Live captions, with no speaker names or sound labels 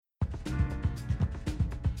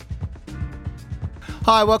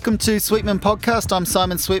Hi, welcome to Sweetman Podcast. I'm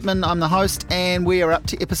Simon Sweetman, I'm the host, and we are up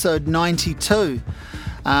to episode 92.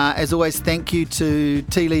 As always, thank you to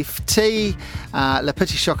Tea Leaf Tea, Le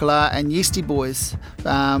Petit Chocolat, and Yeasty Boys.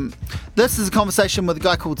 This is a conversation with a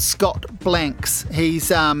guy called Scott Blanks. He's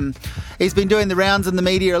been doing the rounds in the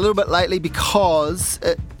media a little bit lately because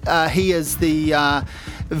he is the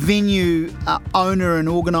venue owner and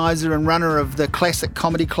organiser and runner of the Classic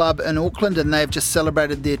Comedy Club in Auckland, and they've just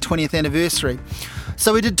celebrated their 20th anniversary.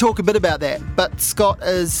 So we did talk a bit about that, but Scott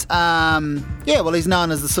is, he's known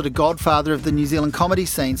as the sort of godfather of the New Zealand comedy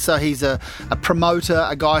scene. So he's a promoter,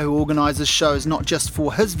 a guy who organises shows not just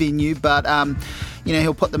for his venue, but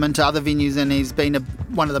he'll put them into other venues, and he's been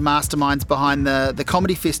one of the masterminds behind the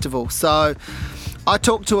comedy festival. So I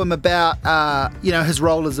talked to him about his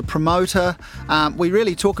role as a promoter. We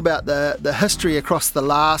really talk about the history across the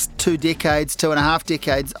last 2.5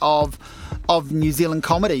 decades of New Zealand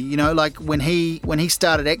comedy. Like when he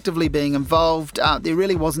started actively being involved, there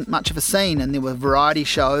really wasn't much of a scene, and there were variety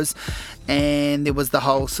shows, and there was the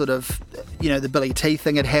whole sort of the Billy T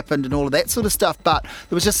thing had happened and all of that sort of stuff, but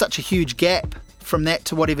there was just such a huge gap from that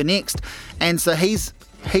to whatever next. And so he's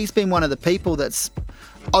been one of the people that's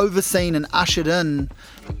overseen and ushered in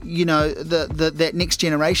that next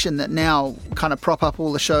generation that now kind of prop up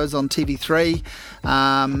all the shows on TV3,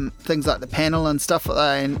 things like The Panel and stuff like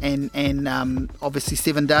that, and obviously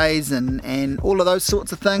 7 Days and all of those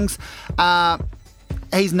sorts of things.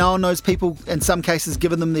 He's known those people, in some cases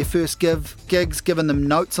given them their first gigs, given them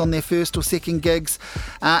notes on their first or second gigs,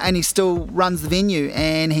 and he still runs the venue,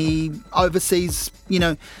 and he oversees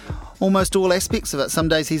almost all aspects of it. Some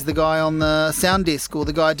days he's the guy on the sound desk or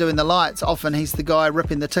the guy doing the lights. Often he's the guy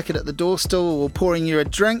ripping the ticket at the door still or pouring you a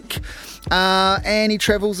drink. And he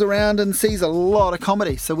travels around and sees a lot of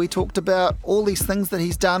comedy. So we talked about all these things that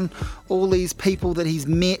he's done, all these people that he's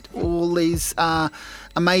met, all these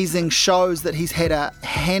amazing shows that he's had a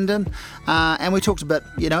hand in. And we talked a bit,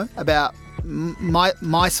 about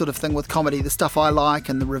my sort of thing with comedy, the stuff I like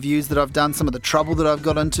and the reviews that I've done, some of the trouble that I've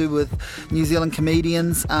got into with New Zealand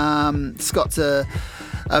comedians. Scott's a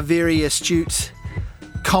very astute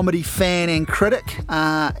comedy fan and critic.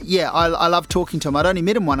 I love talking to him. I'd only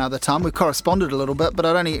met him one other time. We corresponded a little bit, but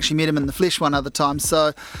I'd only actually met him in the flesh one other time.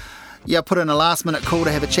 So I put in a last minute call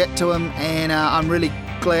to have a chat to him, and I'm really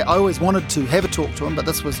glad. I always wanted to have a talk to him, but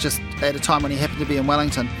this was just at a time when he happened to be in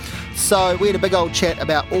Wellington. So we had a big old chat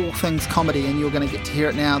about all things comedy, and you're going to get to hear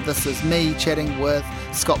it now. This is me chatting with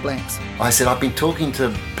Scott Blanks. I said, I've been talking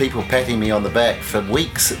to people patting me on the back for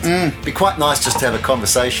weeks. It'd be quite nice just to have a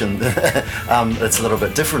conversation that's a little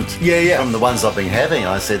bit different from the ones I've been having.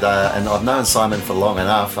 I said, and I've known Simon for long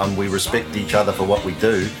enough. We respect each other for what we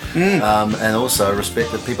do, and also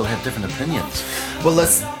respect that people have different opinions. Well,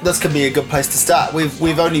 this could be a good place to start.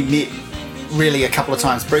 We've only met really a couple of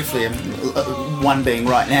times briefly, and one being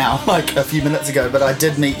right now, like a few minutes ago, but I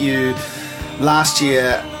did meet you last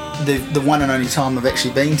year, the one and only time I've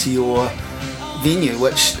actually been to your venue,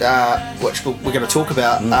 which we're going to talk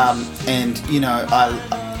about, and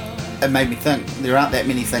it made me think there aren't that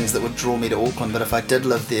many things that would draw me to Auckland, but if I did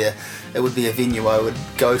live there, it would be a venue I would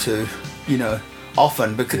go to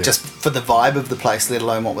often, because just for the vibe of the place, let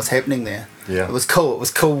alone what was happening there. It was cool.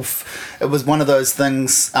 It was one of those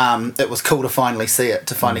things. It was cool to finally see it,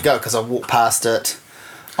 to finally go, because I walked past it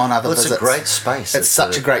on other visits. It's a great space. It's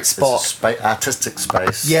such a great spot. It's artistic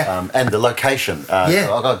space. And the location.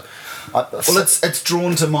 Well, it's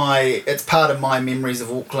drawn to it's part of my memories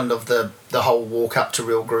of Auckland, of the whole walk up to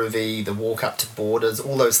Real Groovy, the walk up to Borders,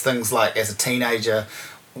 all those things. Like as a teenager,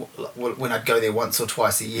 when I'd go there once or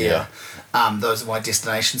twice a year, those are my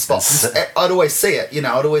destination spots. I'd always see it,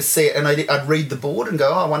 and I'd read the board and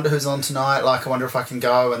go, I wonder who's on tonight, like I wonder if I can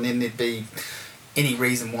go, and then there'd be any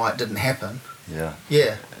reason why it didn't happen.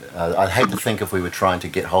 I'd hate to think if we were trying to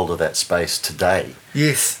get hold of that space today,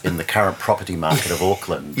 in the current property market of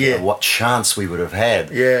Auckland, what chance we would have had.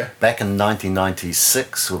 Back in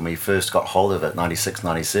 1996, when we first got hold of it, 96,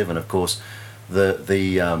 97, of course,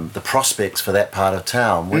 the prospects for that part of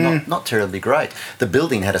town were not terribly great. The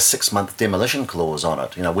building had a 6-month demolition clause on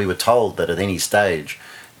it. We were told that at any stage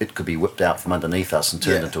it could be whipped out from underneath us and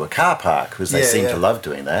turned into a car park, because they seem to love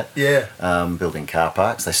doing that. Building car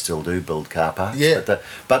parks. They still do build car parks.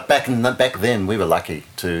 But back then we were lucky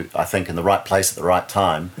to, I think, in the right place at the right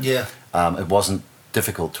time. It wasn't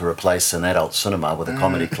difficult to replace an adult cinema with a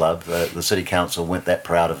comedy club. The City Council weren't that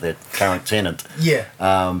proud of their current tenant.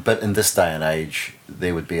 But in this day and age,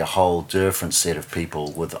 there would be a whole different set of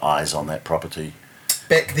people with eyes on that property.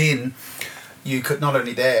 Back then, you could not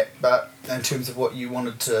only that, but in terms of what you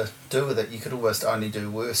wanted to do with it, you could almost only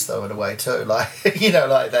do worse though in a way too. Like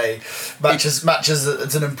much as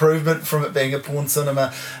it's an improvement from it being a porn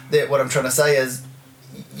cinema. That what I'm trying to say is,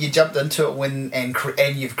 you jumped into it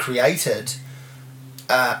and you've created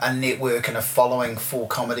a network and a following for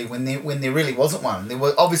comedy when there really wasn't one. There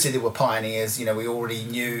were pioneers. We already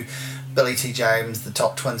knew Billy T. James, the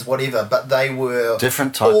Top Twins, whatever, but they were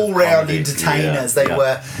different type all-round entertainers. They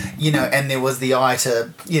were, and there was the eye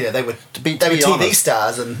to, they were TV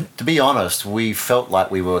stars. And to be honest, we felt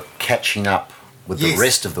like we were catching up with the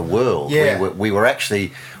rest of the world. Yeah. We were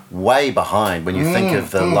actually way behind when you think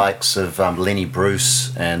of the likes of Lenny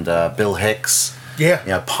Bruce and Bill Hicks.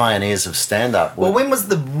 Yeah. Pioneers of stand-up. Well, when was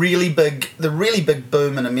the really big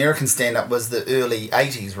boom in American stand-up? Was the early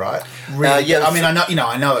 80s, right? Really,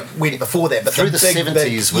 I know it went before that, but through the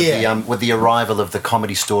 70s with the arrival of the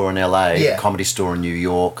Comedy Store in LA, the Comedy Store in New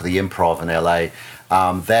York, the Improv in LA.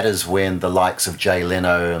 That is when the likes of Jay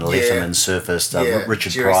Leno and Letterman surfaced,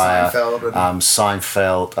 Richard Jerry Pryor,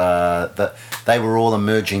 Seinfeld, that they were all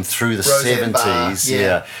emerging through the Roseanne 70s.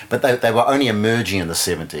 Barr, But they were only emerging in the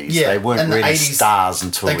 70s. Yeah. They weren't really 80s, stars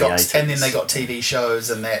until the 80s. And then they got TV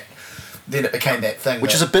shows, and then it became that thing.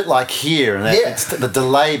 Which is a bit like here, and it's the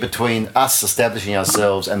delay between us establishing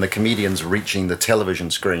ourselves and the comedians reaching the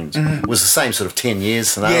television screens was the same sort of 10 years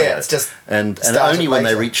scenario. Yeah, it's just and only when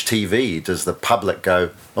they reach TV does the public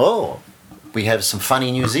go, oh, we have some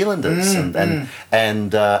funny New Zealanders, and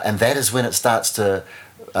that is when it starts to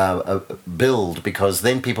build, because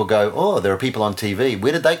then people go, oh, there are people on TV.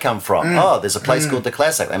 Where did they come from? Oh, there's a place called The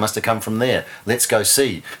Classic. They must have come from there. Let's go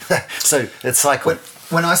see. So it's like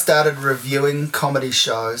when I started reviewing comedy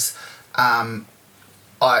shows, I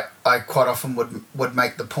quite often would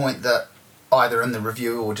make the point that either in the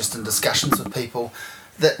review or just in discussions with people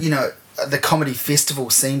that the comedy festival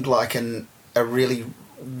seemed like a really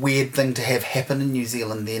weird thing to have happen in New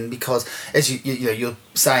Zealand then, because as you're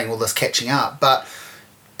saying all this catching up, but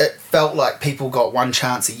it felt like people got one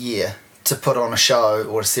chance a year to put on a show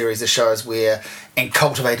or a series of shows and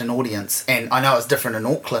cultivate an audience. And I know it's different in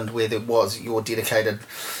Auckland where there was your dedicated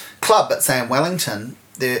club, but say in Wellington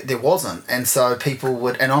there wasn't. And so people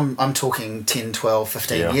would, and I'm talking 10, 12,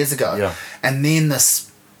 15 years ago. Yeah. And then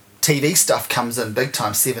this TV stuff comes in big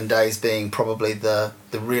time, 7 Days being probably the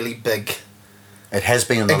really big. It has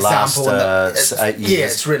been in the last 8 years. Yeah,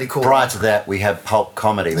 it's really cool. Prior to that, we had pulp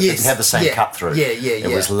comedy. It didn't have the same cut through.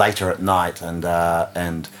 It was later at night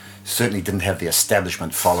and certainly didn't have the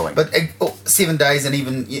establishment following. But 7 Days and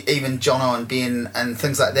even Jono and Ben and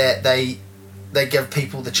things like that, they give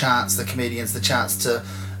people the comedians the chance to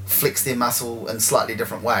flex their muscle in slightly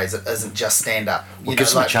different ways. It isn't just stand up. It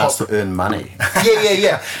gives them a chance to earn money.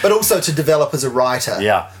 yeah. But also to develop as a writer.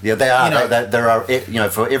 Yeah, they are. There are,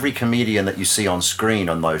 for every comedian that you see on screen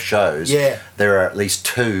on those shows, there are at least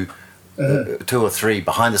two or three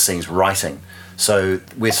behind the scenes writing. So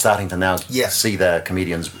we're starting to now see the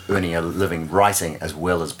comedians earning a living writing as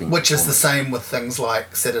well as being. Which is the same with things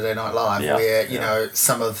like Saturday Night Live, where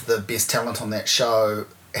some of the best talent on that show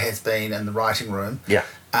has been in the writing room. Yeah.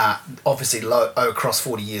 Obviously, across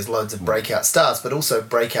 40 years, loads of breakout stars, but also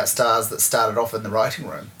breakout stars that started off in the writing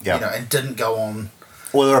room, and didn't go on.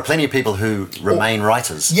 Well, there are plenty of people who remain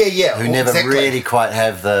writers. Who never really quite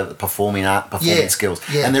have the performing skills.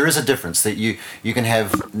 Yeah. And there is a difference that you can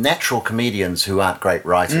have natural comedians who aren't great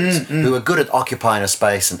writers, who are good at occupying a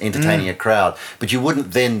space and entertaining a crowd, but you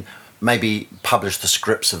wouldn't then maybe publish the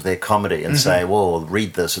scripts of their comedy and say, well,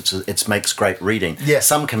 read this, it makes great reading. Yeah.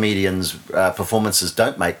 Some comedians' performances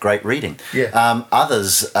don't make great reading. Yeah.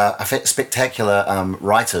 Others are spectacular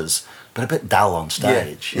writers, but a bit dull on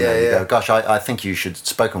stage. You go, gosh, I think you should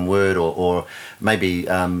spoken word or maybe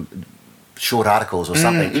short articles or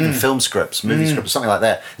something, even film scripts, movie scripts, something like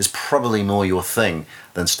that is probably more your thing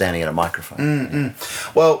than standing at a microphone.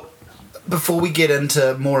 Well, before we get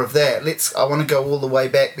into more of that, I want to go all the way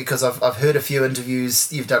back, because I've heard a few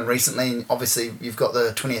interviews you've done recently, and obviously you've got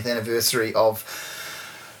the 20th anniversary of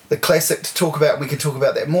The Classic to talk about. We can talk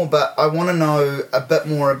about that more, but I want to know a bit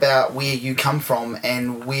more about where you come from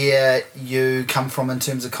and where you come from in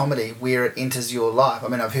terms of comedy, where it enters your life. I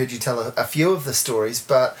mean, I've heard you tell a few of the stories,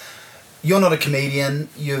 but you're not a comedian.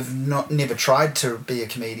 You've never tried to be a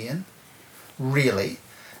comedian, really.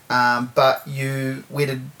 But where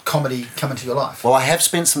did comedy come into your life? Well, I have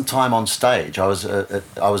spent some time on stage. I was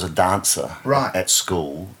a dancer at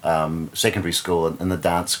school, secondary school, in the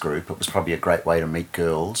dance group. It was probably a great way to meet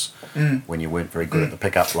girls when you weren't very good at the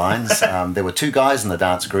pickup lines. There were 2 guys in the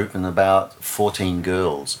dance group and about 14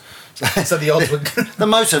 girls. So the odds were the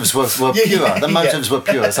motives were pure. The motives were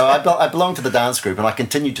pure. So I belonged to the dance group, and I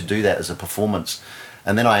continued to do that as a performance.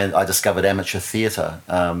 And then I discovered amateur theatre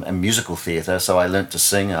and musical theatre. So I learnt to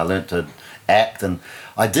sing, I learnt to act, and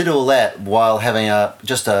I did all that while having a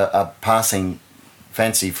passing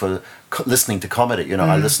fancy for listening to comedy. You know,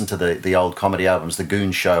 I listened to the old comedy albums, the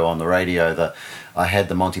Goon Show on the radio. I had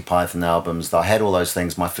the Monty Python albums. I had all those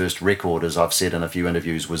things. My first record, as I've said in a few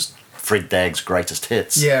interviews, was Fred Dagg's Greatest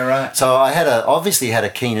Hits. Yeah, right. So I obviously had a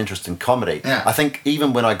keen interest in comedy. Yeah. I think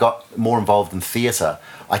even when I got more involved in theatre,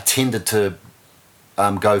 I tended to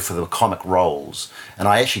go for the comic roles, and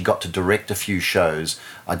I actually got to direct a few shows.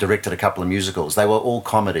 I directed a couple of musicals. They were all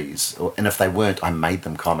comedies, and if they weren't, I made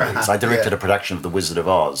them comedies. I directed a production of The Wizard of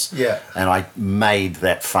Oz, and I made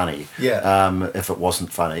that funny, if it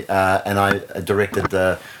wasn't funny. And I directed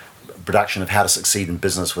the production of How to Succeed in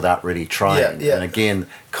Business Without Really Trying, and again,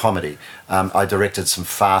 comedy. I directed some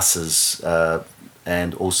farces,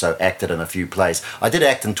 and also acted in a few plays. I did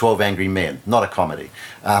act in 12 Angry Men, not a comedy.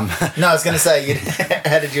 No, I was going to say,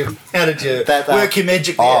 how did you work your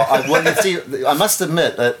magic there? I must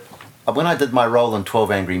admit that when I did my role in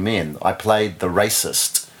 12 Angry Men, I played the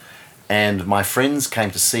racist, and my friends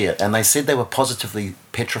came to see it, and they said they were positively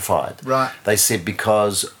petrified. Right. They said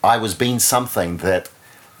because I was being something that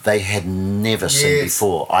they had never seen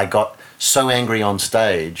before. I got so angry on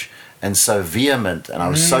stage and so vehement, and I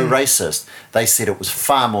was so racist. They said it was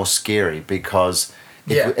far more scary because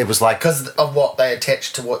it was like... Because of what they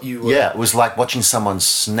attached to what you were... Yeah, it was like watching someone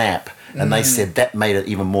snap, and they said that made it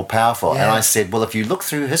even more powerful. And I said, well, if you look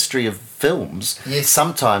through history of films,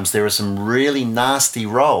 sometimes there are some really nasty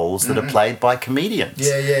roles that are played by comedians.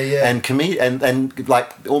 Yeah. And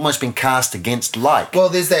like almost been cast against like. Well,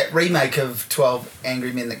 there's that remake of 12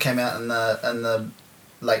 Angry Men that came out in the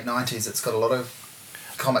late 90s. It's got a lot of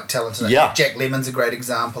comic talent in it. Yeah. Jack Lemmon's a great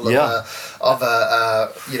example of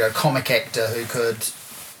a comic actor who could...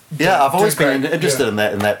 I've always been interested in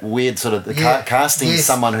that weird sort of casting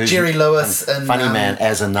someone who's Jerry Lewis a funny man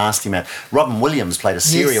as a nasty man. Robin Williams played a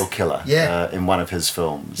serial killer in one of his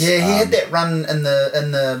films. Yeah, he had that run in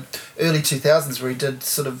the early 2000s where he did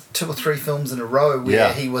sort of 2 or 3 films in a row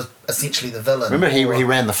where he was essentially the villain. Remember he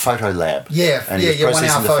ran the photo lab. And he was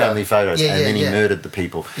processing the family photos, and then he murdered the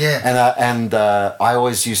people. And I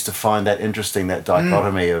always used to find that interesting, that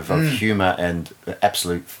dichotomy of humour and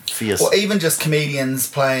absolute fierce. Or even just comedians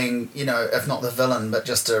playing, if not the villain, but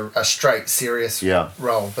just a straight serious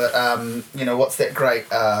role. But what's that great?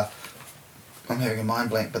 I'm having a mind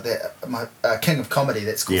blank, but that King of Comedy,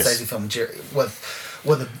 that Scorsese film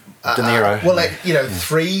with De Niro.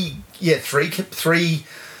 Three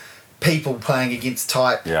people playing against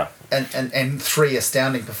type. And 3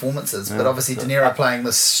 astounding performances. But obviously De Niro playing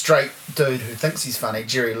this straight dude who thinks he's funny.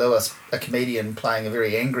 Jerry Lewis, a comedian, playing a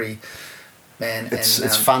very angry man.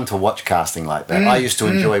 It's fun to watch casting like that. I used to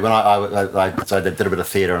enjoy when I did a bit of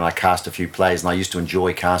theatre and I cast a few plays, and I used to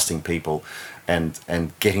enjoy casting people and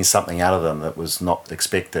getting something out of them that was not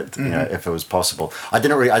expected, if it was possible. I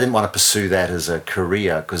didn't want to pursue that as a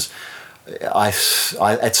career because I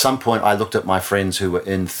at some point I looked at my friends who were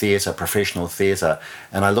in theatre, professional theatre,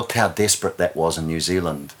 and I looked how desperate that was in New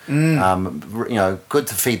Zealand. Good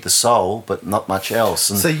to feed the soul, but not much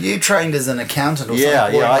else. And so you trained as an accountant or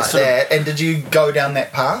something like that, and did you go down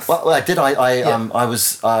that path? Well, I did.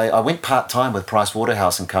 I went part-time with Price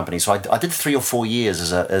Waterhouse and Company, so I did 3 or 4 years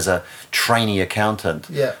as a trainee accountant,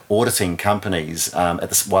 auditing companies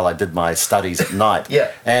while I did my studies at night.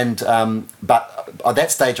 But at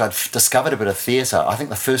that stage I'd discovered a bit of theatre. I think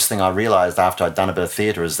the first thing I realised after I'd done a bit of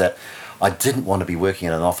theatre is that I didn't want to be working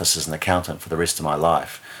in an office as an accountant for the rest of my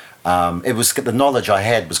life. It was the knowledge I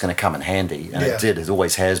had was going to come in handy, and it did. It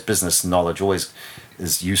always has. Business knowledge always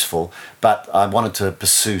is useful. But I wanted to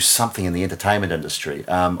pursue something in the entertainment industry.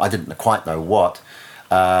 I didn't quite know what,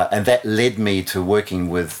 and that led me to working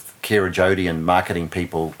with Kira Jody and marketing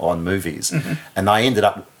people on movies, and I ended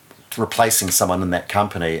up replacing someone in that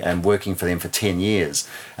company and working for them for 10 years.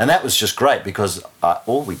 And that was just great because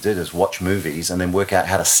all we did is watch movies and then work out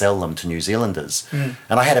how to sell them to New Zealanders. And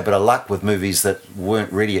I had a bit of luck with movies that weren't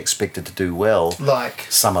really expected to do well. Like?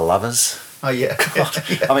 Summer Lovers. Oh, yeah.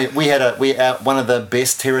 I mean, we had one of the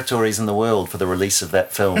best territories in the world for the release of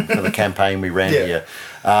that film, for the campaign we ran here.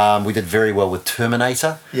 We did very well with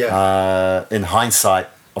Terminator. In hindsight,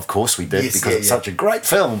 of course we did, because it's such a great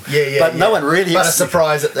film. But no one really... But a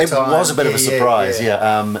surprise at the time. It was a bit of a surprise,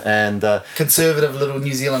 and conservative little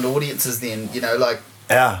New Zealand audiences then, like...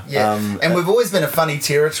 And we've always been a funny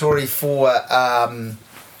territory for...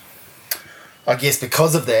 I guess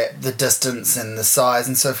because of that, the distance and the size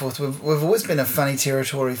and so forth, we've always been a funny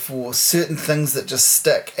territory for certain things that just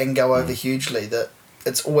stick and go over hugely. That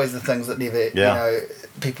it's always the things that never,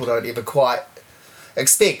 people don't ever quite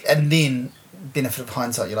expect, and then benefit of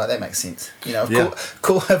hindsight, you're like, that makes sense.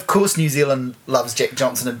 Of course New Zealand loves Jack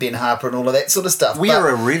Johnson and Ben Harper and all of that sort of stuff. We are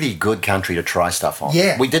a really good country to try stuff on.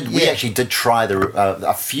 Yeah, we actually did try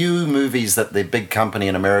a few movies that the big company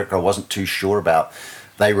in America wasn't too sure about.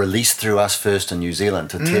 They released through us first in New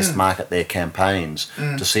Zealand to test market their campaigns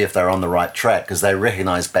to see if they're on the right track, because they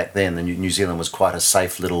recognised back then that New Zealand was quite a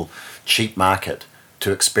safe little cheap market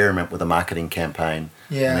to experiment with a marketing campaign.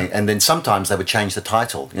 Yeah. And then sometimes they would change the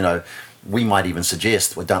title. We might even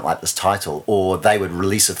suggest we don't like this title, or they would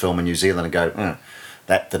release a film in New Zealand and go,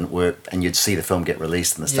 that didn't work, and you'd see the film get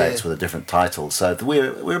released in the States with a different title. So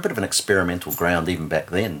we're a bit of an experimental ground even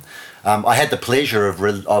back then. I had the pleasure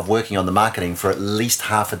of working on the marketing for at least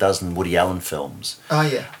half a dozen Woody Allen films. Oh,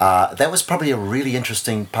 yeah. That was probably a really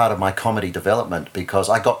interesting part of my comedy development, because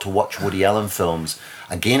I got to watch Woody Allen films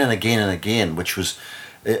again and again and again, which was...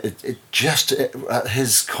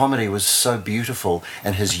 his comedy was so beautiful,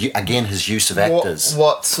 and his use of actors.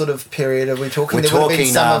 What sort of period are we talking? We're talking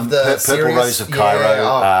some of the Purple Rose of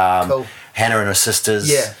Cairo, cool. Hannah and her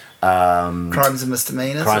sisters. Yeah. Crimes and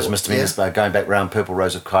Misdemeanors. Going back around Purple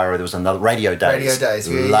Rose of Cairo, there was another Radio Days.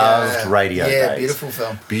 Loved Radio Days. Yeah, beautiful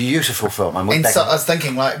film. Beautiful film. I was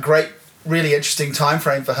thinking, great, really interesting time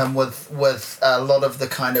frame for him with a lot of the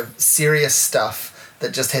kind of serious stuff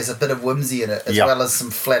that just has a bit of whimsy in it, as well as some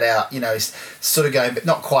flat out, sort of going, but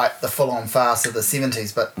not quite the full on farce of the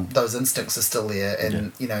 70s, but those instincts are still there,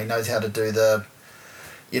 and he knows how to do the,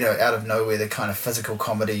 out of nowhere, the kind of physical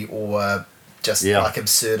comedy or just like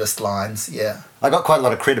absurdist lines. Yeah, I got quite a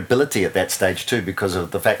lot of credibility at that stage too, because of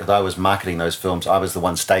the fact that I was marketing those films. I was the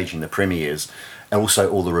one staging the premieres and also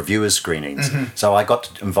all the reviewers' screenings. So I got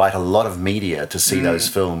to invite a lot of media to see those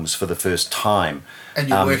films for the first time. And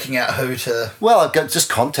you're working out who to... Well, I've got just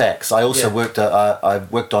contacts. I also worked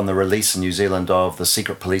on the release in New Zealand of the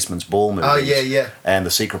Secret Policeman's Ball movies. Oh, yeah. And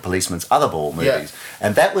the Secret Policeman's Other Ball movies.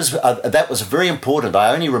 And that was very important.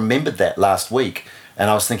 I only remembered that last week, and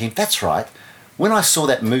I was thinking, that's right. When I saw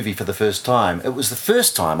that movie for the first time, it was the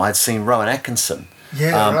first time I'd seen Rowan Atkinson.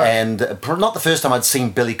 Yeah, right. And not the first time I'd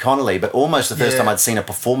seen Billy Connolly, but almost the first time I'd seen a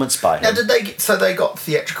performance by him. Now, they got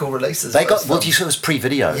theatrical releases? They got, you said it was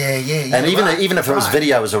pre-video. Yeah. And even if it was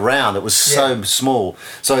video was around, it was so small.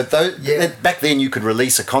 So back then you could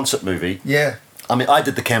release a concert movie. Yeah. I mean, I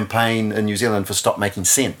did the campaign in New Zealand for Stop Making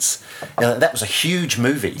Sense. That was a huge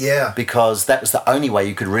movie. Yeah. Because that was the only way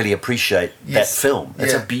you could really appreciate that film.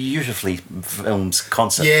 It's a beautifully filmed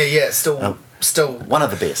concert. Yeah. Still one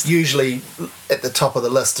of the best. Usually at the top of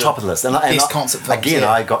the list. And best concert films. Again,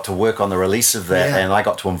 I got to work on the release of that, and I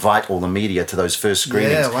got to invite all the media to those first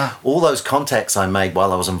screenings. Yeah, wow. All those contacts I made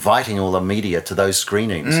while I was inviting all the media to those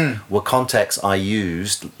screenings were contacts I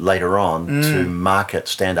used later on to market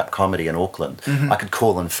stand-up comedy in Auckland. I could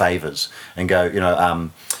call in favours and go,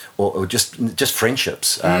 or just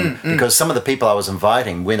friendships, because some of the people I was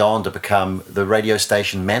inviting went on to become the radio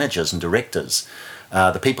station managers and directors.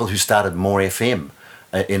 The people who started More FM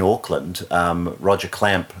in Auckland, Roger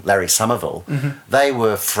Clamp, Larry Somerville, they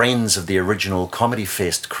were friends of the original Comedy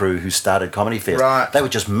Fest crew who started Comedy Fest. Right. They were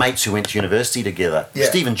just mates who went to university together. Yeah.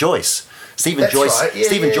 Stephen Joyce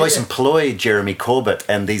employed Jeremy Corbett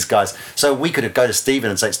and these guys. So we could go to Stephen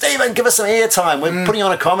and say, Stephen, give us some airtime. We're putting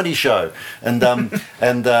on a comedy show. And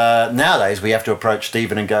nowadays we have to approach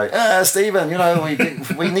Stephen and go, Stephen,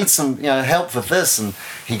 we need some help with this. And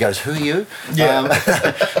he goes, who are you? Yeah.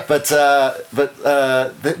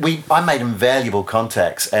 I made invaluable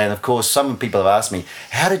contacts. And of course, some people have asked me,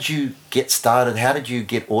 how did you get started? How did you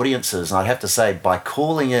get audiences? And I'd have to say, by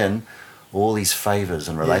calling in all these favours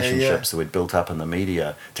and relationships that we'd built up in the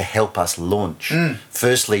media to help us launch.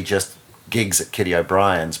 Firstly, just gigs at Kitty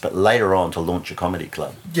O'Brien's, but later on to launch a comedy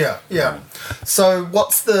club. Yeah. So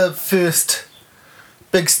what's the first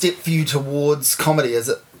big step for you towards comedy? Is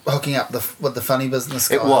it hooking up with the funny business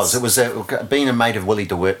guys? It was being a mate of Willie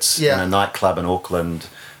DeWitt's in a nightclub in Auckland,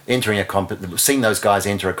 seeing those guys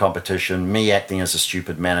enter a competition, me acting as a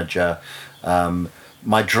stupid manager,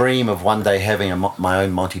 my dream of one day having my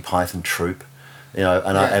own Monty Python troupe,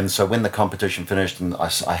 and so when the competition finished and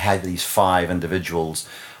I had these 5 individuals,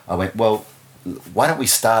 I went, well, why don't we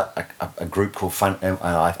start a group called Fun?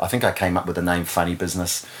 I think I came up with the name Funny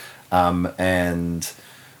Business, and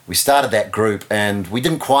we started that group, and we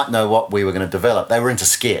didn't quite know what we were going to develop. They were into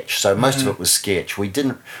sketch, so most of it was sketch. We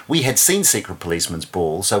had seen Secret Policeman's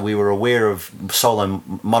Ball, so we were aware of solo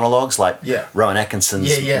monologues like Rowan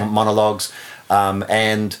Atkinson's monologues.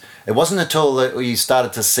 And it wasn't until that we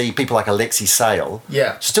started to see people like Alexi Sale,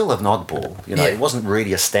 still an oddball, it wasn't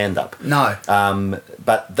really a stand-up. No.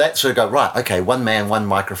 But that sort of go, right, okay, one man, one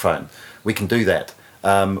microphone, we can do that.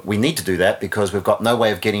 We need to do that because we've got no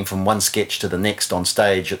way of getting from one sketch to the next on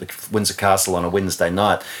stage at the Windsor Castle on a Wednesday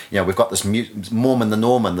night. We've got this Mormon the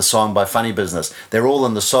Norman, the song by Funny Business. They're all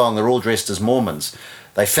in the song. They're all dressed as Mormons.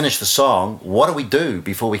 They finish the song. What do we do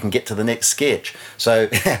before we can get to the next sketch? So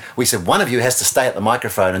we said one of you has to stay at the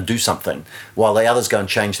microphone and do something while the others go and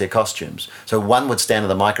change their costumes. So one would stand at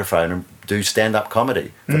the microphone and do stand-up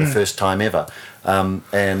comedy for the first time ever. And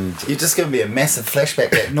you're just giving me a massive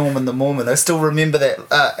flashback, that Norman the Mormon. I still remember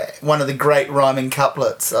that one of the great rhyming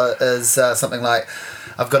couplets is something like,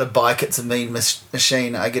 I've got a bike, it's a mean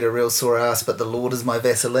machine, I get a real sore ass, but the Lord is my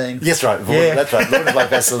Vaseline. Yes, right. Yeah. That's right. Lord is my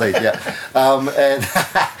Vaseline, yeah. And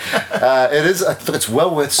it is, it's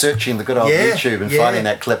well worth searching the good old YouTube and finding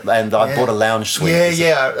that clip. And I bought a lounge suite.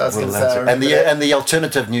 I was going to say. And the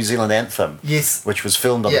alternative New Zealand anthem, which was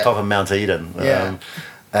filmed on the top of Mount Eden.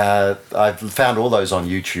 I've found all those on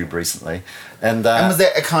YouTube recently. And was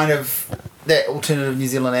that a kind of, that alternative New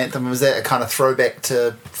Zealand anthem, was that a kind of throwback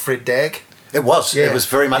to Fred Dagg? It was. It was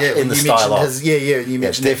very much in the style of. You mentioned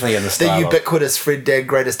it's definitely in the style the ubiquitous Fred Dagg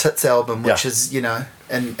Greatest Hits album, which is, in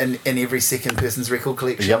every second person's record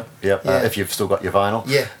collection. Yep. If you've still got your vinyl.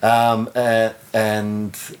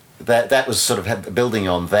 And that was sort of building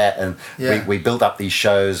on that, and we built up these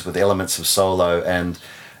shows with elements of solo, and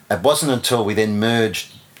it wasn't until we then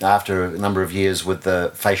merged after a number of years with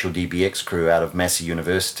the Facial DBX crew out of Massey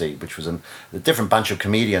University, which was a different bunch of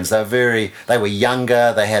comedians. They were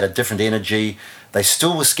younger, they had a different energy, they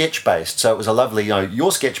still were sketch based, so it was a lovely,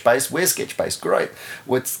 you're sketch based, we're sketch based, great,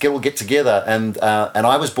 we'll get together. And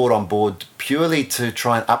I was brought on board purely to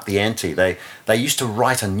try and up the ante. They used to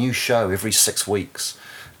write a new show every 6 weeks,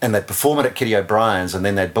 and they'd perform it at Kitty O'Brien's, and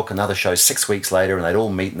then they'd book another show 6 weeks later, and they'd all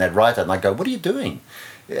meet and they'd write it, and I'd go, what are you doing?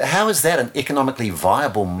 How is that an economically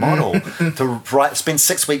viable model to spend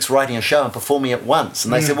 6 weeks writing a show and performing it once?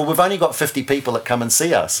 And they said, well, we've only got 50 people that come and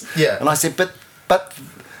see us. And I said, but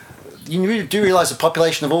you do realise the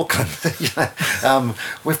population of Auckland,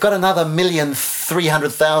 we've got another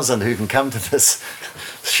 1,300,000 who can come to this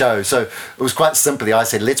show. So it was quite simply, I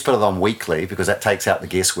said, let's put it on weekly, because that takes out the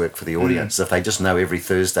guesswork for the audience. If they just know every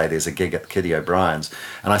Thursday there's a gig at Kitty O'Brien's.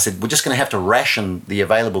 And I said, we're just going to have to ration the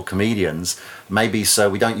available comedians, maybe so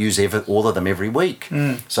we don't use all of them every week.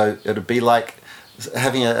 So it would be like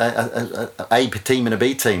having a team and a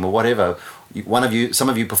B team or whatever. Some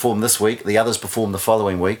of you perform this week, the others perform the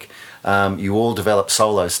following week. You all develop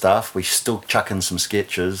solo stuff. We still chuck in some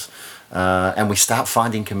sketches. And we start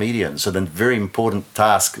finding comedians. So the very important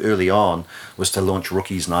task early on was to launch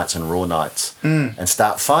Rookies Nights and Raw Nights and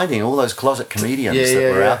start finding all those closet comedians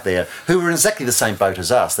that were out there who were in exactly the same boat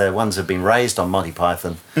as us. They're ones who've been raised on Monty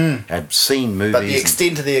Python, had seen movies. But the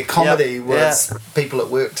extent of their comedy was people at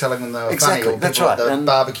work telling them they were funny, or people at the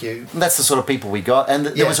barbecue. And that's the sort of people we got. And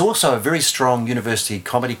there was also a very strong university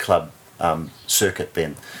comedy club circuit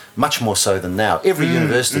then. Much more so than now. Every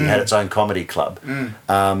university had its own comedy club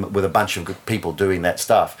with a bunch of good people doing that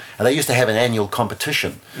stuff. And they used to have an annual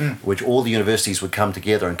competition which all the universities would come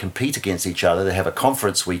together and compete against each other. They'd have a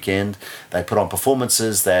conference weekend. They'd put on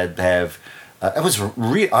performances. They'd have... it was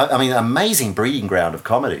an amazing breeding ground of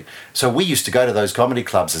comedy. So we used to go to those comedy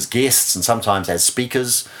clubs as guests and sometimes as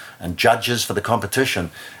speakers and judges for the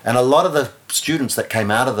competition. And a lot of the students that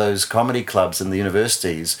came out of those comedy clubs in the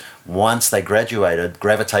universities, once they graduated,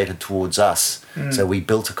 gravitated towards us. So we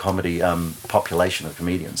built a comedy population of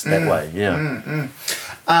comedians that way.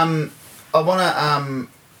 I want to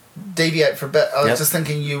deviate for a bit. I was just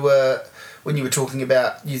thinking when you were talking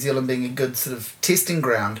about New Zealand being a good sort of testing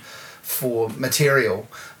ground for material,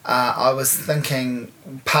 I was thinking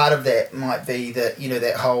part of that might be that,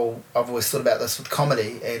 that whole, I've always thought about this with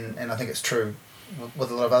comedy, and I think it's true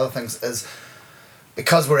with a lot of other things, is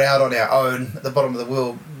because we're out on our own at the bottom of the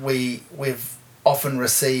world, we've often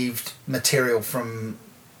received material from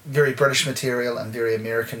very British material and very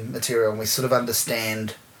American material, and we sort of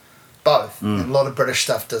understand both. And a lot of British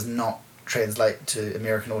stuff does not translate to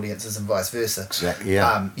American audiences and vice versa. Exactly,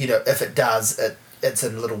 yeah. If it does, it's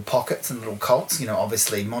in little pockets and little cults.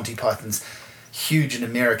 Obviously Monty Python's huge in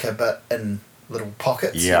America, but in little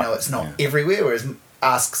pockets. It's not everywhere. Whereas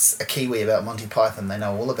ask a Kiwi about Monty Python, they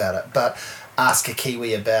know all about it. But ask a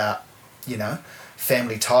Kiwi about,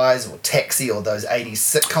 Family Ties or Taxi or those 80s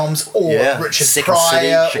sitcoms or Richard Second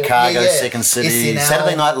Pryor. City, Chicago, Second City, SNL.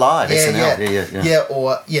 Saturday Night Live, SNL.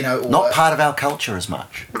 Or not part of our culture as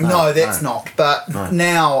much. No, that's not. But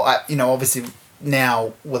now, obviously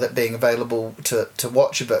now with it being available to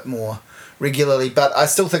watch a bit more regularly, but I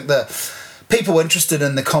still think that people interested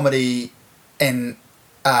in the comedy and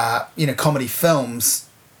comedy films,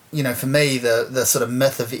 for me the sort of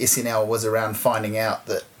myth of SNL was around finding out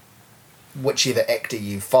that whichever actor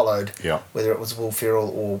you followed, whether it was Will Ferrell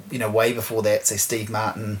or way before that, say Steve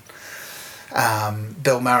Martin,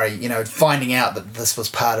 Bill Murray, finding out that this was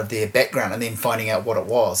part of their background and then finding out what it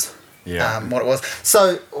was. What it was.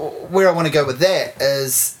 So where I want to go with that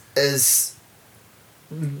is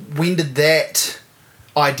when did that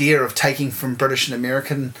idea of taking from British and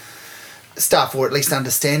American stuff, or at least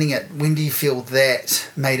understanding it, when do you feel that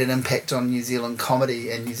made an impact on New Zealand comedy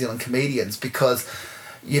and New Zealand comedians? Because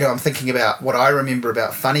I'm thinking about what I remember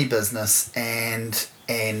about Funny Business and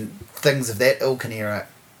things of that ilk and era,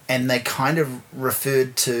 and they kind of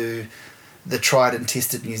referred to the tried and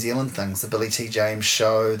tested New Zealand things, the Billy T. James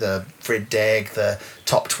show, the Fred Dagg, the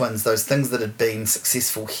Top Twins, those things that had been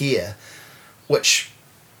successful here, which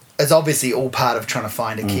is obviously all part of trying to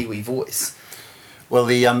find a Kiwi voice. Well,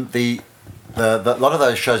 the lot of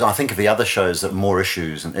those shows, I think of the other shows that are more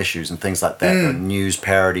issues and things like that, the news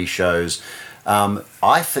parody shows.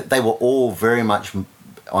 I think they were all very much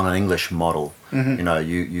on an English model.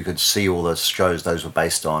 You could see all the shows those were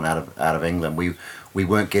based on out of England. We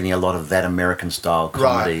weren't getting a lot of that American style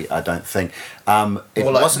comedy, right. I don't think. It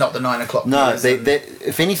wasn't not the 9 o'clock. No,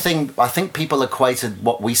 if anything, I think people equated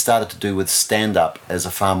what we started to do with stand-up as a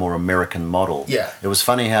far more American model. Yeah. It was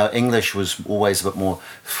funny how English was always a bit more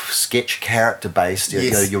sketch character based.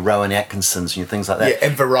 Your Rowan Atkinsons and things like that. Yeah,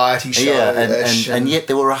 and variety shows. Yeah, and yet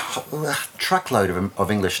there were a truckload of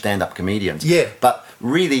English stand-up comedians. Yeah. But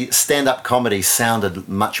really, stand-up comedy sounded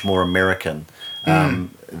much more American.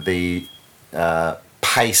 The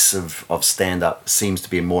pace of stand-up seems to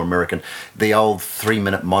be more American. The old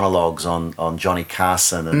 3-minute monologues on Johnny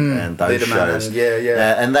Carson and those shows.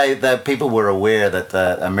 And they people were aware that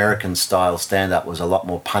the American style stand-up was a lot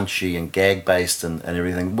more punchy and gag-based and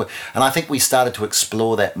everything. And I think we started to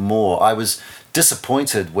explore that more. I was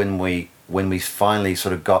disappointed when we finally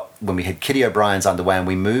when we had Kitty O'Brien's underway and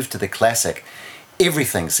we moved to the classic.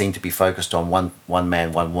 Everything seemed to be focused on one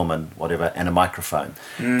man, one woman, whatever, and a microphone.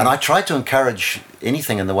 And I tried to encourage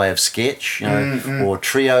anything in the way of sketch, or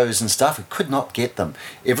trios and stuff. I could not get them.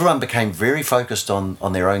 Everyone became very focused on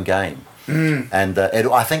their own game. And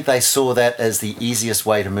I think they saw that as the easiest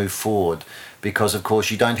way to move forward because, of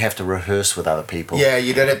course, you don't have to rehearse with other people. Yeah,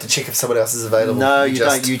 you don't have to check if someone else is available. No, you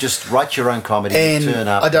don't. You just write your own comedy and turn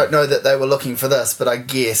up. I don't know that they were looking for this, but I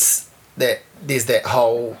guess that there's that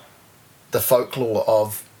whole... the folklore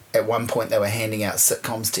of at one point they were handing out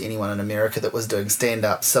sitcoms to anyone in America that was doing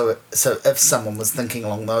stand-up. So if someone was thinking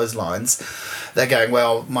along those lines, they're going,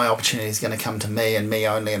 well, my opportunity is going to come to me and me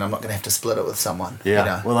only, and I'm not going to have to split it with someone.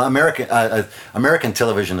 Yeah. Well, American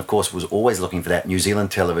television, of course, was always looking for that. New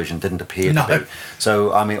Zealand television didn't appear to be.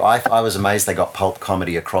 So, I mean, I was amazed they got pulp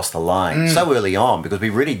comedy across the line so early on because we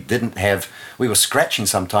really didn't have... We were scratching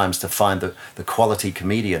sometimes to find the quality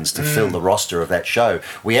comedians to fill the roster of that show.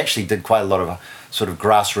 We actually did quite a lot of sort of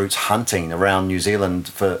grassroots hunting around New Zealand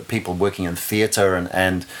for people working in theatre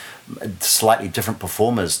and slightly different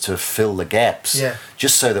performers to fill the gaps,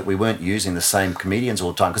 just so that we weren't using the same comedians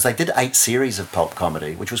all the time, because they did 8 series of pulp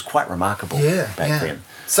comedy, which was quite remarkable back then.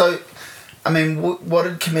 So, I mean, what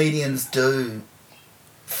did comedians do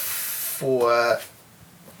for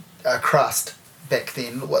a crust back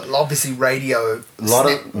then? Well, obviously radio. A lot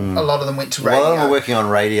of them went to radio. A lot of them were working on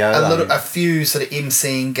radio. A few sort of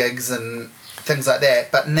MCing gigs and things like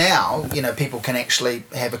that, but now people can actually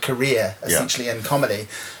have a career essentially in comedy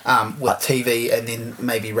with TV and then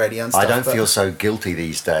maybe radio and stuff. I don't feel so guilty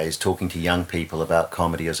these days talking to young people about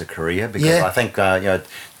comedy as a career because I think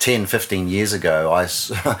 10, 15 years ago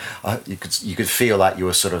you could feel like you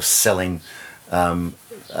were sort of selling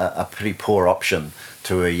a pretty poor option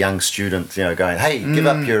to a young student, going, hey, give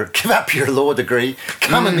up your law degree,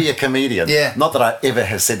 come and be a comedian. Not that I ever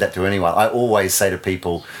have said that to anyone. I always say to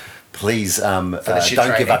people, please don't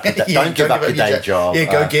give up your day job. Yeah,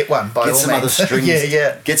 go get one. By get all some means. other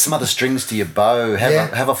strings. Get some other strings to your bow.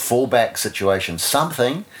 Have a fallback situation.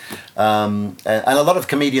 Something. And a lot of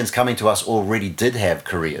comedians coming to us already did have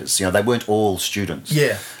careers. They weren't all students.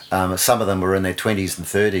 Some of them were in their 20s and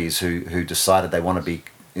 30s who decided they want to be.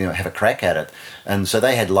 Have a crack at it. And so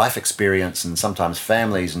they had life experience and sometimes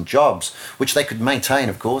families and jobs, which they could maintain,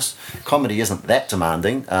 of course. Comedy isn't that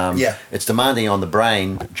demanding. It's demanding on the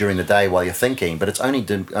brain during the day while you're thinking, but it's only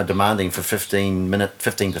demanding for 15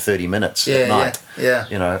 to 30 minutes at night.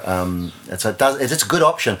 It's a good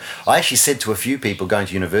option. I actually said to a few people going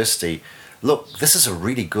to university, look, this is a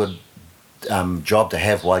really good job to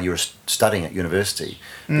have while you're studying at university,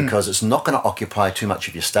 because it's not going to occupy too much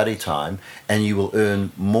of your study time, and you will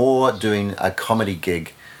earn more doing a comedy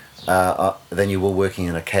gig than you will working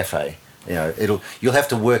in a cafe. You'll have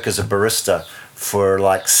to work as a barista for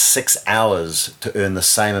like 6 hours to earn the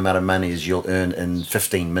same amount of money as you'll earn in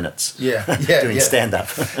 15 minutes doing stand-up.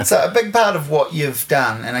 So a big part of what you've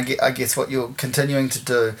done, and I guess what you're continuing to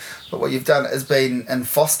do, but what you've done has been in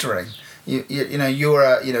fostering.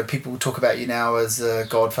 People talk about you now as a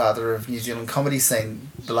godfather of New Zealand comedy scene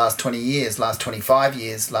the last 20 years, last 25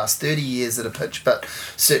 years, last 30 years at a pitch, but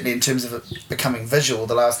certainly in terms of it becoming visual,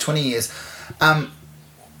 the last 20 years.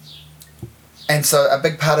 And so a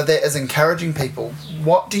big part of that is encouraging people.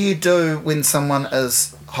 What do you do when someone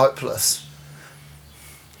is hopeless?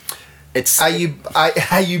 Are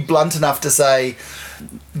you blunt enough to say,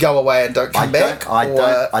 go away and don't come back?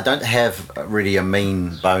 I don't have really a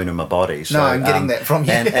mean bone in my body. So, no, I'm getting that from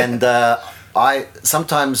you. And I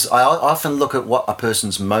often look at what a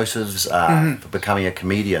person's motives are for becoming a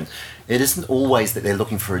comedian. It isn't always that they're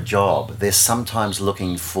looking for a job. They're sometimes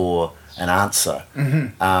looking for an answer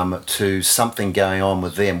to something going on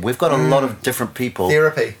with them. We've got a lot of different people.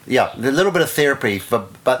 Therapy. Yeah, a little bit of therapy,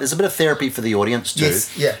 but there's a bit of therapy for the audience too.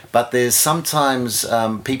 Yes, yeah. But there's sometimes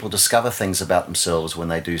people discover things about themselves when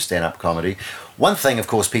they do stand-up comedy. One thing, of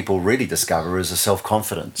course, people really discover is a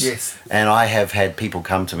self-confidence. Yes. And I have had people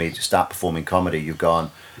come to me to start performing comedy. You've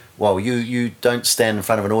gone, well, you don't stand in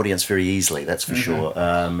front of an audience very easily, that's for sure.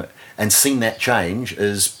 And seeing that change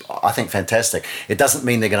is, I think, fantastic. It doesn't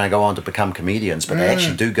mean they're going to go on to become comedians, but they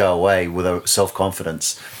actually do go away with a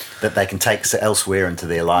self-confidence that they can take elsewhere into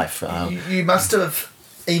their life. You must have,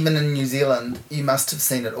 even in New Zealand, you must have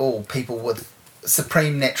seen it all. People with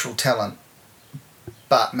supreme natural talent,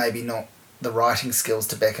 but maybe not the writing skills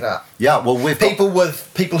to back it up. Yeah, well, people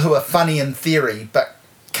who are funny in theory but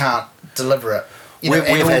can't deliver it. We've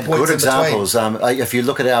had good examples. If you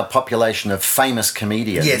look at our population of famous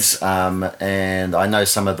comedians, yes. And I know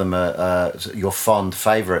some of them are your fond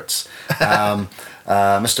favourites,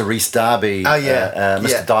 Mr. Rhys Darby,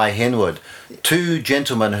 Mr. Di Henwood, two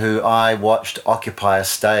gentlemen who I watched occupy a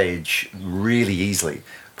stage really easily.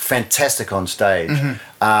 Fantastic on stage,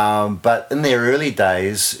 but in their early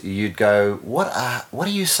days, you'd go, "What are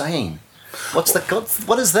you saying? What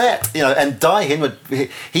is that?" And Di Henwood,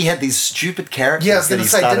 he had these stupid characters. Yeah, I was going to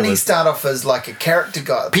say, didn't he start off as like a character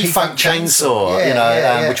guy? P-Funk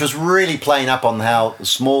Chainsaw, which was really playing up on how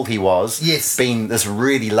small he was. Yes. Being this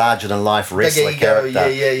really larger-than-life wrestler character.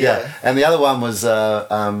 Yeah. And the other one was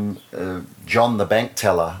John the Bank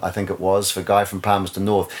Teller, I think it was, for Guy from Palmerston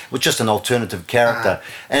North. It was just an alternative character.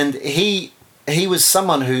 And he was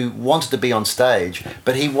someone who wanted to be on stage,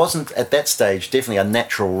 but he wasn't at that stage definitely a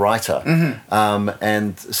natural writer.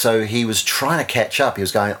 And so he was trying to catch up. He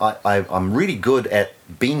was going, I'm really good at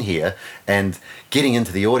being here and getting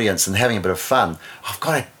into the audience and having a bit of fun. I've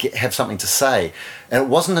got to have something to say. And it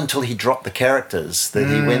wasn't until he dropped the characters that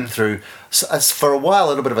he went through, for a while, a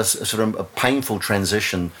little bit of a sort of a painful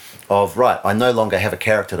transition of, right, I no longer have a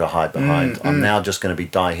character to hide behind. I'm now just going to be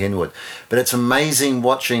Di Henwood. But it's amazing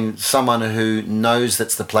watching someone who knows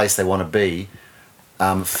that's the place they want to be,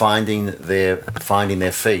 finding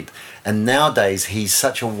their feet. And nowadays, he's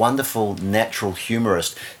such a wonderful natural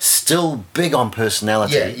humorist, still big on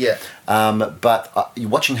personality. But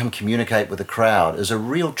watching him communicate with the crowd is a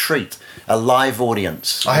real treat. A live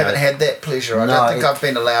audience. I haven't had that pleasure. I don't think I've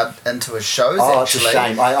been allowed into his shows. Actually. It's a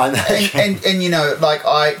shame. I know.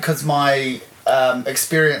 And because my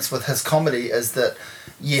experience with his comedy is that,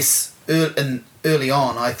 yes, early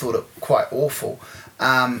on, I thought it quite awful.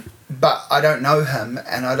 But I don't know him,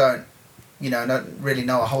 and I don't really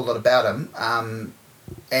know a whole lot about him.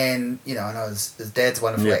 And, I know his dad's a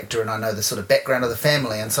wonderful actor, and I know the sort of background of the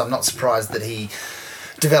family, and so I'm not surprised that he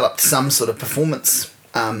developed some sort of performance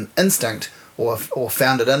instinct or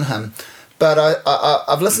found it in him. But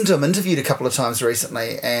I've listened to him interviewed a couple of times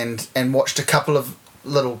recently and watched a couple of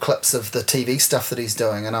little clips of the TV stuff that he's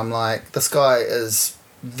doing, and I'm like, this guy is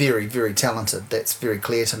very, very talented. That's very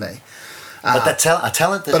clear to me. But a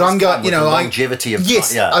talent that longevity of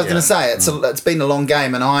yes, I was going to say it's been a long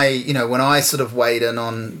game, and when I sort of weighed in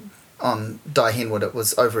on Di Henwood, it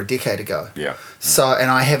was over a decade ago. Yeah. So, and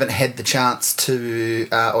I haven't had the chance to,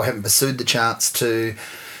 or haven't pursued the chance to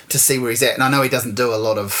see where he's at, and I know he doesn't do a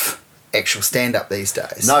lot of actual stand-up these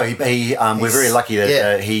days. No, we're very lucky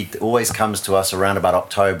that he always comes to us around about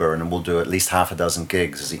October, and we'll do at least half a dozen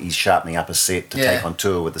gigs as he's sharpening up a set to take on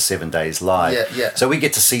tour with the 7 Days Live. So we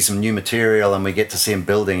get to see some new material, and we get to see him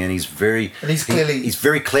building, and he's very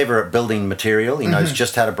clever at building material. He knows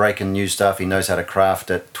just how to break in new stuff. He knows how to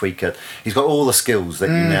craft it, tweak it. He's got all the skills that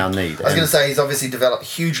you now need. I was going to say he's obviously developed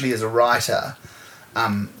hugely as a writer.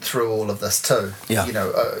 Through all of this too,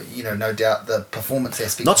 no doubt the performance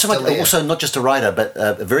aspect. Not so much, also not just a writer, but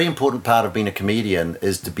a very important part of being a comedian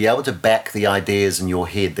is to be able to back the ideas in your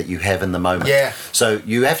head that you have in the moment. Yeah. So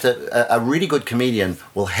you have to. A really good comedian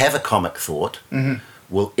will have a comic thought,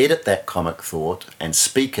 will edit that comic thought and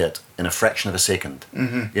speak it in a fraction of a second.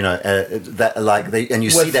 And you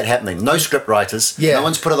see that happening. No script writers. Yeah. No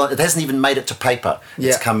one's put it on. It hasn't even made it to paper.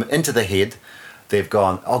 It's come into the head. They've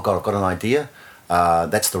gone, oh God, I've got an idea.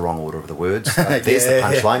 That's the wrong order of the words. There's the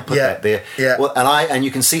punchline. Put that there. Yeah. Well, and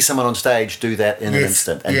you can see someone on stage do that in an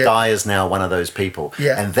instant. And Guy is now one of those people.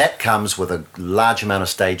 Yeah. And that comes with a large amount of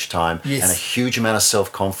stage time and a huge amount of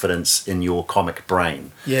self-confidence in your comic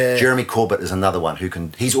brain. Yeah. Jeremy Corbett is another one who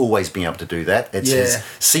can. He's always been able to do that. It's his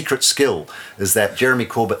secret skill is that Jeremy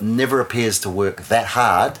Corbett never appears to work that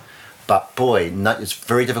hard. But boy, it's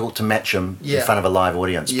very difficult to match him in front of a live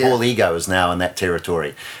audience. Yeah. Paul Ego is now in that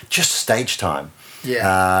territory. Just stage time.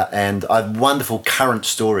 Yeah. And a wonderful current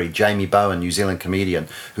story, Jamie Bowen, New Zealand comedian,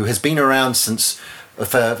 who has been around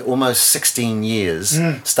for almost 16 years.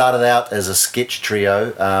 Started out as a sketch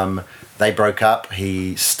trio. They broke up.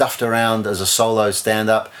 He stuffed around as a solo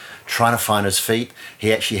stand-up, trying to find his feet.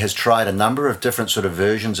 He actually has tried a number of different sort of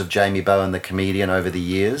versions of Jamie Bowen, the comedian, over the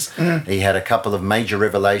years. He had a couple of major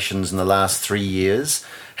revelations in the last 3 years.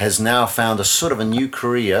 Has now found a sort of a new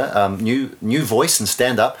career, new voice in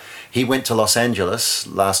stand-up. He went to Los Angeles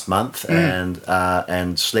last month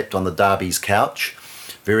and slept on the Darby's couch.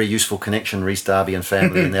 Very useful connection, Rhys Darby and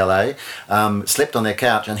family in LA. Slept on their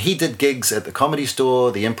couch, and he did gigs at the Comedy Store,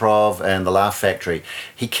 the Improv, and the Laugh Factory.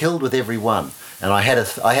 He killed with every one. And I had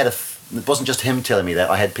it wasn't just him telling me that.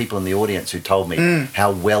 I had people in the audience who told me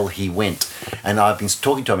how well he went. And I've been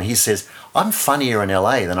talking to him, and he says, I'm funnier in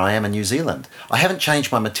LA than I am in New Zealand. I haven't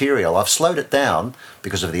changed my material. I've slowed it down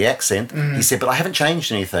because of the accent. He said, but I haven't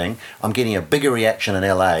changed anything. I'm getting a bigger reaction in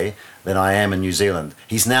LA than I am in New Zealand.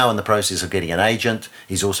 He's now in the process of getting an agent.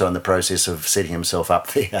 He's also in the process of setting himself up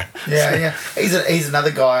there. Yeah. He's another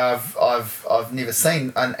guy I've never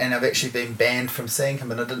seen, and I've actually been banned from seeing him,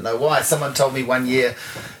 and I didn't know why. Someone told me one year,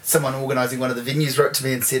 someone organising one of the venues wrote to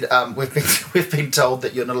me and said, we've been told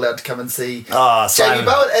that you're not allowed to come and see Jamie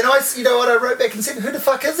Bowen. And I wrote back and said, who the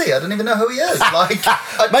fuck is he? I don't even know who he is.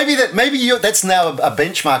 That's now a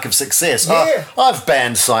benchmark of success. Yeah. I've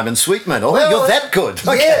banned Simon Sweetman. You're that good.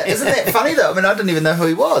 Okay. Yeah, isn't that funny though? I mean, I didn't even know who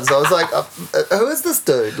he was. I was like, who is this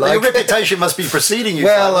dude? Like, your reputation must be preceding you.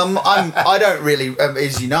 Well, I don't really,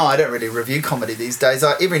 as you know, I don't really review comedy these days.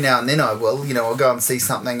 Every now and then I will. I'll go and see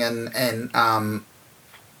something and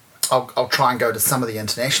I'll try and go to some of the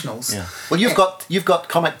internationals. Yeah. Well, you've got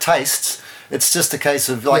comic tastes. It's just a case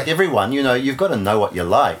of everyone, you've got to know what you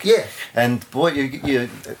like. Yeah. And boy, you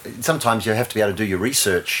sometimes you have to be able to do your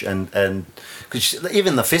research and because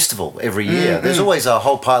even the festival every year, there's always a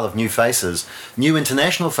whole pile of new faces, new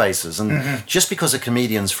international faces, and just because a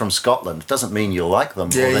comedian's from Scotland doesn't mean you'll like them,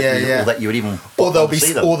 or that you would even or they'll be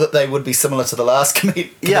see them. Or that they would be similar to the last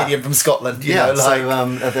comedian from Scotland. You know, like,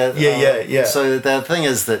 So the thing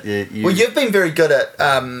is that you've been very good at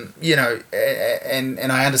and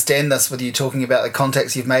I understand this with you talking about the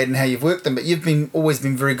contacts you've made and how you've worked them, but you've always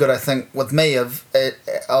been very good, I think, with me of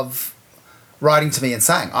writing to me and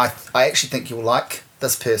saying, I actually think you'll like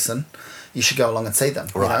this person. You should go along and see them.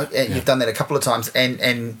 Right. You've done that a couple of times,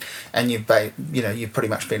 and you've pretty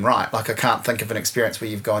much been right. Like, I can't think of an experience where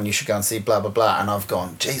you've gone, you should go and see blah blah blah, and I've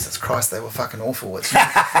gone, Jesus Christ, they were fucking awful.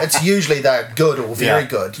 It's usually they're good or very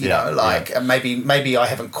good. And maybe I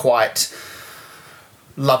haven't quite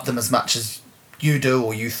loved them as much as you do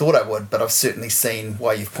or you thought I would, but I've certainly seen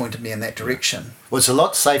why you've pointed me in that direction. Well, it's a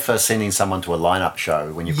lot safer sending someone to a lineup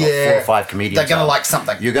show when you've got 4 or 5 comedians. They're going to like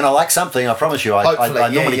something. You're going to like something, I promise you. I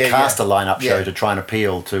normally cast a lineup show to try and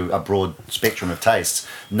appeal to a broad spectrum of tastes,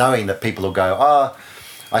 knowing that people will go,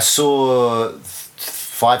 I saw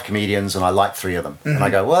 5 comedians and I liked 3 of them. And I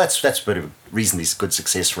go, well, that's a bit of a reasonably good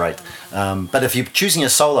success rate. But if you're choosing a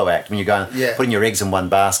solo act, when you're going, putting your eggs in one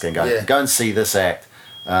basket and going, go and see this act,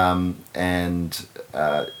 and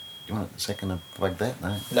you want a second to plug that?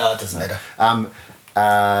 No, it doesn't matter.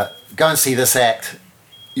 Go and see this act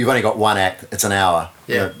you've only got one act, it's an hour.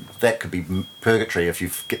 Yeah. You know, that could be purgatory if you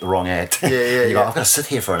get the wrong act. Yeah. You go, I've got to sit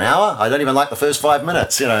here for an hour? I don't even like the first 5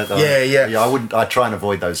 minutes, you know. I try and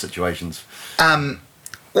avoid those situations.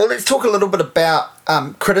 Well, let's talk a little bit about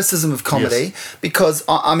criticism of comedy, because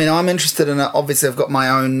I mean, I'm interested in it. Obviously, I've got my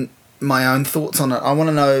own thoughts on it. I want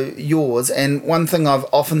to know yours. And one thing I've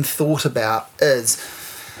often thought about is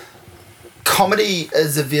comedy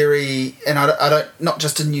is a very, and I don't, not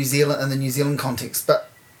just in New Zealand, in the New Zealand context, but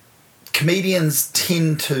comedians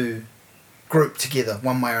tend to group together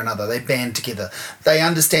one way or another. They band together. They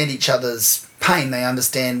understand each other's pain. They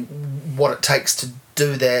understand what it takes to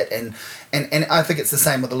do that, and I think it's the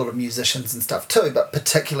same with a lot of musicians and stuff too, but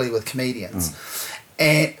particularly with comedians.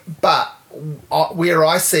 But where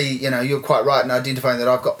I see, you know, you're quite right in identifying that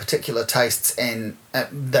I've got particular tastes, and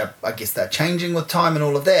I guess they're changing with time and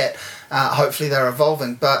all of that. Hopefully they're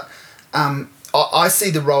evolving, but I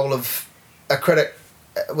see the role of a critic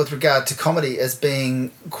with regard to comedy as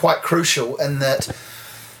being quite crucial, in that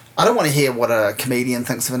I don't want to hear what a comedian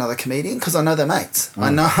thinks of another comedian, because I know they're mates. I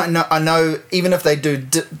know even if they do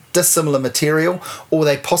dissimilar material, or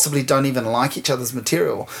they possibly don't even like each other's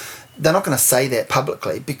material, they're not going to say that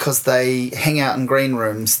publicly, because they hang out in green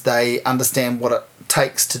rooms. They understand what it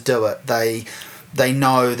takes to do it. They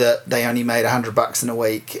know that they only made $100 in a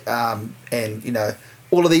week, and you know,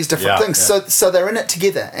 all of these different things. Yeah. So they're in it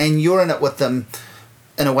together, and you're in it with them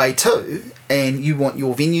in a way too, and you want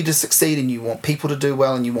your venue to succeed, and you want people to do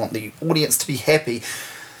well, and you want the audience to be happy.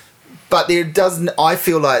 But I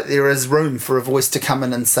feel like there is room for a voice to come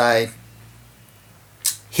in and say,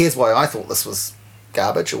 here's why I thought this was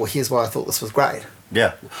garbage, or here's why I thought this was great.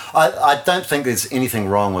 Yeah. I don't think there's anything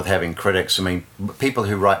wrong with having critics. I mean, people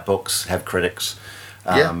who write books have critics.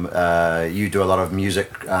 You do a lot of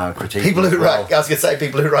music critique. People who write, I was going to say,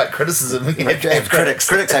 people who write criticism have critics.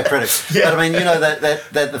 Critics have critics. Yeah. But I mean, you know, that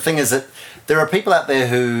the thing is that there are people out there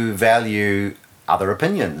who value other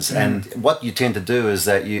opinions, and what you tend to do is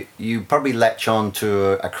that you probably latch on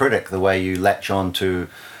to a critic the way you latch on to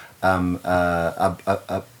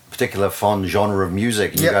a particular fond genre of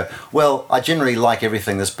music, and you go, well, I generally like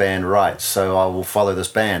everything this band writes, so I will follow this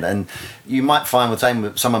band. And you might find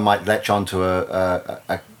someone might latch on to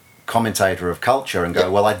a commentator of culture and go,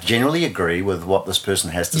 well, I generally agree with what this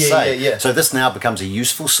person has to say. So this now becomes a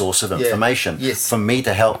useful source of information for me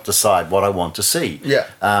to help decide what I want to see.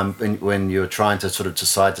 When you're trying to sort of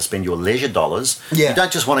decide to spend your leisure dollars, you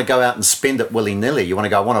don't just want to go out and spend it willy-nilly. You want to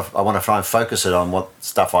go, I want to try and focus it on what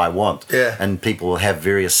stuff I want. And people will have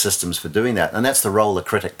various systems for doing that. And that's the role the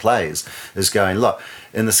critic plays, is going, look,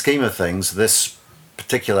 in the scheme of things, this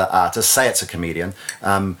particular artist, say it's a comedian,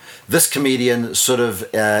 this comedian sort of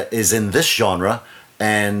is in this genre,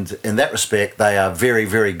 and in that respect they are very,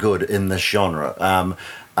 very good in this genre.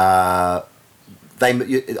 I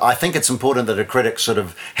think it's important that a critic sort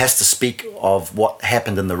of has to speak of what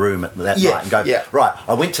happened in the room at that night and go, right,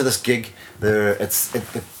 I went to this gig, the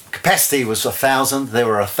capacity was 1,000. There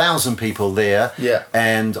were 1,000 people there,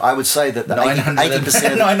 and I would say that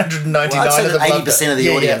 80% of the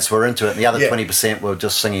audience were into it, and the other 20% were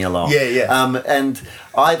just singing along. And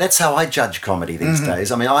that's how I judge comedy these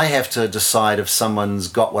days. I mean, I have to decide if someone's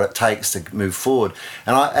got what it takes to move forward,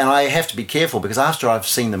 and I have to be careful, because after I've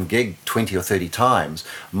seen them gig 20 or 30 times,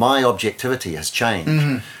 my objectivity has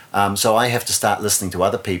changed. So I have to start listening to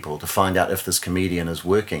other people to find out if this comedian is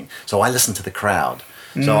working. So I listen to the crowd.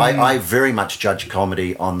 So I very much judge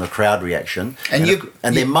comedy on the crowd reaction, and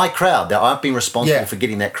they're my crowd. Now, I've been responsible for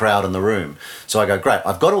getting that crowd in the room. So I go, great,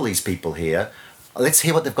 I've got all these people here. Let's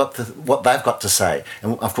hear what they've got to say.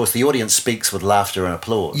 And of course, the audience speaks with laughter and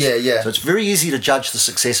applause. So it's very easy to judge the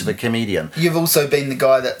success of a comedian. You've also been the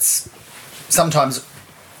guy that's sometimes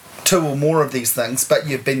two or more of these things, but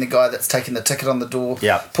you've been the guy that's taken the ticket on the door,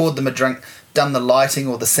 poured them a drink, done the lighting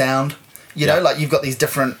or the sound. You know, like you've got these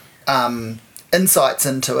different insights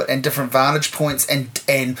into it and different vantage points,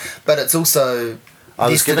 but it's also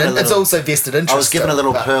vested interest. I was given a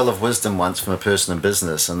little pearl of wisdom once from a person in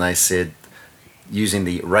business, and they said, using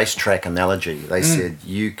the racetrack analogy, they said,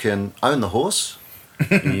 you can own the horse,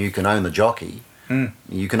 you can own the jockey,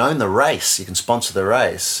 you can own the race, you can sponsor the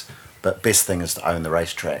race, but best thing is to own the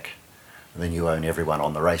racetrack. And then you own everyone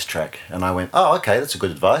on the racetrack. And I went, oh, okay, that's a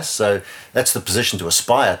good advice. So that's the position to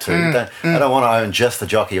aspire to. I don't want to own just the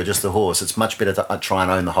jockey or just the horse. It's much better to try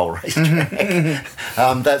and own the whole racetrack.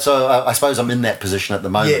 So I suppose I'm in that position at the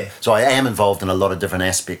moment. So I am involved in a lot of different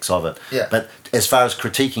aspects of it. But as far as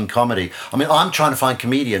critiquing comedy, I mean, I'm trying to find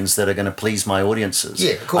comedians that are going to please my audiences.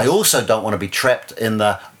 Of course. I also don't want to be trapped in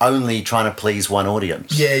the only trying to please one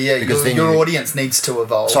audience. Because your audience needs to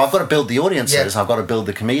evolve. So I've got to build the audiences, I've got to build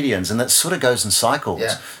the comedians, and that's sort of goes in cycles.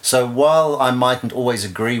 Yeah. So while I mightn't always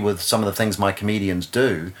agree with some of the things my comedians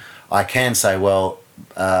do, I can say, well,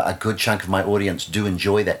 a good chunk of my audience do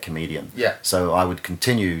enjoy that comedian. Yeah. So I would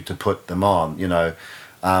continue to put them on,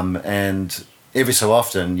 and every so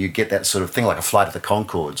often you get that sort of thing like a Flight of the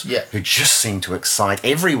Conchords, who just seem to excite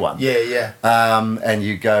everyone. Yeah. And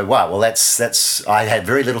you go, wow, well, that's. I had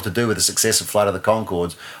very little to do with the success of Flight of the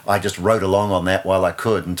Conchords. I just rode along on that while I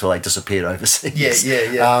could until they disappeared overseas.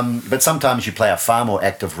 Yeah. But sometimes you play a far more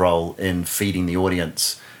active role in feeding the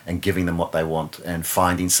audience and giving them what they want and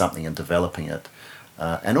finding something and developing it.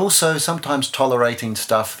 And also sometimes tolerating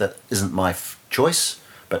stuff that isn't my choice,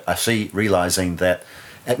 but realising that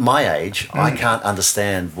at my age, I can't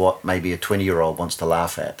understand what maybe a 20-year-old wants to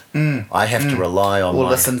laugh at. I have to rely on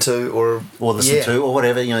listen to, or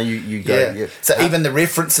whatever. You go. Yeah. So even the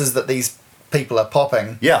references that these people are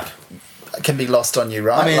popping, can be lost on you,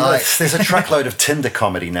 right? I mean, there's a truckload of Tinder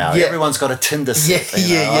comedy now. Yeah. Everyone's got a Tinder set.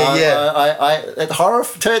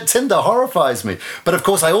 Tinder horrifies me. But of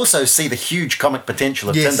course, I also see the huge comic potential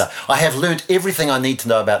of Tinder. I have learnt everything I need to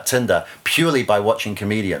know about Tinder purely by watching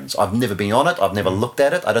comedians. I've never been on it. I've never looked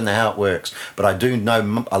at it. I don't know how it works. But I do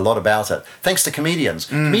know a lot about it, thanks to comedians.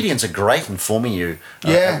 Comedians are great informing you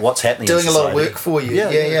of what's happening doing in society. A lot of work for you.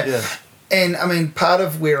 Yeah. And, I mean, part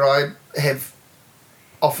of where I have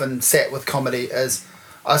often sat with comedy is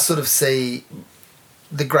I sort of see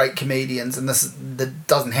the great comedians, and that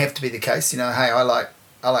doesn't have to be the case. Hey, I like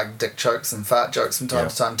dick jokes and fart jokes from time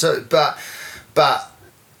to time too. But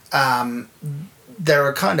they're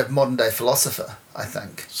a kind of modern day philosopher, I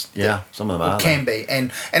think. Yeah, some of them are. Can be,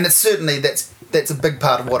 and it's certainly that's a big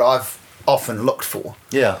part of what I've often looked for.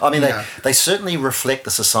 Yeah, I mean, they certainly reflect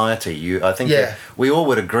the society. I think that we all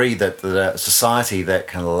would agree that a society that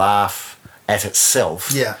can laugh at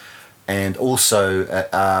itself, and also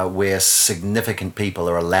where significant people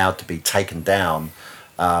are allowed to be taken down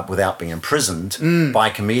without being imprisoned by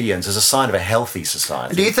comedians is a sign of a healthy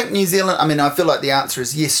society. Do you think New Zealand? I mean, I feel like the answer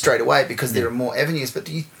is yes straight away because there are more avenues. But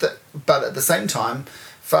but at the same time,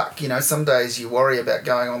 some days you worry about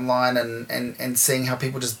going online and seeing how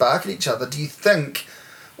people just bark at each other. Do you think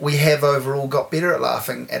we have overall got better at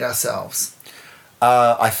laughing at ourselves?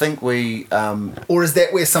 I think we... or is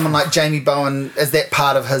that where someone like Jamie Bowen, is that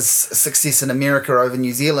part of his success in America over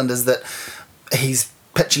New Zealand, is that he's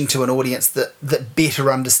pitching to an audience that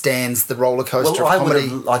better understands the roller coaster of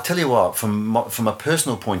comedy? I tell you what, from a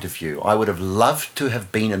personal point of view, I would have loved to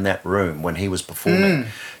have been in that room when he was performing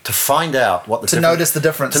to find out what notice the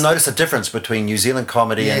difference. To notice the difference between New Zealand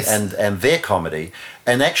comedy and their comedy,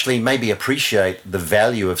 and actually maybe appreciate the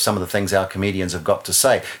value of some of the things our comedians have got to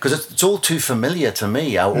say. Because it's all too familiar to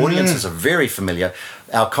me. Our audiences are very familiar.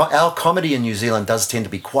 Our comedy in New Zealand does tend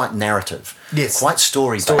to be quite narrative, quite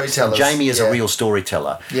story-based. And Jamie is a real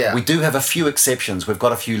storyteller. Yeah. We do have a few exceptions. We've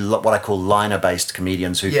got a few what I call liner-based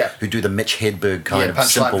comedians who do the Mitch Hedberg kind of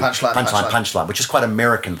simple punchline, which is quite an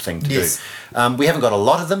American thing to do. We haven't got a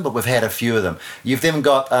lot of them, but we've had a few of them. You've then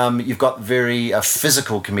got very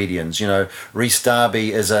physical comedians. Rhys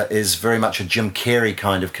Darby is very much a Jim Carrey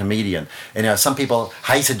kind of comedian. And some people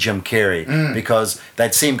hated Jim Carrey because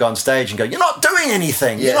they'd see him go on stage and go, "You're not doing anything.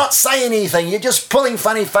 You're not saying anything. You're just pulling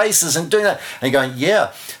funny faces and doing that." And you're going,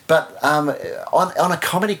 "Yeah, but on a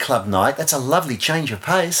comedy club night, that's a lovely change of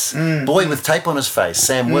pace." Boy with tape on his face,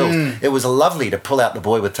 Sam Wills. It was lovely to pull out the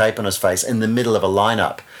boy with tape on his face in the middle of a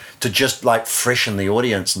lineup to just freshen the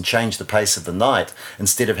audience and change the pace of the night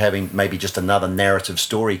instead of having maybe just another narrative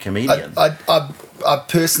story comedian. I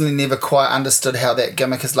personally never quite understood how that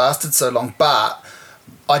gimmick has lasted so long, but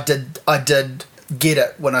I did get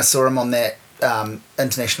it when I saw him on that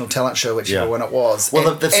international talent show, whichever one it was.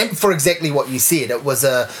 Well, and for exactly what you said, it was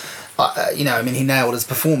he nailed his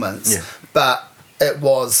performance, but it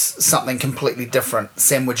was something completely different,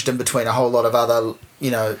 sandwiched in between a whole lot of other,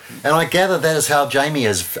 And I gather that is how Jamie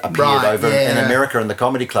has appeared in America in the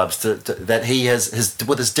comedy clubs, that he has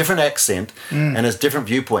with his different accent and his different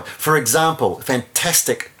viewpoint. For example,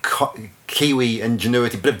 fantastic Kiwi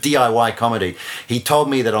ingenuity, bit of DIY comedy. He told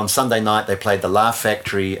me that on Sunday night they played the Laugh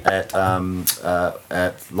Factory at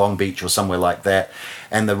Long Beach or somewhere like that,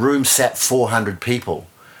 and the room sat 400 people,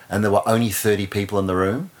 and there were only 30 people in the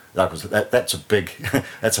room. That's a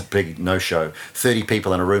big no-show. 30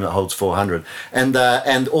 people in a room that holds 400,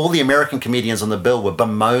 and all the American comedians on the bill were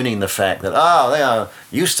bemoaning the fact that they are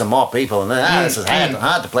used to more people, and this is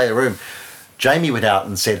hard to play the room. Jamie went out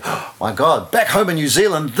and said, oh, my God, back home in New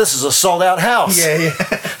Zealand, this is a sold-out house. Yeah.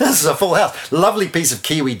 This is a full house. Lovely piece of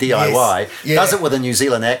Kiwi DIY. Yes. Does it with a New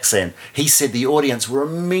Zealand accent. He said the audience were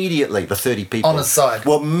immediately, the 30 people, on his side,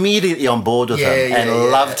 were immediately on board with him and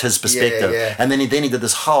loved his perspective. And then he did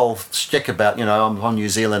this whole shtick about, I'm on New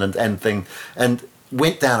Zealand and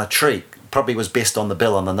went down a treat. Probably was best on the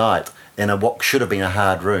bill on the night in what should have been a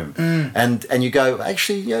hard room. And you go,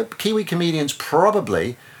 actually, Kiwi comedians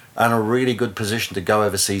probably are in a really good position to go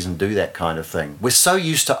overseas and do that kind of thing. We're so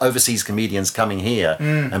used to overseas comedians coming here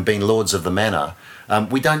and being lords of the manor.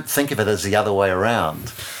 We don't think of it as the other way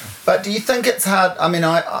around. But do you think it's hard? I mean,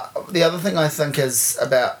 I the other thing I think is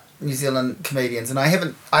about New Zealand comedians, and I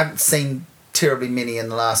haven't seen terribly many in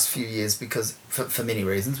the last few years because for many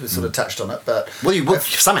reasons we've sort of touched on it, but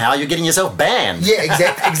somehow you're getting yourself banned.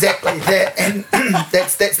 Exactly that, and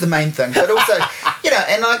that's the main thing. But also,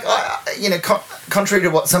 and contrary to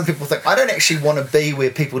what some people think, I don't actually want to be where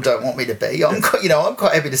people don't want me to be. I'm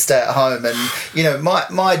quite happy to stay at home, and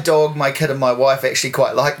my dog, my kid, and my wife actually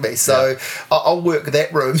quite like me, so I'll work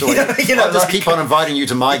that room. So I'll just keep on inviting you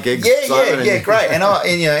to my gigs. Great. And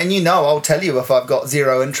I'll tell you if I've got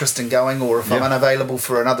zero interest in going or if I'm unavailable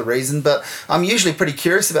for another reason. But I'm usually pretty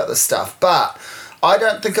curious about this stuff. But I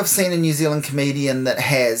don't think I've seen a New Zealand comedian that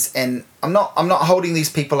has, and I'm not holding these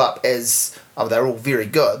people up as they're all very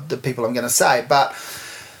good, the people I'm going to say, but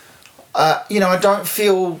I don't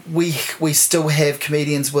feel we still have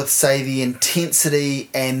comedians with, say, the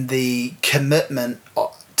intensity and the commitment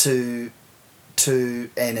to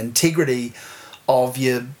and integrity of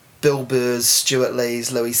your Bill Burrs, Stewart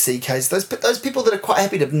Lees, Louis C.K.'s, those people that are quite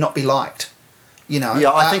happy to not be liked.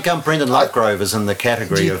 I think Brendan Lovegrove is in the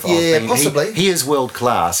category of possibly. He is world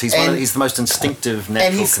class. He's the most instinctive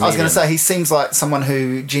natural comedian. I was going to say, he seems like someone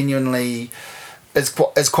who genuinely is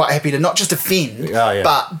quite happy to not just offend,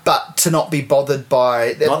 but to not be bothered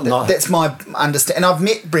by that. That's my understanding. And I've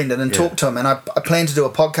met Brendan and talked to him, and I plan to do a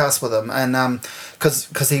podcast with him, and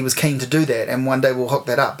because he was keen to do that, and one day we'll hook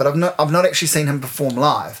that up. But I've not actually seen him perform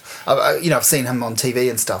live. I've seen him on TV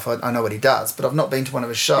and stuff. I know what he does, but I've not been to one of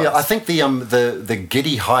his shows. Yeah, I think the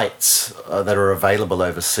giddy heights that are available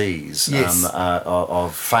overseas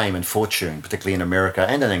of fame and fortune, particularly in America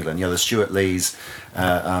and in England. The Stewart Lees.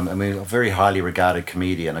 A very highly regarded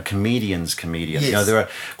comedian, a comedian's comedian. Yes. There are,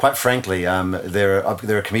 quite frankly, there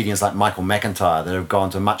are comedians like Michael McIntyre that have gone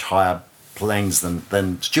to much higher planes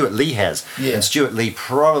than Stewart Lee has. Yeah. And Stewart Lee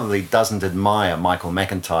probably doesn't admire Michael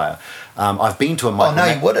McIntyre. I've been to a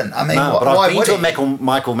Michael... you wouldn't. I mean, but I've been to a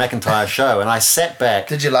Michael McIntyre show, and I sat back...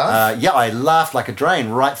 Did you laugh? I laughed like a drain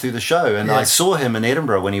right through the show, and I saw him in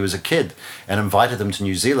Edinburgh when he was a kid and invited him to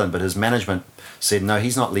New Zealand, but his management said, no,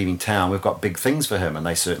 he's not leaving town, we've got big things for him, and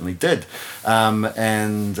they certainly did.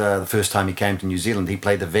 The first time he came to New Zealand, he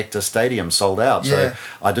played the Vector Stadium, sold out, so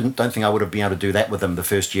I don't think I would have been able to do that with him the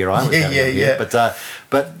first year I was there.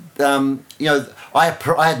 But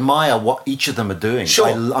I admire what each of them are doing. Sure.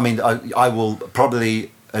 I will probably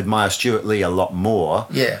admire Stewart Lee a lot more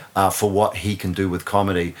for what he can do with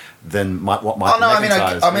comedy than what Michael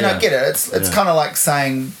McIntyre is. I get it. It's kind of like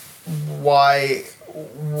saying why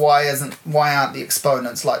aren't the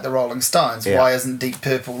exponents like the Rolling Stones? Yeah. Why isn't Deep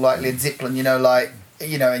Purple like Led Zeppelin?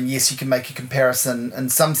 And yes, you can make a comparison in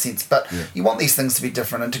some sense, but you want these things to be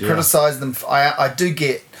different, and to criticise them. I do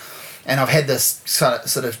get, and I've had this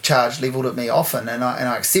sort of charge levelled at me often, and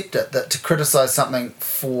I accept it, that to criticise something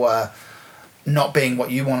for not being what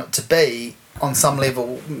you want it to be on some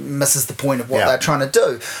level misses the point of what they're trying to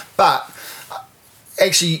do. But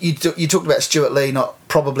actually, you talked about Stewart Lee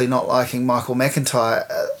probably not liking Michael McIntyre.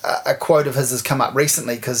 A quote of his has come up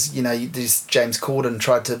recently because James Corden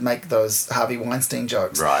tried to make those Harvey Weinstein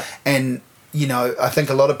jokes, right? And I think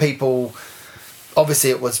a lot of people, obviously,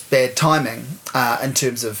 it was bad timing in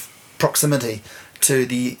terms of proximity to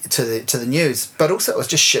the news, but also it was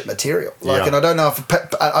just shit material. And I don't know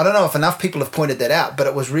if enough people have pointed that out, but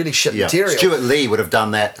it was really shit material. Stewart Lee would have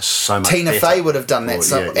done that so much. Tina Fey would have done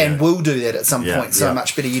that, and will do that at some point so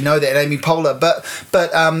much better. That, Amy Poehler, but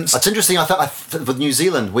it's interesting. I thought with New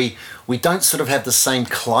Zealand, we don't sort of have the same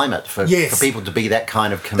climate for people to be that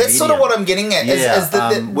kind of comedian. That's sort of what I'm getting at.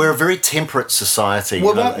 We're a very temperate society.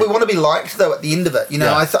 We want to be liked though at the end of it.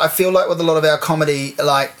 I feel like with a lot of our comedy,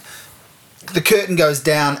 like, the curtain goes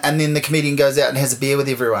down and then the comedian goes out and has a beer with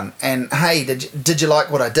everyone and, hey, did you like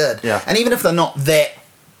what I did? Yeah. And even if they're not that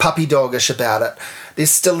puppy doggish about it, there's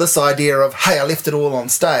still this idea of, hey, I left it all on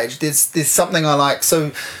stage. There's something I like.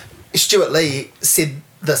 So Stewart Lee said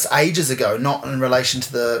this ages ago, not in relation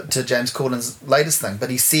to James Corden's latest thing, but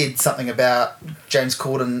he said something about James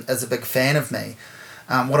Corden is a big fan of me.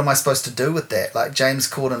 What am I supposed to do with that? Like James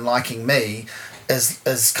Corden liking me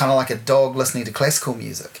is kind of like a dog listening to classical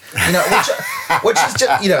music, which is just,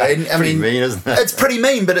 I mean, mean, isn't it? It's pretty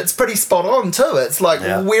mean, but it's pretty spot on too. It's like,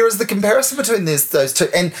 where is the comparison between those two?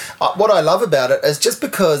 And what I love about it is just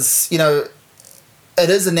because, it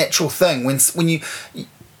is a natural thing when you,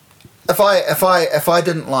 if I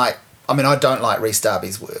didn't like, I mean, I don't like Rhys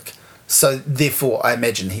Darby's work, so therefore I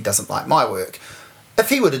imagine he doesn't like my work. If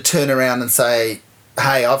he were to turn around and say,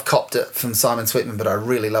 hey, I've copped it from Simon Sweetman, but I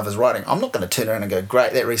really love his writing, I'm not going to turn around and go,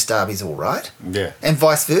 great, that Rhys Darby's all right. Yeah. And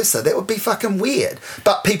vice versa. That would be fucking weird.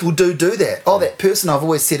 But people do that. Oh, that person I've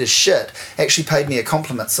always said is shit actually paid me a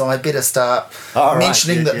compliment, so I better start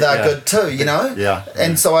mentioning that they're good too, Yeah.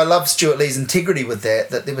 And so I love Stewart Lee's integrity with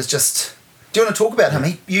that there was just... Do you want to talk about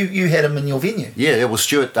him? You had him in your venue. Yeah, well,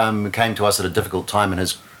 Stewart came to us at a difficult time in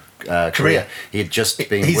his career. He had just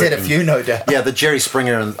been He's working, had a few, no doubt. Yeah, the Jerry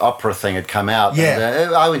Springer and opera thing had come out. Yeah.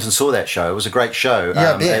 And, I went and saw that show. It was a great show.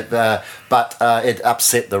 But it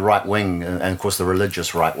upset the right wing and of course the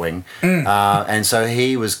religious right wing. And so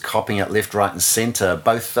he was copying it left, right and centre,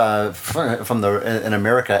 both in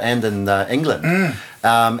America and in England.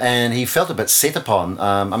 And he felt a bit set upon.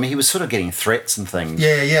 I mean, he was sort of getting threats and things.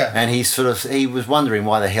 Yeah. And he was wondering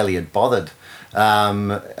why the hell he had bothered.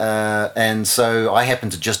 And so I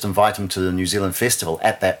happened to just invite him to the New Zealand Festival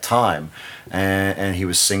at that time, and he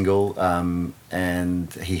was single,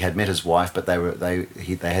 and he had met his wife, but they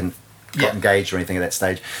hadn't got engaged or anything at that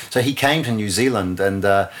stage. So he came to New Zealand, and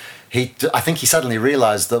I think he suddenly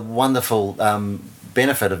realised the wonderful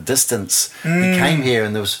benefit of distance. He came here,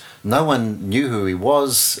 and there was no one knew who he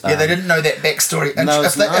was. They didn't know that backstory.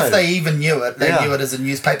 If they even knew it, they knew it as a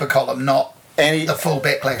newspaper column, not the full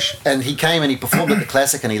backlash. And he came and he performed at the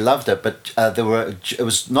Classic and he loved it, but it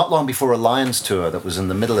was not long before a Lions tour that was in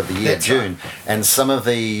the middle of the year, June, and some of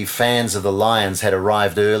the fans of the Lions had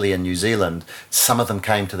arrived early in New Zealand. Some of them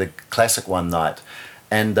came to the Classic one night,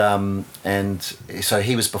 and so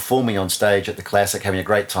he was performing on stage at the Classic, having a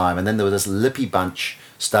great time, and then there was this lippy bunch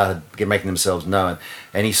started making themselves known,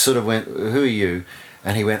 and he sort of went, "Who are you?"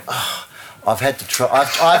 And he went, "Oh, I've had to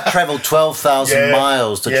I've travelled 12,000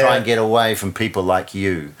 miles to try and get away from people like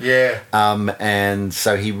you." And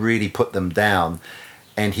so he really put them down.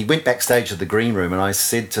 And he went backstage to the green room, and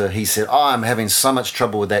he said, "Oh, I'm having so much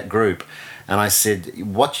trouble with that group." And I said,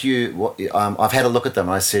 I've had a look at them.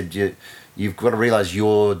 And I said, you've got to realise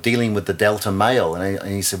you're dealing with the Delta male. And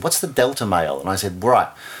he said, "What's the Delta male?" And I said, "Right.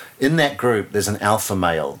 In that group, there's an alpha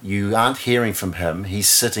male. You aren't hearing from him. He's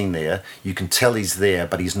sitting there. You can tell he's there,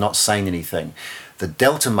 but he's not saying anything. The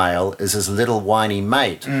delta male is his little whiny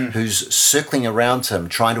mate who's circling around him,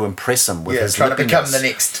 trying to impress him with his trying lippiness." to become the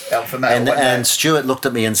next alpha male. And Stewart looked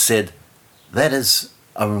at me and said, "That is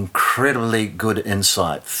an incredibly good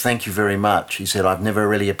insight. Thank you very much." He said, "I've never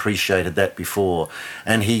really appreciated that before."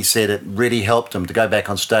 And he said it really helped him to go back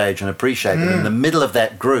on stage and appreciate it. In the middle of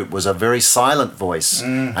that group was a very silent voice,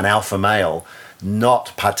 an alpha male,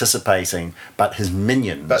 not participating, but his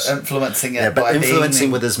minions. But influencing it. But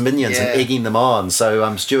influencing with his minions and egging them on.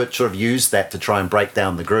 So Stewart sort of used that to try and break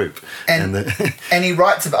down the group. And he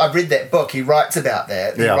writes about, I've read that book, he writes about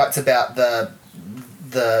that. He writes about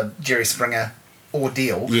the Jerry Springer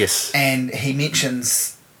ordeal. Yes. And he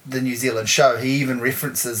mentions the New Zealand show. He even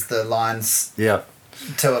references the Lions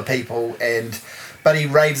tour people, but he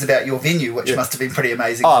raves about your venue, which must have been pretty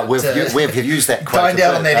amazing. Oh, we've used that quote. Find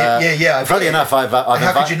out on that. Funny enough,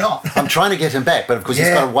 how could you not? I'm trying to get him back, but of course he's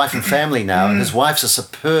got a wife and family now, and his wife's a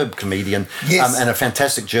superb comedian and a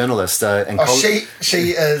fantastic journalist. She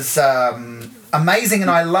is amazing,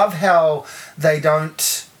 and I love how they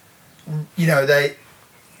don't.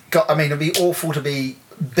 It'd be awful to be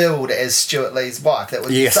billed as Stewart Lee's wife. That would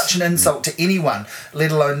be such an insult to anyone,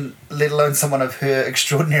 let alone someone of her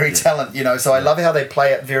extraordinary talent. So I love how they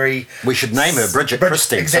play it very. We should name her Bridget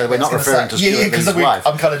Christie, exactly, so we're not referring to Stewart Lee's wife.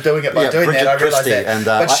 I'm kind of doing it by doing Bridget that. I realise Christie, that.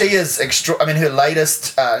 But she is her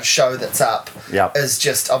latest show that's up is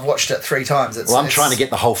just. I've watched it 3 times. I'm trying to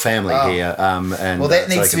get the whole family here. That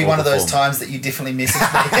needs to be one of those times that you definitely message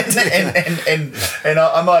me, and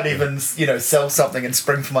I might even sell something and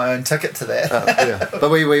spring for my own ticket to that.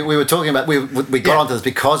 But we were talking about we got onto this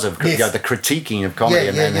because of the critiquing of comedy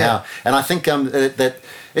and how, and I think that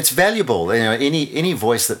it's valuable. Any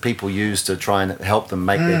voice that people use to try and help them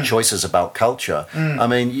make their choices about culture. I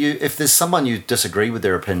mean, if there's someone you disagree with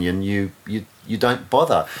their opinion, you you don't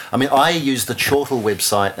bother. I mean, I use the Chortle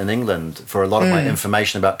website in England for a lot of my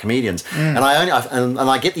information about comedians, and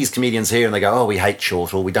I get these comedians here, and they go, "Oh, we hate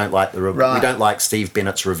Chortle. We don't like we don't like Steve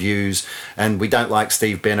Bennett's reviews, and we don't like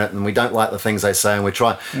Steve Bennett, and we don't like the things they say, and we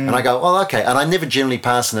try." And I go, "Well, okay." And I never generally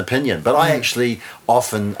pass an opinion, but I actually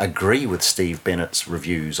often agree with Steve Bennett's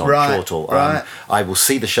reviews on Chortle. I will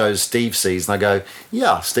see the shows Steve sees, and I go,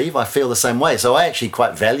 "Yeah, Steve, I feel the same way." So I actually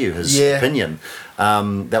quite value his opinion.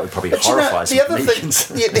 That would probably horrify some comedians.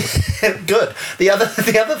 Good. The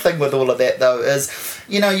other thing with all of that, though, is,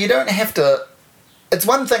 you don't have to... It's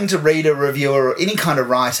one thing to read a reviewer or any kind of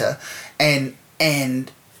writer and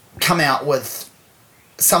come out with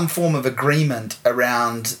some form of agreement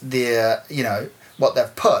around their, what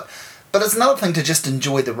they've put. But it's another thing to just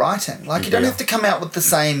enjoy the writing. Like, you don't have to come out with the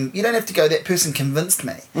same... You don't have to go, that person convinced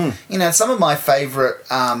me. Some of my favourite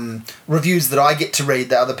reviews that I get to read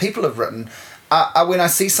that other people have written... when I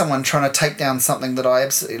see someone trying to take down something that I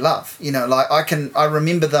absolutely love, I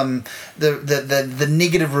remember the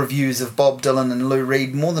negative reviews of Bob Dylan and Lou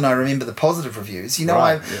Reed more than I remember the positive reviews.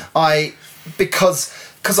 Because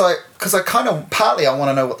I kind of, partly I want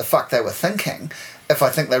to know what the fuck they were thinking, if I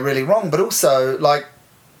think they're really wrong, but also, like,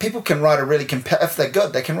 people can write a really if they're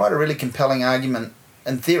good, they can write a really compelling argument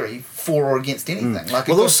in theory for or against anything. Like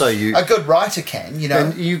a good writer can,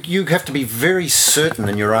 And you have to be very certain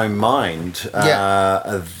in your own mind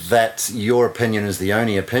that your opinion is the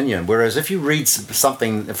only opinion. Whereas if you read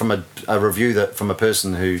something from a review from a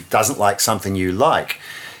person who doesn't like something you like,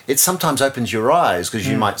 it sometimes opens your eyes, because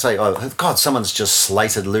you might say, "Oh God, someone's just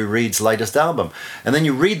slated Lou Reed's latest album," and then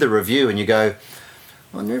you read the review and you go,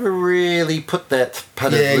 I never really put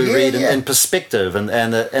Lou Reed in perspective,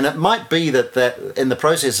 and it might be that in the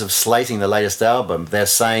process of slating the latest album, they're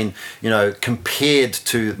saying, compared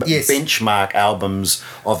to benchmark albums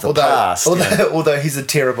of the past. Although he's a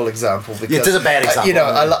terrible example, because it is a bad example.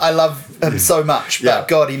 I love him so much, but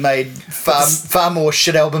God, he made far more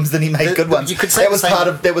shit albums than he made good ones. You could say that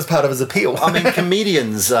was part of his appeal. I mean,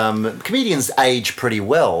 comedians age pretty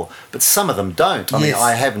well, but some of them don't. I mean,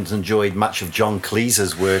 I haven't enjoyed much of John Cleese's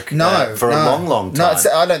work for a long time.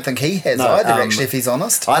 No, I don't think he has either, actually, if he's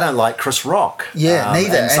honest. I don't like Chris Rock.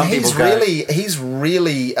 Neither. And he's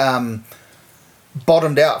really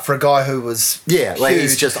bottomed out for a guy who was huge.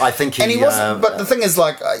 He's just, I think he... And he wasn't, but the thing is,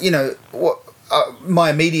 like, my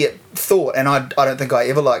immediate thought, and I don't think I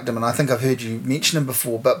ever liked him, and I think I've heard you mention him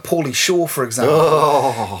before, but Pauly Shore, for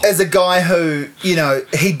example, is a guy who,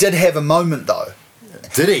 he did have a moment, though.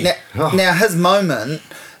 Did he? Now his moment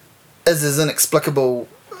is as inexplicable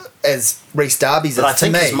as Rhys Darby's. But I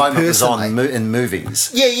think his moment was in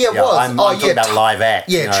movies. It was. I'm talking about live act.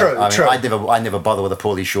 Yeah, true. I never bother with a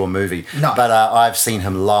Pauly Shore movie. No. But I've seen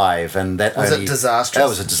him live, and that was it disastrous. That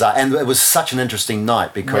was a disaster, and it was such an interesting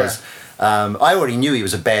night because. I already knew he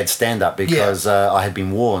was a bad stand-up because I had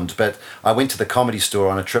been warned, but I went to the Comedy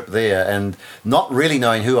Store on a trip there, and not really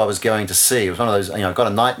knowing who I was going to see. It was one of those, I've got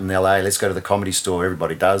a night in LA, let's go to the Comedy Store,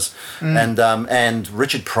 everybody does. And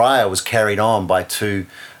Richard Pryor was carried on by two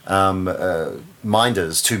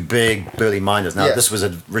minders, two big burly minders. Now this was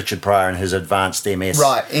Richard Pryor and his advanced MS.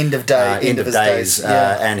 Right, end of days.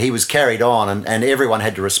 And he was carried on, and everyone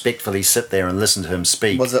had to respectfully sit there and listen to him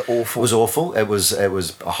speak. Was it awful? It was awful. It was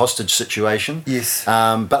a hostage situation. Yes.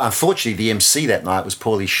 But unfortunately, the MC that night was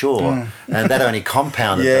Pauly Shore, and that only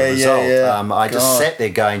compounded the result. I just sat there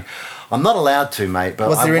going, I'm not allowed to, mate. But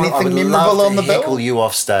was there anything memorable on the bill? Heckle you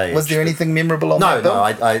off stage. Was there anything memorable on the bill? No.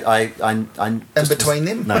 I in between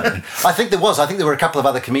them? No. I think there was. I think there were a couple of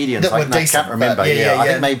other comedians. I can't remember.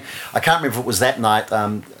 I think I can't remember if it was that night.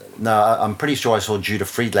 No, I'm pretty sure I saw Judah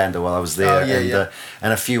Friedlander while I was there,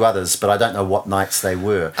 and a few others, but I don't know what nights they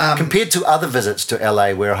were. Compared to other visits to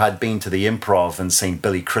LA where I had been to the Improv and seen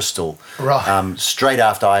Billy Crystal, straight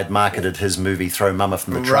after I had marketed his movie Throw Mama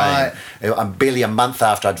from the Train. Barely a month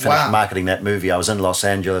after I'd finished marketing that movie, I was in Los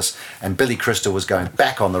Angeles, and Billy Crystal was going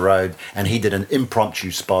back on the road, and he did an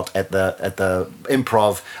impromptu spot at the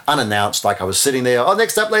Improv, unannounced, like I was sitting there. Oh,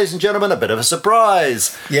 next up, ladies and gentlemen, a bit of a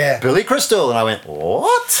surprise. Yeah. Billy Crystal. And I went,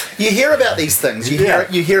 what? You hear about these things. You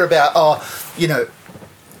hear about,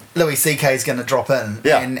 Louis C.K. is going to drop in,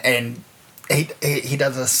 and he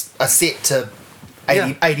does a set to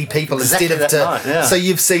 80 people exactly instead of night, So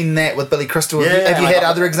you've seen that with Billy Crystal. Have you had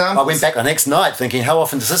other examples? I went back the next night thinking, how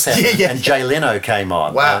often does this happen? And Jay Leno came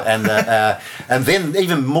on. Wow. And then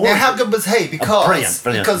even more. Now, how good was he? Because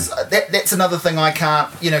brilliant. Because that's another thing I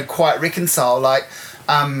can't quite reconcile. Like,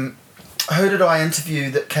 who did I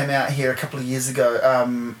interview that came out here a couple of years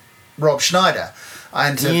ago? Rob Schneider.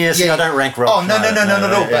 I don't rank Rob Schneider.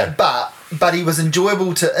 No, But he was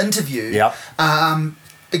enjoyable to interview. Yep.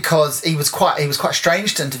 because he was quite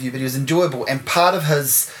strange to interview, but he was enjoyable. And part of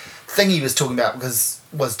his thing he was talking about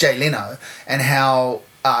was Jay Leno, and how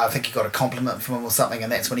I think he got a compliment from him or something,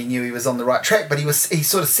 and that's when he knew he was on the right track. But he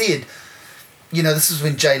sort of said, this was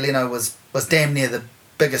when Jay Leno was damn near the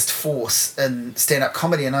biggest force in stand-up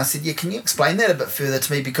comedy. And I said, can you explain that a bit further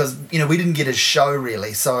to me, because we didn't get his show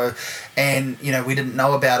really, so, and we didn't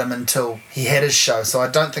know about him until he had his show, so I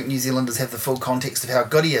don't think New Zealanders have the full context of how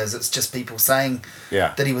good he is. It's just people saying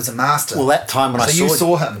that he was a master. Well, that time when you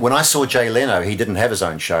saw him, when I saw Jay Leno, he didn't have his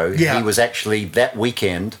own show. He was actually that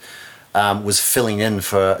weekend was filling in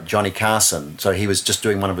for Johnny Carson. So he was just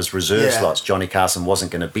doing one of his reserve slots. Johnny Carson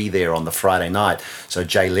wasn't going to be there on the Friday night, so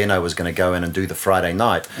Jay Leno was going to go in and do the Friday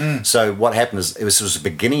night. So what happened is, it was the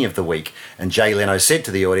beginning of the week, and Jay Leno said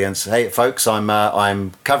to the audience, "Hey folks,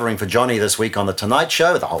 I'm covering for Johnny this week on the Tonight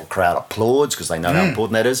Show." The whole crowd applauds because they know how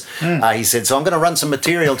important that is. He said, "So I'm going to run some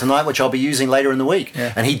material tonight which I'll be using later in the week."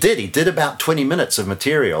 And he did about 20 minutes of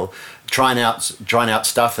material, trying out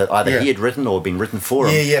stuff that either he had written or been written for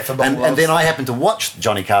him. And then I happened to watch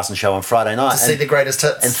Johnny Carson's show on Friday night. To see the greatest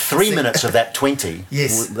hits. And 3 minutes of that 20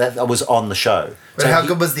 that was on the show. But how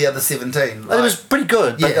good was the other 17? It was pretty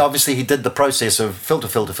good, but obviously he did the process of filter,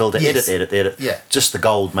 edit. Yeah. Just the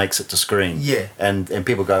gold makes it to screen. Yeah. And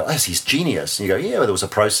people go, "Oh, he's genius." And you go, "Yeah, well, there was a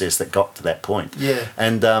process that got to that point." Yeah.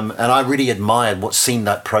 And I really admired seen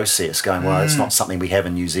that process, going, "Well, it's not something we have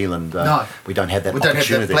in New Zealand. No. We don't have that opportunity.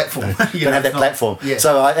 Don't have that platform. Don't have that platform." Yeah.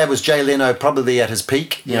 So that was Jay Leno probably at his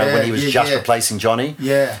peak, when he was just replacing Johnny.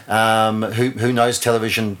 Yeah. Who knows,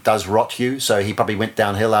 television does rot you, so he probably went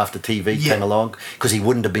downhill after TV came along, because he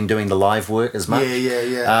wouldn't have been doing the live work as much.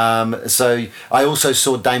 So I also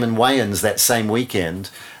saw Damon Wayans that same weekend,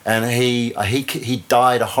 and he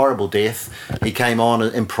died a horrible death. He came on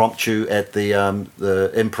impromptu at the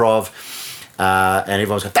Improv, and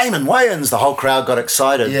everyone's like, "Damon Wayans!" The whole crowd got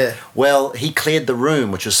excited. Yeah. Well, he cleared the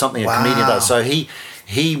room, which is something a comedian does. So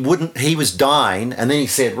he was dying, and then he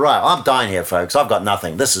said, "Right, I'm dying here, folks. I've got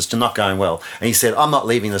nothing. This is not going well." And he said, "I'm not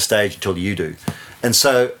leaving the stage until you do." And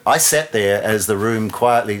so I sat there as the room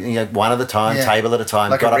quietly, one at a time, table at a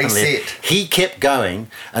time, got up and left. He kept going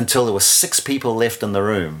until there were 6 people left in the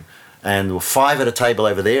room, and there were 5 at a table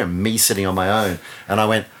over there, and me sitting on my own. And I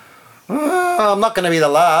went, "I'm not going to be the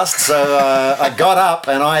last." So I got up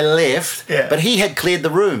and I left, but he had cleared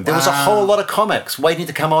the room. There was a whole lot of comics waiting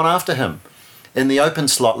to come on after him in the open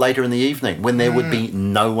slot later in the evening, when there would be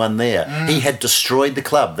no one there. He had destroyed the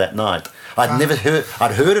club that night. I'd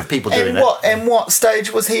heard of people doing that. And what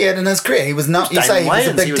stage was he at in his career? He was not. You say he was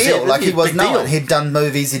a big deal. Like he was known. He'd done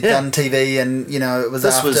movies. He'd done TV, and it was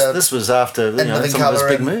this was after some of his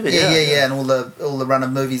big movies. And all the run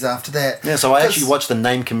of movies after that. Yeah, so I actually watched the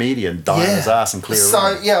named comedian die on his ass and clear. So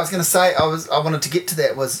I was going to say I wanted to get to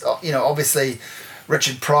that. Was obviously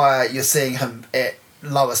Richard Pryor. You're seeing him at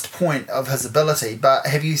lowest point of his ability, but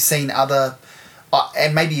have you seen other?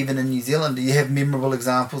 And maybe even in New Zealand, do you have memorable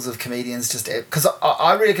examples of comedians just... Because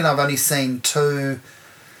I reckon I've only seen 2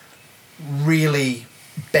 really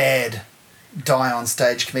bad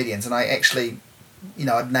die-on-stage comedians, and I actually,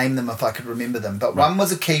 I'd name them if I could remember them. But one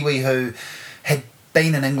was a Kiwi who had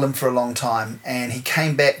been in England for a long time, and he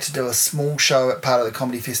came back to do a small show at part of the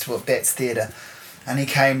comedy festival at Bats Theatre, and he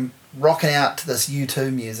came rocking out to this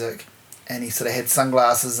U2 music, and he sort of had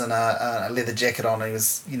sunglasses and a leather jacket on, and he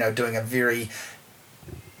was, doing a very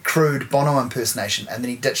crude Bono impersonation, and then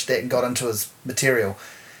he ditched that and got into his material.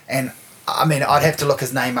 And I mean, I'd have to look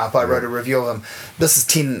his name up. I wrote a review of him. This is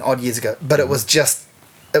 10 odd years ago, but it was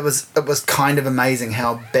kind of amazing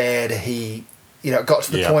how bad he, it got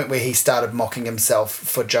to the point where he started mocking himself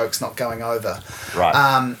for jokes not going over. Right.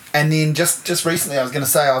 And then just recently, I was going to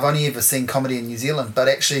say I've only ever seen comedy in New Zealand, but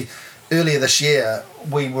actually earlier this year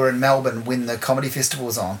we were in Melbourne when the comedy festival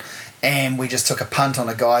was on, and we just took a punt on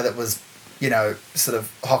a guy that was sort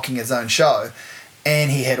of hocking his own show, and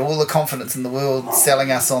he had all the confidence in the world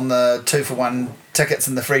selling us on the 2-for-1 tickets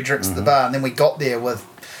and the free drinks at the bar, and then we got there with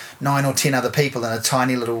 9 or 10 other people in a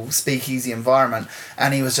tiny little speakeasy environment,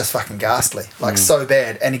 and he was just fucking ghastly, so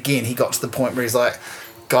bad. And again, he got to the point where he's like,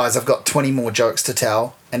 "Guys, I've got 20 more jokes to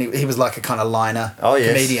tell." And he was like a kind of liner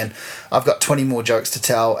comedian. "I've got 20 more jokes to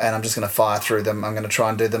tell, and I'm just going to fire through them. I'm going to try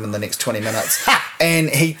and do them in the next 20 minutes. And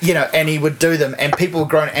he would do them, and people were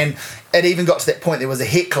groaning. And it even got to that point, there was a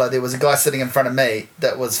heckler. There was a guy sitting in front of me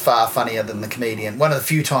that was far funnier than the comedian. One of the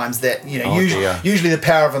few times that, usually the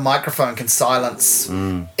power of a microphone can silence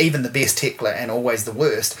even the best heckler and always the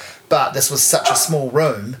worst. But this was such a small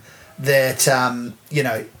room that,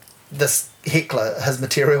 this heckler, his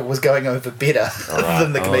material was going over better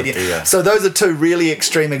than the comedian. Dear. So those are two really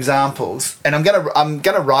extreme examples, and I'm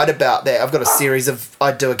gonna write about that. I've got a series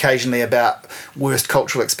I do occasionally about worst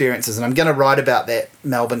cultural experiences, and I'm gonna write about that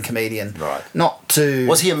Melbourne comedian. Right.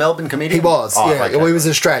 Was he a Melbourne comedian? He was. Yeah. Okay. Well, he was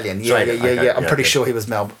Australian. Yeah. Okay. I'm pretty sure he was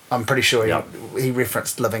Melbourne. I'm pretty sure he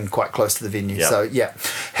referenced living quite close to the venue. Yep. So yeah,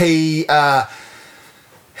 he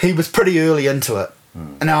was pretty early into it.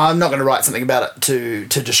 Now, I'm not going to write something about it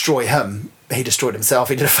to destroy him. He destroyed himself.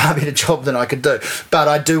 He did a far better job than I could do. But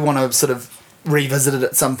I do want to sort of revisit it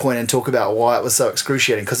at some point and talk about why it was so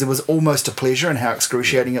excruciating, because it was almost a pleasure and how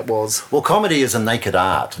excruciating it was. Well, comedy is a naked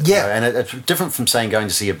art. Yeah. And it's different from, saying, going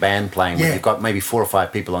to see a band playing where you've got maybe 4 or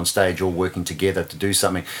 5 people on stage all working together to do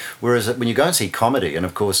something. Whereas when you go and see comedy, and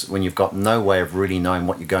of course when you've got no way of really knowing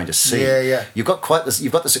what you're going to see, you've got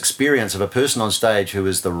this experience of a person on stage who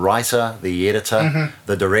is the writer, the editor,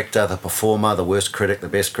 the director, the performer, the worst critic, the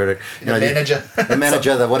best critic, the manager. The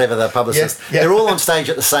manager, the publicist. Yes. Yeah. They're all on stage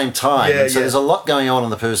at the same time. Yeah, so there's a lot going on in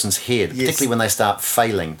the person's head, particularly when they start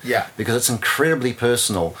failing. Yeah. Because it's incredibly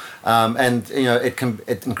personal, and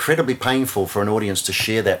it's incredibly painful for an audience to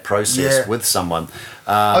share that process with someone.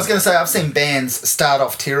 I was going to say, I've seen bands start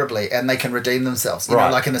off terribly and they can redeem themselves, you know,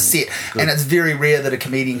 like in a set. Good. And it's very rare that a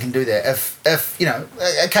comedian can do that. If you know,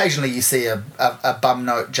 occasionally you see a bum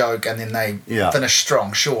note joke and then they finish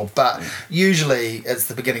strong, sure. But usually it's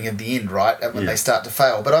the beginning of the end, right? When they start to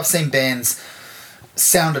fail. But I've seen bands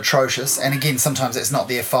sound atrocious, and again, sometimes it's not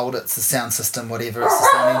their fault, it's the sound system, whatever, it's the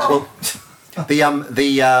sound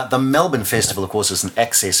engineer. The Melbourne Festival, of course, is an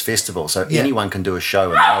access festival, so anyone can do a show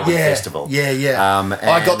in the Melbourne Festival.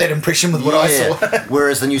 I got that impression with what I saw.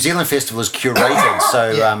 Whereas the New Zealand Festival is curated,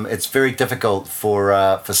 so it's very difficult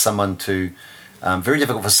for someone to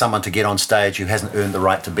get on stage who hasn't earned the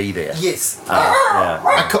right to be there. Yes.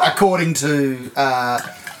 According to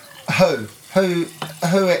who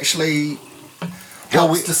actually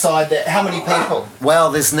helps decide that? How many people?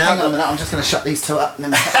 Well, there's now. Hang on a minute. I'm just going to shut these two up. And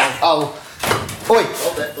then oi!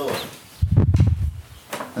 Hold that door.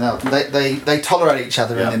 No, they tolerate each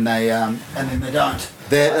other and then they don't.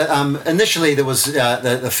 Initially, there was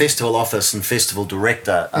the festival office and festival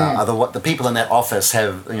director. The people in that office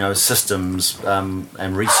have systems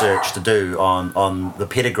and research to do on the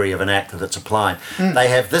pedigree of an actor that's applied. They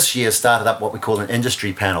have this year started up what we call an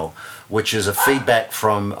industry panel, which is a feedback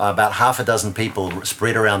from about half a dozen people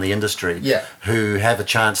spread around the industry who have a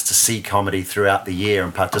chance to see comedy throughout the year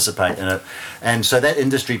and participate in it. And so that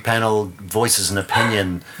industry panel voices an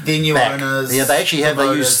opinion. Venue owners. Yeah, they actually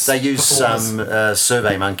they use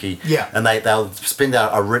Survey Monkey. Yeah. And they'll spend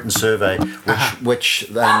out a written survey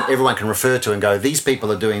which everyone can refer to and go, these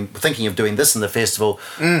people are thinking of doing this in the festival.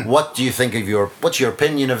 What do you think what's your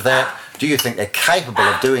opinion of that? Do you think they're capable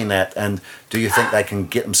of doing that? And do you think they can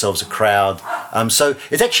get themselves a crowd? So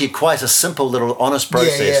it's actually quite a simple little honest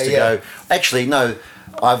process to go, actually, no,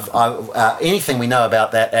 anything we know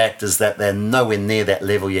about that act is that they're nowhere near that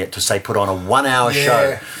level yet to, say, put on a 1 hour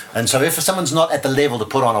show. And so if someone's not at the level to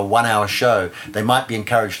put on a 1 hour show, they might be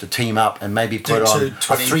encouraged to team up and maybe put on a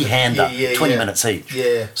 3-hander, 20 minutes each.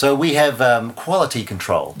 Yeah. So we have quality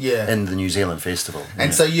control in the New Zealand Festival.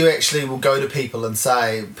 And so you actually will go to people and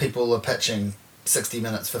say, people are pitching 60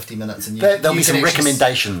 minutes, 50 minutes, and there'll be some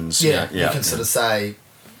recommendations. You can sort of say,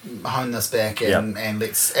 hone this back and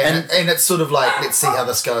let's and it's sort of like, let's see how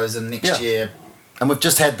this goes in next year. And we've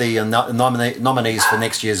just had the nominees for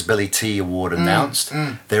next year's Billy T Award announced.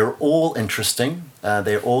 They're all interesting.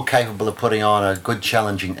 They're all capable of putting on a good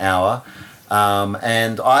challenging hour.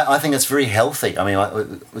 And I think it's very healthy. I mean,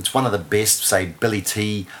 it's one of the best, say, Billy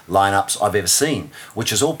T lineups I've ever seen,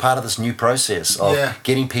 which is all part of this new process of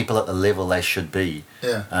getting people at the level they should be,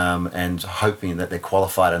 and hoping that they're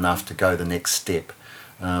qualified enough to go the next step.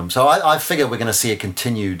 So I figure we're going to see a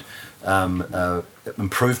continued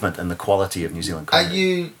improvement in the quality of New Zealand comedy. Are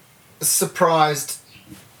you surprised,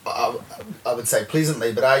 I would say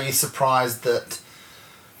pleasantly, but are you surprised that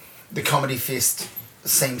the Comedy Fest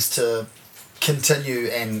seems to continue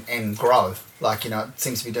and grow? Like, it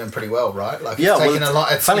seems to be doing pretty well, right? Like,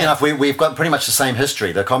 funny enough, we've got pretty much the same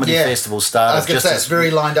history. The Comedy Festival started. I was going to say, it's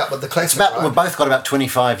very lined up with the classic. We've both got about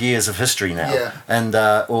 25 years of history now, and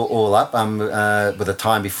all up with the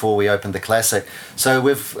time before we opened the classic. So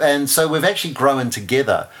we've actually grown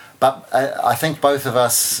together. But I think both of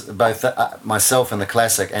us, myself and the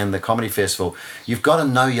Classic and the Comedy Festival, you've got to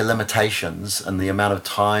know your limitations and the amount of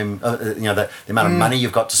time, the amount of money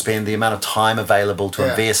you've got to spend, the amount of time available to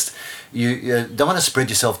invest. You don't want to spread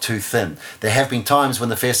yourself too thin. There have been times when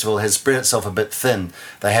the festival has spread itself a bit thin.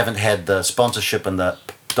 They haven't had the sponsorship and the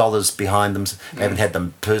dollars behind them. They haven't had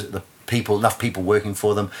the enough people working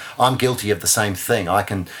for them. I'm guilty of the same thing. I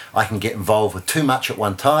can get involved with too much at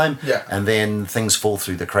one time, and then things fall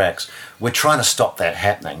through the cracks. We're trying to stop that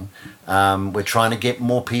happening. We're trying to get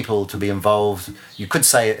more people to be involved. You could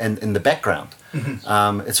say in the background.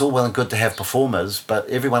 It's all well and good to have performers, but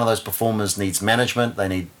every one of those performers needs management. They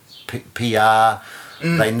need PR.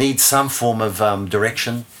 They need some form of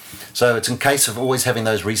direction. So it's in case of always having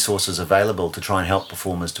those resources available to try and help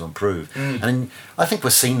performers to improve. And I think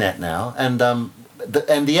we're seeing that now. And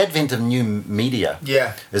the advent of new media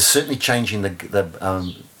is certainly changing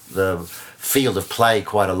the field of play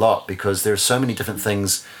quite a lot, because there are so many different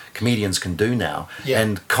things comedians can do now,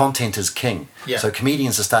 and content is king. So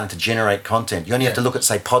comedians are starting to generate content. You only have to look at,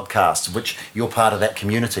 say, podcasts, which you're part of that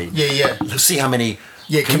community. See how many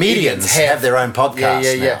comedians have their own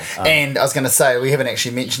podcasts now. And I was going to say, we haven't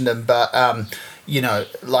actually mentioned them, but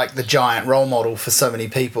like the giant role model for so many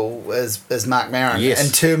people is Mark Maron. In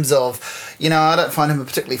terms of, I don't find him a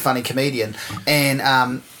particularly funny comedian,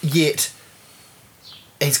 and yet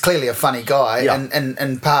he's clearly a funny guy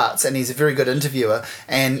in parts, and he's a very good interviewer,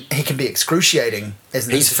 and he can be excruciating as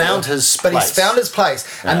an interviewer. Found his place. But he's found his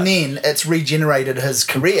place, and then it's regenerated his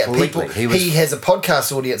career. He has a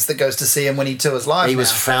podcast audience that goes to see him when he tours live. He was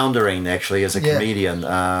foundering, actually, as a comedian.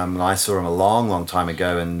 I saw him a long, long time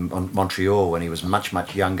ago in Montreal when he was much,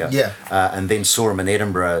 much younger. And then saw him in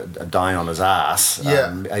Edinburgh dying on his ass.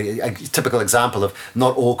 A typical example of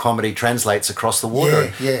not all comedy translates across the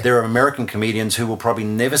water. There are American comedians who will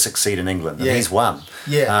probably never succeed in England, and he's one.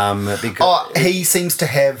 Because he seems to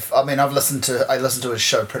have. I mean, I listen to his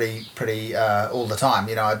show pretty all the time.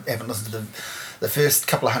 I haven't listened to the first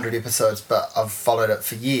couple of 100 episodes, but I've followed it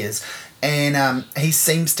for years. And he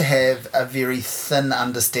seems to have a very thin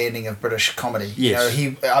understanding of British comedy.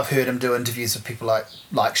 I've heard him do interviews with people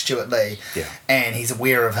like Stewart Lee, and he's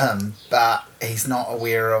aware of him, but he's not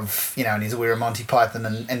aware of and he's aware of Monty Python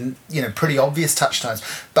and pretty obvious touchstones,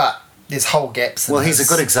 but there's whole gaps in he's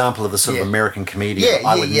a good example of the sort of American comedian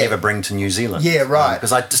I would never bring to New Zealand.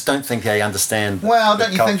 Because I just don't think they understand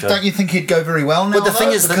don't you think he'd go very well now? But the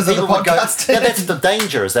thing is that people would go, that's the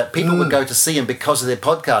danger, is that people would go to see him because of their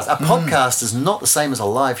podcast. A podcast is not the same as a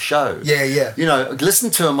live show.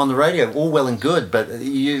 Listen to him on the radio, all well and good, but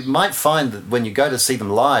you might find that when you go to see them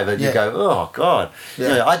live, and you go, oh God,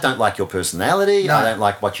 I don't like your personality, I don't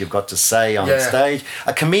like what you've got to say on stage.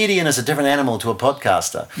 A comedian is a different animal to a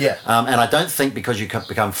podcaster. And I don't think because you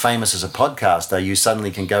become famous as a podcaster, you suddenly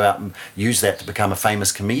can go out and use that to become a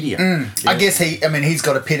famous comedian. I guess he's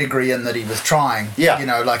got a pedigree in that he was trying.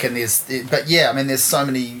 There's so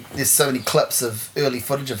many clips of early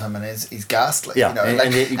footage of him, and he's ghastly.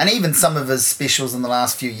 And even some of his specials in the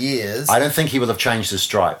last few years. I don't think he will have changed his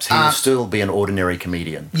stripes. He will still be an ordinary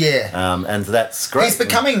comedian. And that's great. He's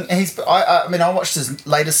becoming. I watched his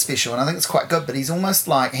latest special, and I think it's quite good. But he almost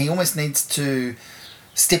needs to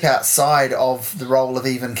step outside of the role of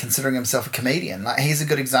even considering himself a comedian. Like, he's a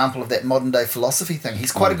good example of that modern day philosophy thing.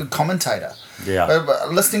 He's quite a good commentator.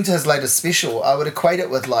 But listening to his latest special, I would equate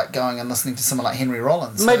it with like going and listening to someone like Henry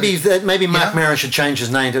Rollins. Maybe Mark Maron should change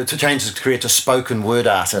his name to change his career to spoken word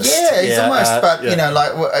artist. He's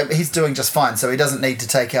almost, he's doing just fine, so he doesn't need to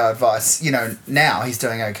take our advice. Now he's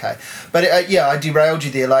doing okay. But I derailed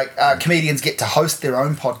you there. Like, comedians get to host their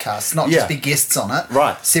own podcasts, not just be guests on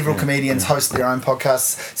it. Several comedians host their own podcasts.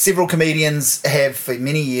 Several comedians have for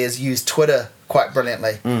many years used Twitter quite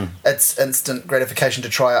brilliantly. It's instant gratification to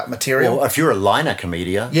try out material. Well, if you're a liner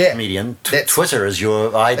comedian, Twitter is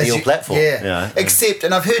your ideal platform. Except,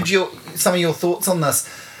 and I've heard some of your thoughts on this.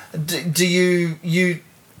 Do you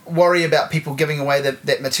worry about people giving away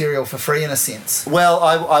that material for free, in a sense? Well,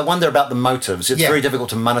 I wonder about the motives. It's very difficult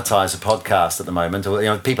to monetize a podcast at the moment.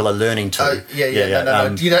 People are learning to.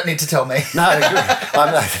 No. You don't need to tell me.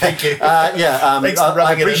 No, thank you.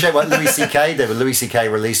 I appreciate what Louis C.K. did. Louis C.K.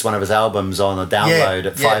 released one of his albums on a download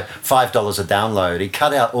at $5 a download. He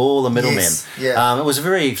cut out all the middlemen. It was a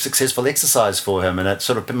very successful exercise for him, and it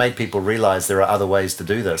sort of made people realize there are other ways to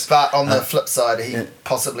do this. But on the flip side, he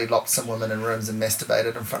possibly locked some women in rooms and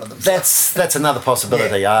masturbated in front of them. That's another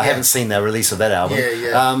possibility. I haven't seen the release of that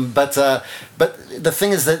album. But the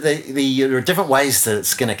thing is that there are different ways to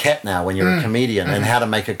skin a cat now when you're a comedian, and how to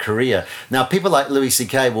make a career. Now, people like Louis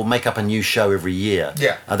C.K. will make up a new show every year.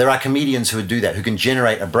 There are comedians who would do that, who can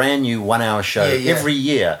generate a brand new 1 hour show every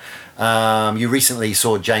year. You recently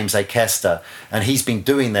saw James Acaster, and he's been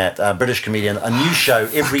doing that, British comedian, a new show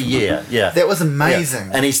every year. Yeah, that was amazing.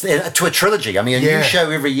 Yeah. And he's to a trilogy. I mean, a new show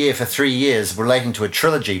every year for 3 years relating to a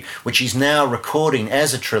trilogy, which he's now recording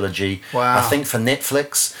as a trilogy. Wow. I think for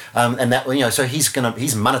Netflix, and that so he's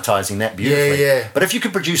monetizing that beautifully. Yeah. But if you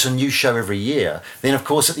could produce a new show every year, then of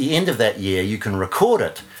course at the end of that year you can record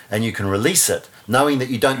it and you can release it, knowing that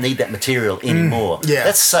you don't need that material anymore.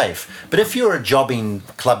 That's safe. But if you're a jobbing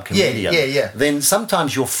club comedian, then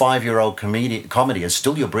sometimes your 5-year-old comedy is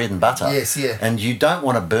still your bread and butter. Yes, yeah. And you don't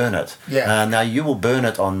want to burn it. Yeah. Now, you will burn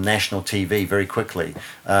it on national TV very quickly.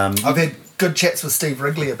 I've had good chats with Steve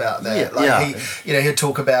Wrigley about that. He'd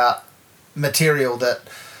talk about material that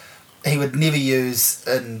he would never use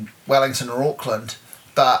in Wellington or Auckland,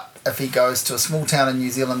 but if he goes to a small town in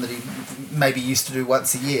New Zealand that he maybe used to do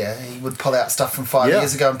once a year, he would pull out stuff from 5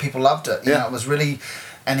 years ago and people loved it. You know, it was really...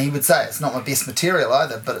 And he would say, it's not my best material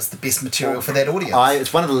either, but it's the best material for that audience.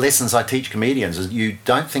 It's one of the lessons I teach comedians, is you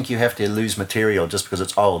don't think you have to lose material just because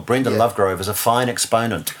it's old. Brendan Lovegrove is a fine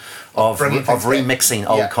exponent of remixing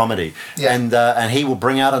old comedy. Yeah. And he will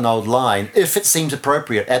bring out an old line if it seems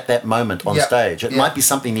appropriate at that moment on stage. It might be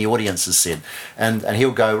something the audience has said. And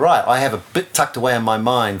he'll go, right, I have a bit tucked away in my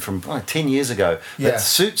mind from 10 years ago that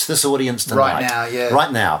suits this audience tonight.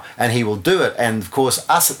 Right now. And he will do it. And, of course,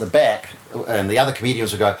 us at the back and the other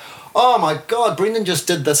comedians will go, oh my God, Brendan just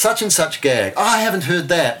did the such and such gag. Oh, I haven't heard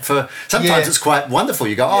that for... Sometimes it's quite wonderful.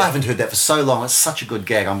 You go, I haven't heard that for so long. It's such a good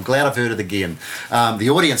gag. I'm glad I've heard it again. The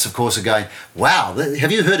audience, of course, are going, wow, have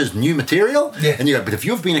you heard his new material? Yeah. And you go, but if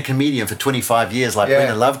you've been a comedian for 25 years like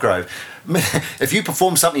Brendan Lovegrove, if you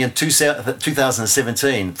perform something in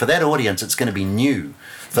 2017, for that audience, it's going to be new.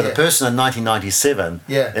 For the person in 1997,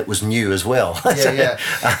 it was new as well.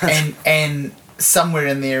 And somewhere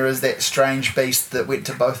in there is that strange beast that went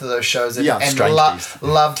to both of those shows and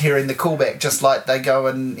loved hearing the callback, just like they go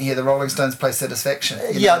and hear the Rolling Stones play Satisfaction.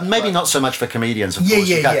 Maybe not so much for comedians, of course.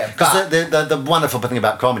 Because the wonderful thing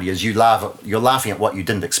about comedy is you're laughing at what you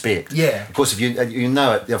didn't expect. Yeah. Of course, if you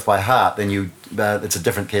know it off by heart, then it's a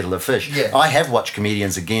different kettle of fish. Yeah. I have watched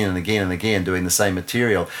comedians again and again and again doing the same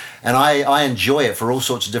material, and I enjoy it for all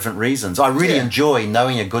sorts of different reasons. I really enjoy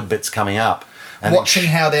knowing a good bit's coming up. And watching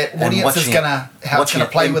how that audience is gonna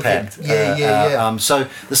play with them. So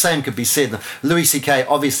the same could be said. Louis C.K.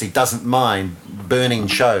 obviously doesn't mind burning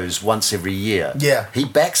shows once every year. Yeah. He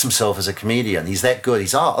backs himself as a comedian. He's that good.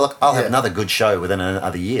 He's look, I'll have another good show within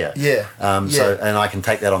another year. So and I can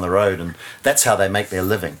take that on the road, and that's how they make their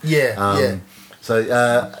living.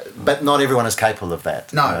 So, but not everyone is capable of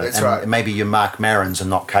that. No, that's right. Maybe your Mark Marons are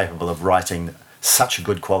not capable of writing such a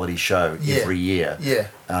good quality show every year.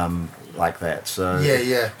 Like that. So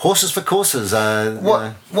horses for courses. James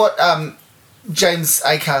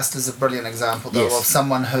Acaster is a brilliant example though of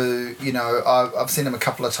someone who, I've seen him a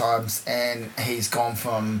couple of times and he's gone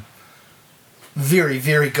from very,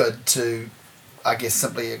 very good to, I guess,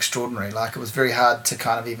 simply extraordinary. Like, it was very hard to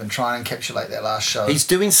kind of even try and encapsulate that last show. He's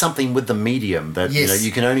doing something with the medium that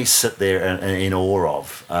you can only sit there in awe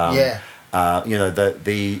of.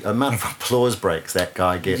 The amount of applause breaks that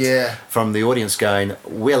guy gets from the audience going,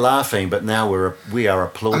 we're laughing, but now we are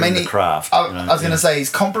applauding the craft. I was going to say he's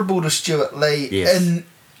comparable to Stewart Lee in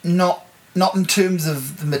not in terms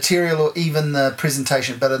of the material or even the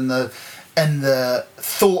presentation, but in the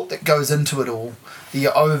thought that goes into it all, the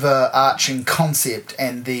overarching concept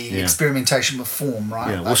and the experimentation with form,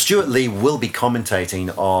 right? Yeah. Well, Stewart Lee will be commentating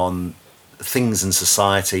on things in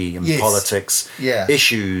society and politics,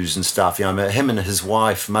 issues and stuff. Him and his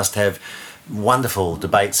wife must have wonderful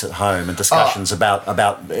debates at home and discussions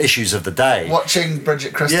about issues of the day. Watching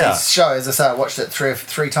Bridget Christie's show, as I say, I watched it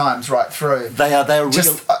three times right through. They are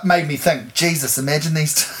just made me think, Jesus, imagine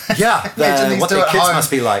these what their kids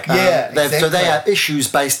must be like. Exactly. So they are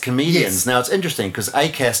issues-based comedians. Now it's interesting because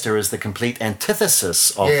Acaster is the complete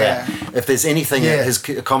antithesis of that. If there's anything that his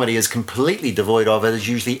comedy is completely devoid of, it is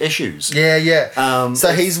usually issues.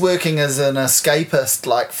 So he's working as an escapist,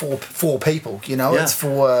 like for people. It's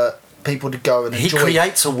for people to go and enjoy. He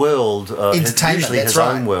creates a world, usually his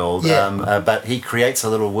own world, but he creates a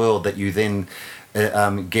little world that you then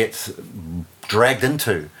get dragged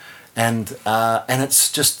into, and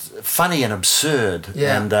it's just funny and absurd,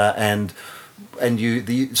 and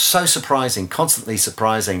so surprising, constantly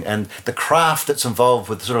surprising, and the craft that's involved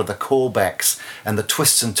with sort of the callbacks and the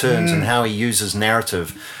twists and turns and how he uses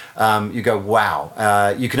narrative. You go,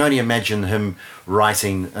 wow. You can only imagine him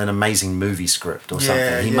writing an amazing movie script or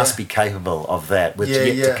something. He must be capable of that with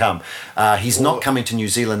yet to come. He's not coming to New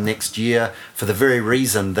Zealand next year for the very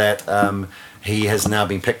reason that he has now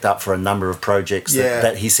been picked up for a number of projects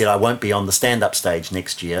that he said, I won't be on the stand-up stage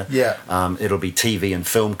next year. It'll be TV and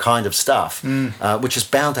film kind of stuff, which is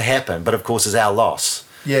bound to happen, but of course is our loss.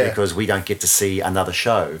 Because we don't get to see another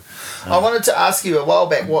show. I wanted to ask you a while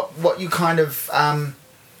back what you kind of and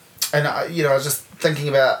I was just thinking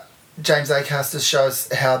about James Acaster's shows,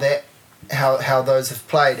 how those have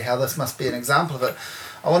played, how this must be an example of it.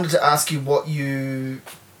 I wanted to ask you what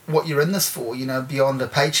you're in this for, beyond a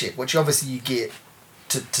paycheck, which obviously you get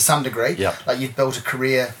to some degree. Like you've built a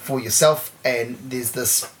career for yourself, and there's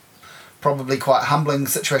this probably quite humbling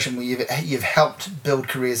situation where you've helped build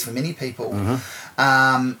careers for many people.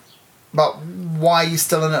 But why are you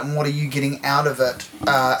still in it, and what are you getting out of it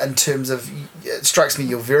in terms of, it strikes me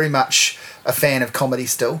you're very much a fan of comedy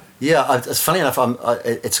still. It's funny enough,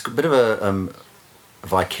 it's a bit of a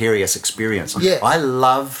vicarious experience. I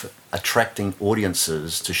love attracting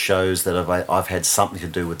audiences to shows that I've had something to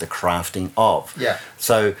do with the crafting of.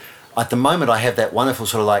 So at the moment I have that wonderful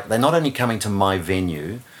sort of like, they're not only coming to my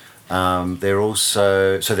venue, they're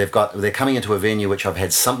coming into a venue which I've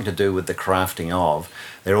had something to do with the crafting of.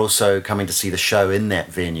 They're also coming to see the show in that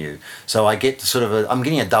venue. So I get I'm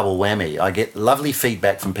getting a double whammy. I get lovely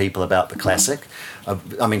feedback from people about the classic.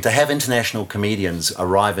 To have international comedians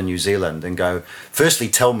arrive in New Zealand and go, firstly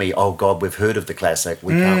tell me, oh God, we've heard of the classic,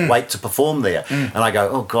 we can't wait to perform there. And I go,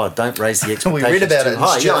 oh God, don't raise the expectations. We read about it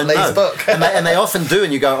in Stewart Lee's book. and they often do,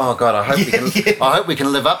 and you go, oh God, I hope we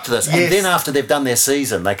can live up to this. And then after they've done their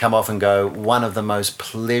season, they come off and go, one of the most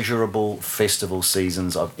pleasurable festival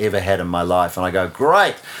seasons I've ever had in my life. And I go,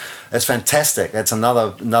 great, that's fantastic. That's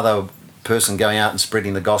another person going out and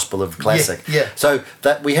spreading the gospel of classic. So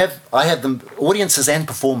that I have them, audiences and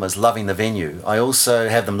performers, loving the venue. I also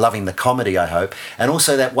have them loving the comedy, I hope, and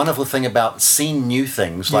also that wonderful thing about seeing new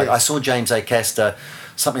things. Like I saw James Acaster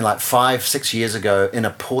something like 5-6 years ago in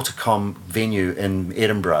a Porticom venue in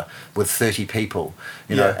Edinburgh with 30 people,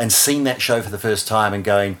 and seeing that show for the first time and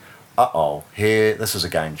going, this is a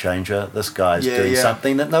game changer. This guy's doing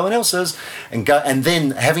something that no one else is, and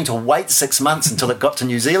then having to wait 6 months until it got to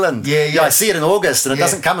New Zealand. I see it in August, and it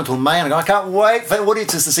doesn't come until May, and I go, I can't wait for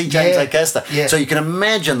audiences to see James Acaster. So you can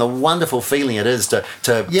imagine the wonderful feeling it is to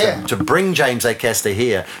bring James Acaster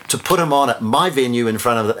here, to put him on at my venue in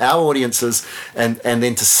front of our audiences, and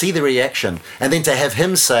then to see the reaction, and then to have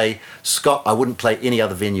him say, Scott, I wouldn't play any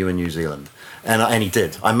other venue in New Zealand. And he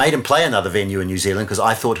did. I made him play another venue in New Zealand because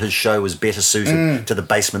I thought his show was better suited to the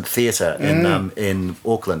Basement Theatre in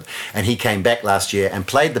Auckland. And he came back last year and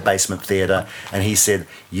played the Basement Theatre, and he said,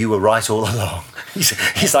 you were right all along. He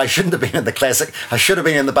said, I shouldn't have been in the classic. I should have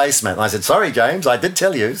been in the basement. And I said, sorry, James, I did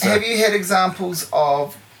tell you. So. Have you had examples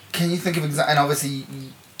of, can you think of examples, and obviously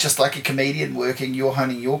just like a comedian working, you're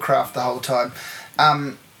honing your craft the whole time.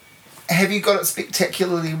 Have you got it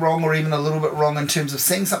spectacularly wrong, or even a little bit wrong in terms of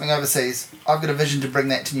seeing something overseas? I've got a vision to bring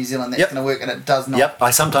that to New Zealand. That's going to work, and it does not.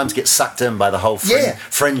 I sometimes get sucked in by the whole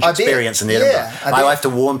fringe experience in Edinburgh. I have to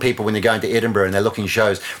warn people when they're going to Edinburgh and they're looking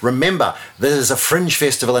shows. Remember, this is a fringe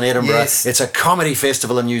festival in Edinburgh. It's a comedy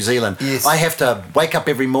festival in New Zealand. I have to wake up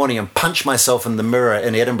every morning and punch myself in the mirror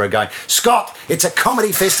in Edinburgh going, Scott, it's a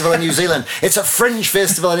comedy festival in New Zealand. It's a fringe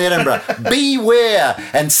festival in Edinburgh. Beware.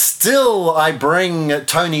 And still I bring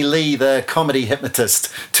Tony Lee, the comedy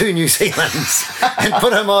hypnotist, to New Zealand and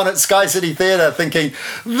put him on at Sky City Theatre thinking,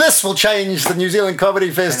 this will change the New Zealand Comedy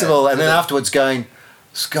Festival. And then afterwards going,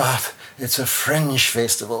 Scott, it's a fringe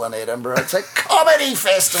festival in Edinburgh. It's a comedy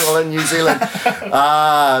festival in New Zealand.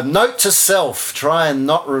 Note to self, try and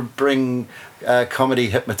not bring comedy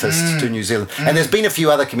hypnotists to New Zealand. And there's been a few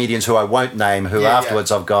other comedians who I won't name who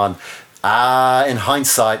afterwards I've gone, in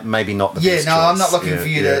hindsight, maybe not the best choice. I'm not looking for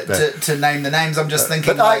you to name the names. I'm just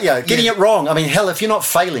thinking. But getting it wrong. I mean, hell, if you're not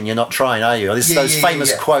failing, you're not trying, are you? There's those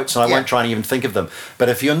famous quotes, and I won't try and even think of them. But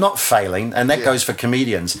if you're not failing, and that goes for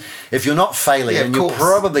comedians, if you're not failing, then you're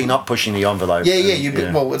probably not pushing the envelope.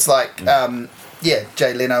 Well, it's like.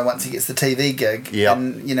 Jay Leno, once he gets the TV gig,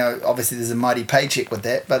 and obviously there's a mighty paycheck with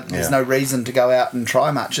that, but there's no reason to go out and try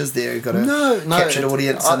much, is there? You've got to capture the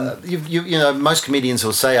audience. Most comedians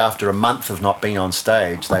will say after a month of not being on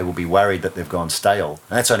stage, they will be worried that they've gone stale,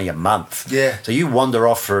 and that's only a month. So you wander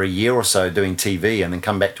off for a year or so doing TV, and then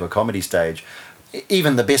come back to a comedy stage.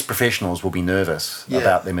 Even the best professionals will be nervous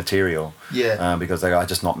about their material because they go, I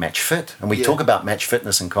just not match fit. And we talk about match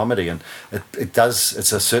fitness in comedy, and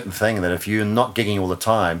it's a certain thing that if you're not gigging all the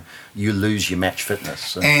time, you lose your match fitness.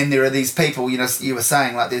 So. And there are these people, you were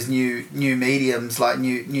saying, like there's new mediums, like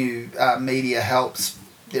new media helps.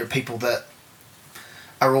 There are people that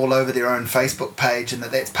are all over their own Facebook page and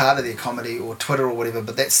that's part of their comedy, or Twitter or whatever,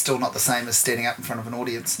 but that's still not the same as standing up in front of an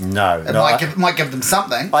audience. It might give them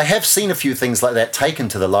something. I have seen a few things like that taken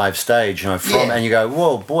to the live stage, and you go,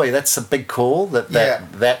 whoa, boy, that's a big call,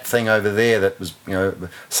 that thing over there that was,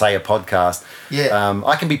 say a podcast. Yeah.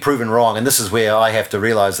 I can be proven wrong, and this is where I have to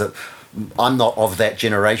realise that I'm not of that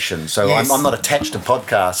generation, so yes. I'm not attached to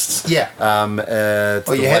podcasts. Yeah.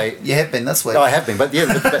 You have been this week. No, I have been, but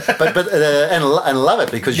and love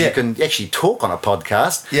it because you can actually talk on a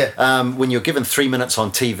podcast. Yeah. When you're given 3 minutes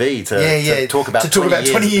on TV to talk about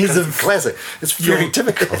 20 years of classic, it's very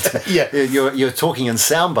difficult. Yeah. You're talking in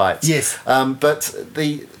sound bites. Yes. But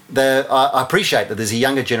I appreciate that there's a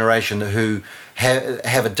younger generation who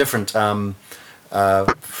have a different.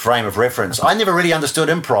 Frame of reference. I never really understood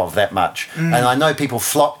improv that much, and I know people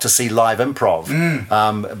flock to see live improv,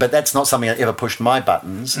 but that's not something that ever pushed my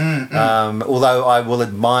buttons. Although I will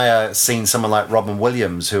admire seeing someone like Robin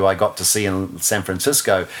Williams, who I got to see in San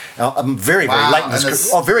Francisco, very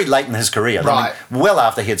late in his career, right. I mean, well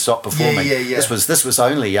after he had stopped performing. Yeah.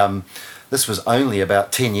 This was only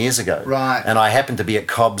about 10 years ago. Right. And I happened to be at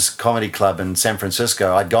Cobb's Comedy Club in San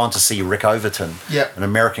Francisco. I'd gone to see Rick Overton, an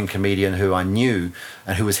American comedian who I knew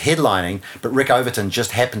and who was headlining, but Rick Overton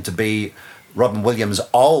just happened to be Robin Williams'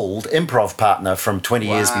 old improv partner from 20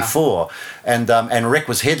 years before. And Rick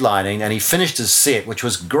was headlining, and he finished his set, which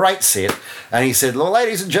was a great set, and he said, well,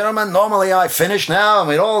 ladies and gentlemen, normally I finish now and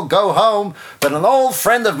we'd all go home, but an old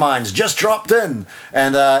friend of mine's just dropped in,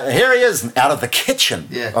 and here he is, out of the kitchen,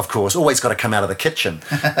 of course, always got to come out of the kitchen.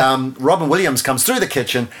 Robin Williams comes through the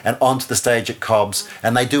kitchen and onto the stage at Cobb's,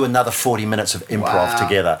 and they do another 40 minutes of improv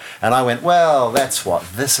together. And I went, well, that's what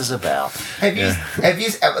this is about. Have you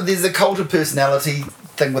there's a cult of personality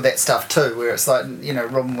thing with that stuff too, where it's like,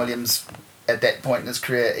 Robin Williams at that point in his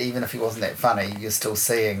career, even if he wasn't that funny, you're still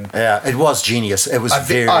seeing. Yeah, it was genius. It was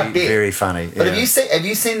very funny. But have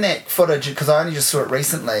you seen that footage? Because I only just saw it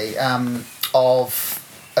recently,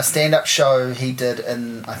 of a stand-up show he did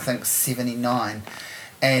in, I think, 79,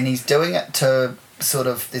 and he's doing it to sort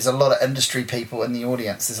of. There's a lot of industry people in the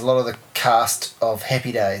audience. There's a lot of the cast of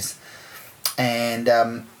Happy Days, and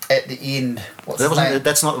at the end,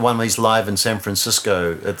 that's not the one where he's live in San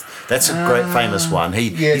Francisco. That's a great famous one.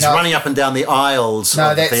 He's running up and down the aisles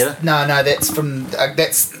of the theatre. No, that's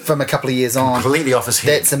from a couple of years on. Completely off his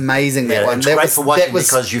head. That's amazing. That one. It's great for watching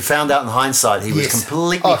because you found out in hindsight he was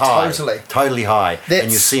completely high, totally high,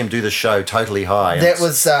 and you see him do the show totally high. That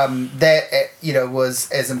was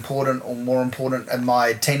was as important or more important in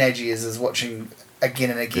my teenage years as watching.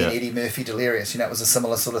 Again and again, Eddie Murphy Delirious. It was a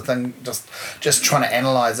similar sort of thing. Just trying to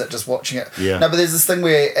analyse it, just watching it. Yeah. No, but there's this thing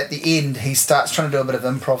where at the end he starts trying to do a bit of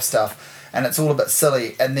improv stuff, and it's all a bit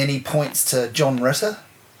silly. And then he points to John Ritter,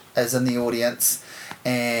 as in the audience,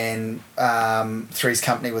 and Three's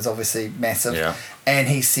Company was obviously massive. Yeah. And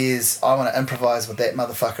he says, "I want to improvise with that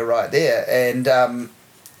motherfucker right there." And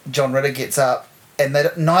John Ritter gets up, and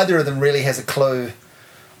neither of them really has a clue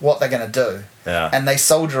what they're going to do. Yeah. And they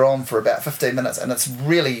soldier on for about 15 minutes, and it's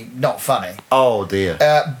really not funny. Oh, dear.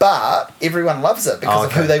 But everyone loves it because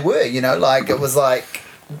of who they were, it was like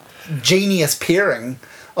genius pairing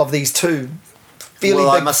of these two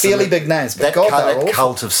fairly big names. But that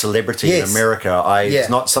cult of celebrity in America is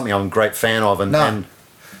not something I'm a great fan of, and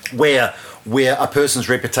where a person's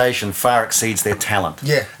reputation far exceeds their talent.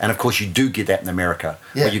 Yeah. And of course you do get that in America.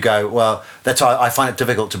 Yeah. Where you go, well, that's why I find it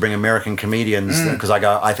difficult to bring American comedians, because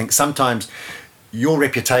I think sometimes your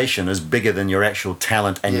reputation is bigger than your actual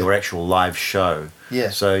talent and your actual live show. Yeah.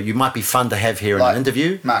 So you might be fun to have here in an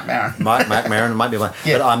interview. Mark Maron. Mark Maron might be one.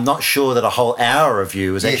 Yeah. But I'm not sure that a whole hour of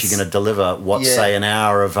you is actually going to deliver what, say, an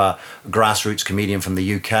hour of a grassroots comedian from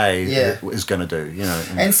the UK is going to do.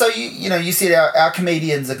 And so, you said our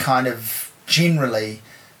comedians are kind of generally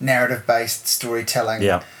narrative-based storytelling.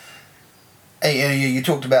 Yeah. You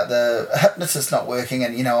talked about the hypnotist not working,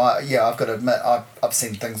 and I've got to admit I've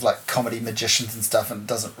seen things like comedy magicians and stuff, and it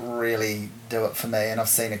doesn't really do it for me. And I've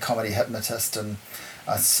seen a comedy hypnotist, and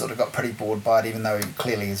I sort of got pretty bored by it, even though he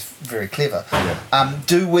clearly is very clever. Yeah.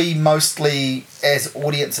 Do we mostly, as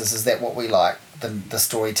audiences, is that what we like? The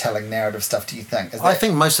storytelling narrative stuff, do you think? I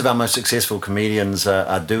think most of our most successful comedians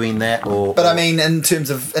are doing that. But I mean, in terms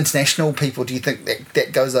of international people, do you think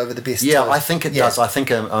that goes over the best? Yeah, I think it does. I think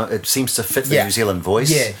it seems to fit the New Zealand voice.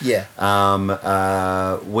 Yeah.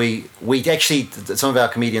 We actually, some of our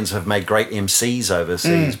comedians have made great MCs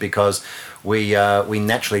overseas because we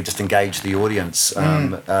naturally just engage the audience.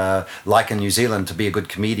 Like in New Zealand, to be a good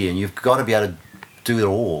comedian, you've got to be able to do it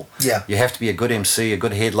all. Yeah. You have to be a good MC, a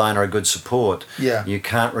good headliner, a good support. Yeah. You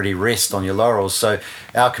can't really rest on your laurels. So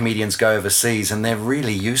our comedians go overseas and they're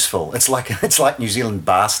really useful. It's like New Zealand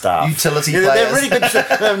bar staff. Utility players. They're really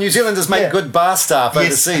good. New Zealanders make good bar staff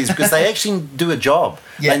overseas because they actually do a job.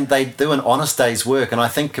 Yeah. And they do an honest day's work. And I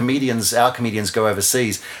think our comedians go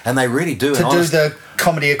overseas and they really do the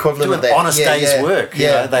comedy equivalent of that. Honest day's work.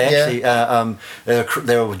 Yeah. They actually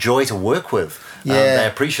they're a joy to work with. They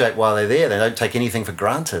appreciate while they're there. They don't take anything for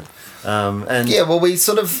granted. We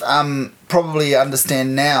sort of probably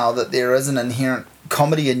understand now that there is an inherent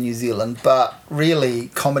comedy in New Zealand, but really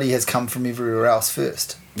comedy has come from everywhere else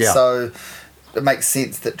first. Yeah. So it makes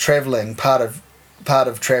sense that part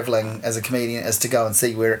of travelling as a comedian is to go and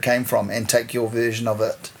see where it came from and take your version of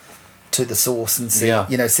it to the source and see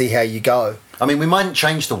how you go. I mean, we mightn't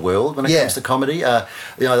change the world when it comes to comedy. I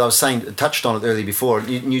was touched on it earlier before.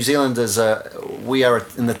 New Zealand we are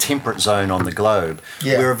in the temperate zone on the globe.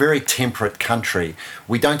 Yeah. We're a very temperate country.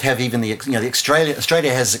 We don't have even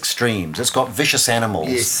Australia has extremes. It's got vicious animals.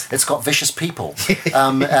 Yes. It's got vicious people.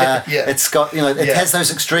 It's got, it has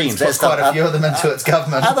those extremes. It's got quite a few of them into its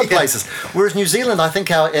government. Other places. Whereas New Zealand, I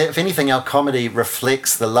think if anything, our comedy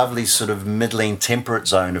reflects the lovely sort of middling temperate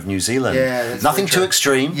zone of New Zealand. Yeah, that's nothing too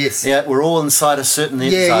extreme. Yes. Yeah, we're all inside a certain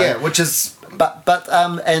zone. Yeah, which is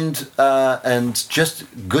and just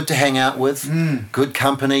good to hang out with, good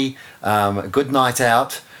company, good night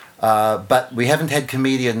out. But we haven't had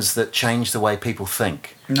comedians that change the way people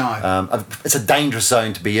think. No. It's a dangerous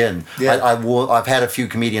zone to be in. Yeah. I've had a few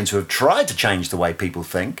comedians who have tried to change the way people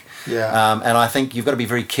think. Yeah. And I think you've got to be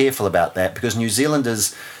very careful about that because New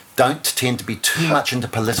Zealanders don't tend to be too much into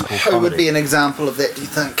political comedy. Who would be an example of that, do you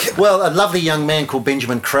think? Well, a lovely young man called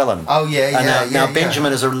Benjamin Crellin. Oh, yeah. Now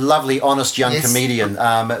Benjamin is a lovely, honest young comedian.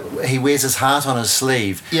 He wears his heart on his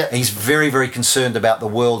sleeve. Yeah. He's very, very concerned about the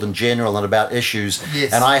world in general and about issues.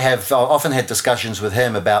 Yes. And I've often had discussions with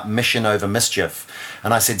him about mission over mischief.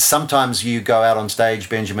 And I said, sometimes you go out on stage,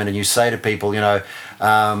 Benjamin, and you say to people,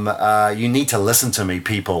 you need to listen to me,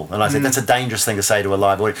 people. And I said, that's a dangerous thing to say to a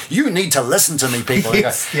live audience. You need to listen to me, people.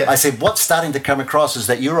 I said, what's starting to come across is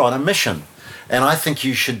that you're on a mission. And I think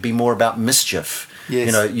you should be more about mischief.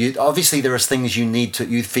 Yes. Obviously there are things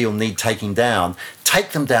you feel need taking down.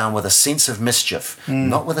 Take them down with a sense of mischief,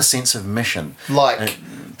 not with a sense of mission. Like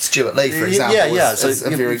Stewart Lee, for example, is a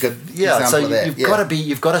very good example of that.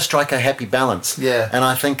 You've got to strike a happy balance. Yeah. And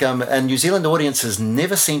I think and New Zealand audiences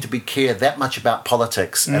never seem to care that much about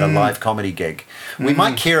politics at a live comedy gig. We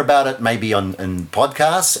might care about it maybe in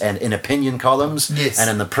podcasts and in opinion columns and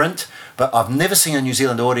in the print, but I've never seen a New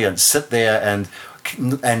Zealand audience sit there and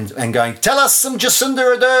going, tell us some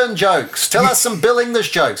Jacinda Ardern jokes, tell us some Bill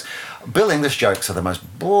English jokes. Bill English jokes are the most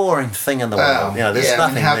boring thing in the world. There's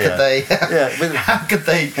nothing there.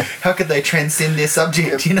 How could they transcend their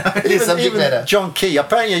subject? Their subject matter. John Key.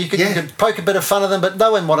 Apparently, you could poke a bit of fun at them, but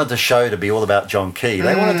no one wanted the show to be all about John Key.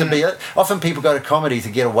 They wanted to be. Often people go to comedy to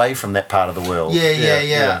get away from that part of the world.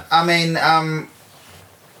 Yeah. I mean,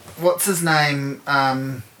 what's his name?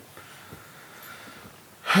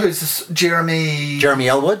 Who's this? Jeremy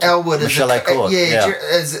Elwood. Michelle Acord.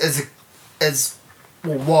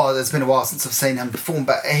 It's been a while since I've seen him perform,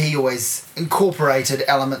 but he always incorporated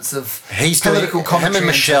elements of political commentary. Him and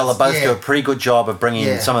Michelle both do a pretty good job of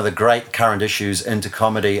bringing some of the great current issues into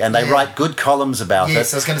comedy, and they write good columns about it.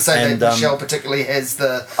 Yes, I was going to say that Michelle particularly has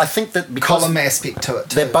the column aspect to it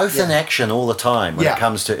too. They're both in action all the time when it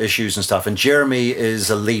comes to issues and stuff, and Jeremy is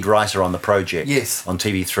a lead writer on the project on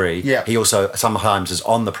TV3. Yeah. He also sometimes is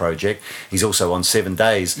on the project. He's also on 7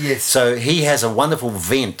 Days. Yes. So he has a wonderful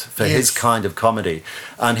vent for his kind of comedy.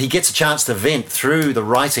 And he gets a chance to vent through the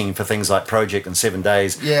writing for things like Project and 7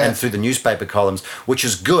 Days and through the newspaper columns, which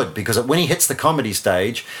is good because when he hits the comedy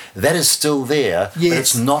stage, that is still there, but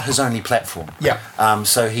it's not his only platform. Yeah.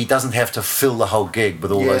 So he doesn't have to fill the whole gig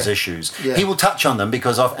with all those issues. Yeah. He will touch on them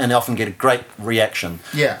and often get a great reaction,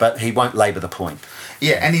 but he won't labour the point.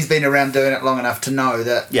 Yeah, and he's been around doing it long enough to know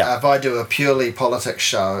that if I do a purely politics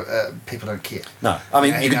show, people don't care. No, I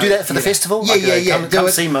mean, you could do that for the festival.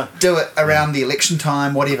 Do it around the election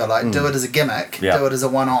time, whatever. Do it as a gimmick, do it as a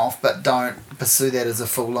one-off, but don't pursue that as a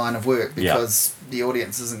full line of work because the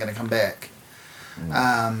audience isn't going to come back.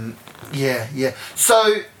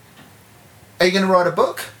 So, are you going to write a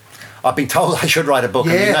book? I've been told I should write a book.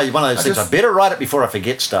 Yeah. And one of those things. I better write it before I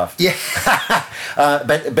forget stuff. Yeah.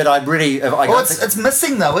 But I really. It's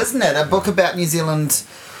missing though, isn't it? A book about New Zealand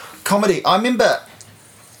comedy. I remember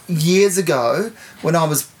years ago when I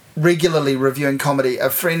was regularly reviewing comedy, a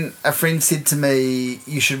friend said to me,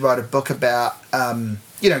 "You should write a book about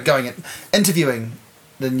going and interviewing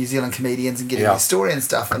the New Zealand comedians and getting their story and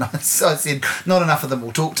stuff. And so I said, not enough of them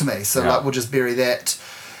will talk to me. So like we'll just bury that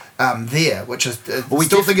there, which is we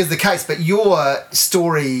still think is the case. But your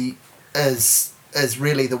story is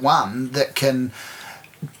really the one that can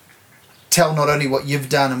tell not only what you've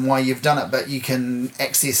done and why you've done it, but you can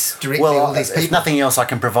access directly all these people. If nothing else, I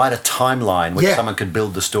can provide a timeline which someone could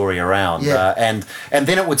build the story around. And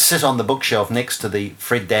then it would sit on the bookshelf next to the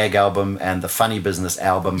Fred Dagg album and the Funny Business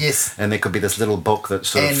album. Yes. And there could be this little book that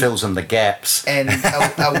sort of fills in the gaps. And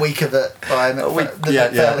a week of it by or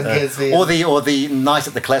the Night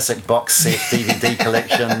at the Classic box set DVD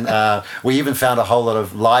collection. We even found a whole lot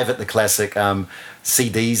of Live at the Classic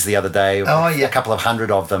CDs the other day, a couple of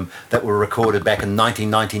hundred of them that were recorded back in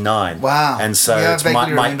 1999. Wow. And so it's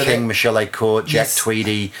Mike King, Michelle A. Court, Jack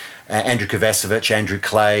Tweedy, Andrew Kovacevic, Andrew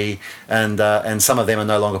Clay, and some of them are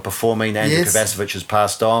no longer performing. Andrew Kovacevic has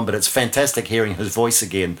passed on, but it's fantastic hearing his voice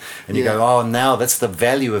again. And you go, oh, now that's the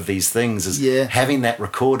value of these things, is having that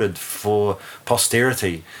recorded for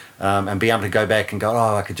posterity. And being able to go back and go,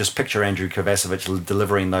 oh, I could just picture Andrew Kovacevic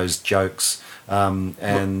delivering those jokes.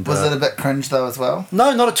 And was it a bit cringe though as well?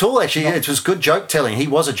 No, not at all. Actually, it was good joke telling. He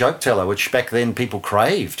was a joke teller, which back then people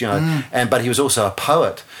craved, you know. But he was also a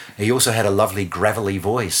poet. He also had a lovely gravelly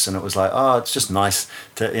voice, and it was like, oh, it's just nice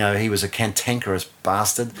to, you know. He was a cantankerous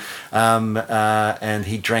bastard, and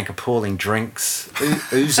he drank appalling drinks,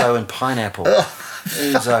 ouzo and pineapple.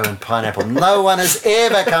 Ouzo and pineapple. No one has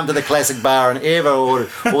ever come to the Classic Bar and ever ordered.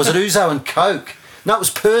 Or was it ouzo and Coke? No, it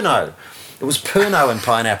was Pernod. It was Pernod and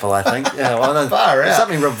pineapple, I think. Yeah, well, there's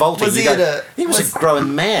something revolting. Was he was a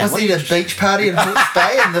grown man. Was he at a beach party in Hawke's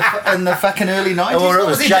Bay in the fucking early 90s? Or it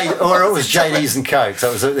was JD's and Coke.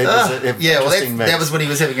 So that was when he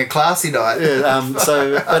was having a classy night.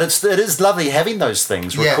 But it is lovely having those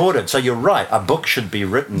things recorded. So you're right. A book should be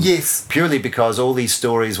written. Yes. Purely because all these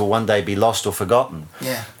stories will one day be lost or forgotten.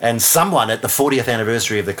 Yeah. And someone at the 40th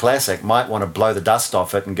anniversary of the Classic might want to blow the dust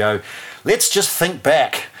off it and go, let's just think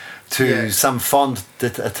back to some fond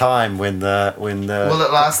time when will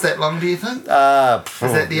it last that long, do you think? Is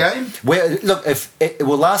that the aim? Look, if it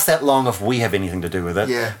will last that long if we have anything to do with it.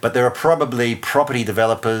 Yeah. But there are probably property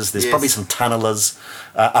developers. There's probably some tunnelers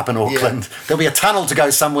up in Auckland. Yeah. There'll be a tunnel to go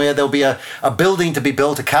somewhere. There'll be a building to be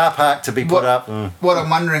built, a car park to be put up. What I'm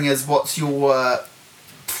wondering is, what's your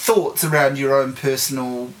thoughts around your own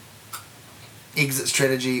personal exit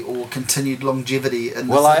strategy or continued longevity in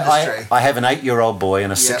this industry? I have an 8-year-old boy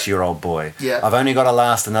and a 6-year-old boy. Yeah. I've only got to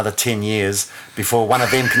last another 10 years before one of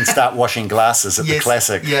them can start washing glasses at the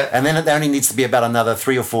Classic. Yeah. And then it only needs to be about another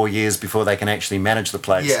 3 or 4 years before they can actually manage the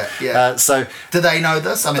place. So do they know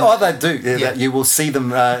this? I mean, they do. Yeah. You will see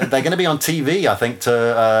them. They're going to be on TV, I think,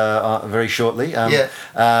 very shortly.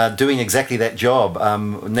 Doing exactly that job.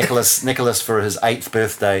 Nicholas, for his 8th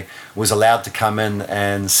birthday, was allowed to come in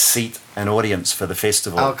and seat an audience for the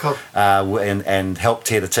festival. Oh, cool. And help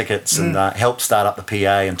tear the tickets and help start up the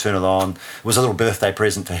PA and turn it on. It was a little birthday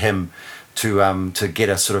present to him to get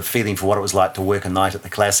a sort of feeling for what it was like to work a night at the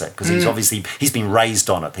Classic, because he's been raised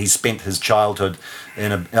on it. He's spent his childhood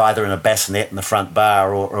either in a bassinet in the front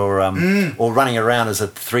bar or running around as a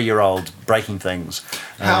 3-year-old breaking things.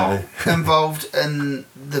 How involved in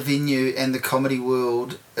the venue and the comedy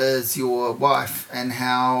world is your wife, and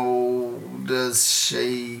how does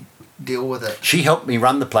she deal with it? She helped me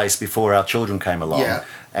run the place before our children came along. Yeah.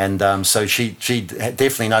 And so she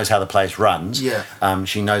definitely knows how the place runs. Yeah.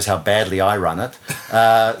 She knows how badly I run it.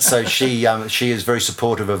 So she is very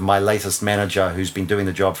supportive of my latest manager, who's been doing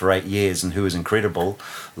the job for 8 years and who is incredible,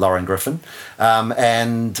 Lauren Griffin.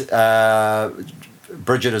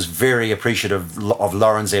 Bridget is very appreciative of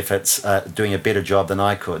Lauren's efforts doing a better job than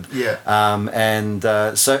I could. Yeah.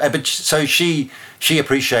 So she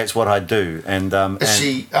appreciates what I do, and is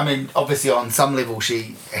she? I mean, obviously on some level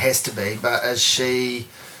she has to be, but is she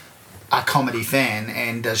a comedy fan,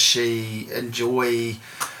 and does she enjoy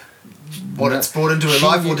what it's brought into her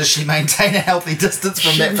life, or does she maintain a healthy distance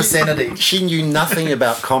from that vicinity? She knew nothing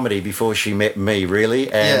about comedy before she met me,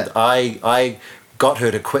 really, and I got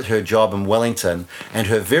her to quit her job in Wellington, and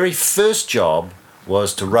her very first job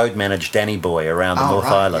was to road manage Danny Boy around the North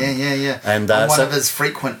Island. Yeah. And on one of his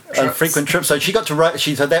frequent trips. So she got to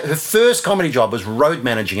her first comedy job was road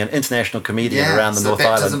managing an international comedian around the North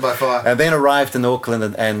Island. By fire. And then arrived in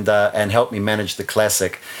Auckland and helped me manage the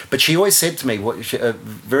Classic. But she always said to me,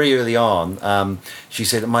 very early on, she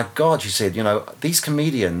said, "My God," she said, "these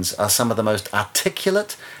comedians are some of the most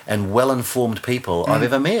articulate and well-informed people I've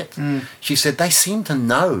ever met." She said, "They seem to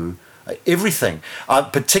know everything.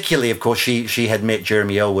 Particularly, of course, she had met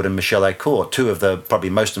Jeremy Elwood and Michelle Acorr, two of the probably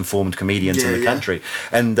most informed comedians in the country.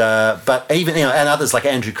 And but even and others like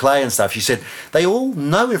Andrew Clay and stuff. She said they all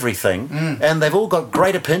know everything, and they've all got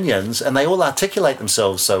great opinions, and they all articulate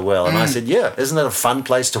themselves so well. And I said, isn't it a fun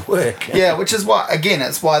place to work? Yeah, which is why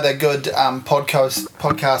it's why they're good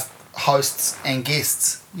podcast hosts and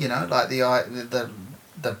guests. Like they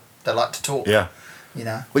like to talk. Yeah.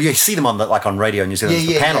 Well, you see them on on radio in New Zealand,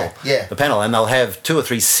 the panel, and they'll have 2 or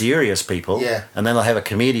 3 serious people, and then they'll have a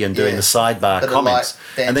comedian doing the sidebar comments,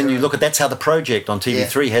 and then you look at that's how the project on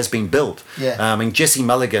TV3 has been built. I mean, Jesse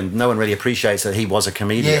Mulligan, no one really appreciates that he was a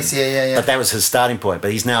comedian, but that was his starting point.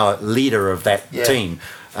 But he's now a leader of that team.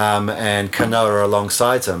 And Kanoa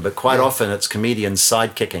alongside him, but quite often it's comedians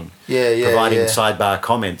sidekicking, providing sidebar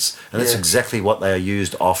comments, and that's exactly what they are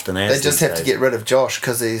used often as. They just have to get rid of Josh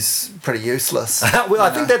because he's pretty useless. Well,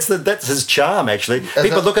 I think that's his charm, actually.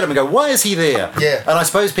 People look at him and go, why is he there? Yeah. And I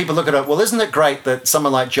suppose people look at it, well, isn't it great that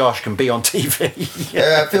someone like Josh can be on TV?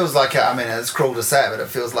 It feels like, it's cruel to say it, but it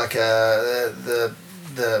feels like the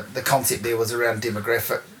concept there was around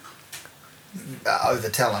demographic over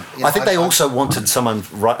talent. I think they also wanted someone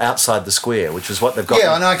right outside the square, which is what they've got.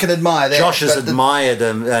 Yeah, and I can admire that. Josh has admired,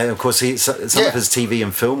 of course, some of his TV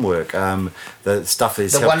and film work. The stuff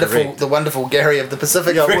is the wonderful Gary of the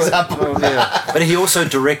Pacific, for example. But he also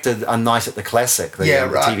directed A Night at the Classic, the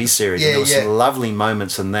TV series, and there were some lovely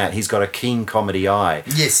moments in that. He's got a keen comedy eye.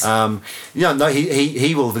 Yes.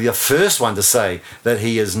 He will be the first one to say that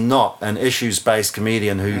he is not an issues-based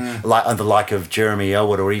comedian who, like of Jeremy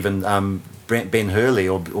Elwood or even Ben Hurley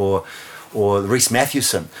or Rhys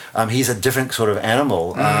Mathewson. He's a different sort of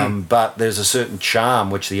animal, but there's a certain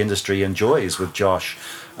charm which the industry enjoys with Josh.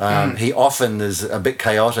 He often is a bit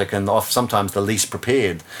chaotic and sometimes the least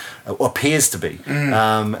prepared, or appears to be.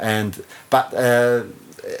 But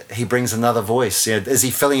he brings another voice. Is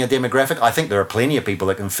he filling a demographic? I think there are plenty of people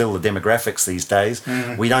that can fill the demographics these days.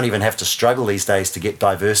 We don't even have to struggle these days to get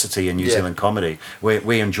diversity in New Zealand comedy.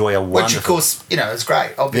 We enjoy a wonderful... Which, of course, is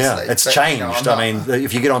great, obviously. Yeah, it's changed.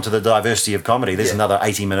 If you get onto the diversity of comedy, there's another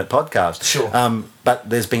 80-minute podcast. Sure. But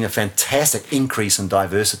there's been a fantastic increase in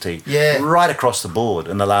diversity right across the board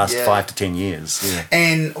in the last 5 to 10 years. Yeah.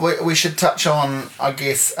 And we should touch on, I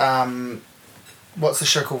guess... what's the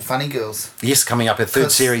show called? Funny Girls. Yes, coming up. A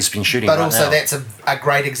third series been shooting right now. But also that's a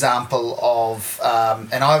great example of,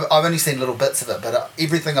 and I've only seen little bits of it, but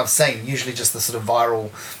everything I've seen, usually just the sort of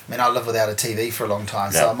viral, I live without a TV for a long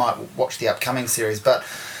time, so I might watch the upcoming series, but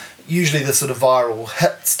usually the sort of viral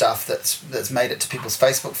hit stuff that's made it to people's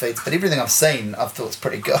Facebook feeds, but everything I've seen I've thought it's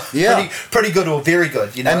pretty good. Yeah. Pretty good or very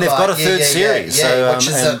good, And they've got a third series. So, which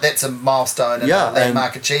is that's a milestone and a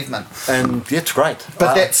landmark achievement. And it's great.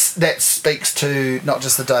 But that speaks to not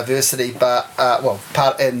just the diversity, but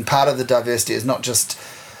part of the diversity is not just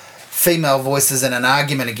female voices in an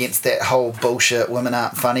argument against that whole bullshit women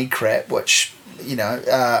aren't funny crap, which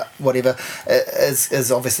whatever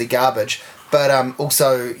is obviously garbage. But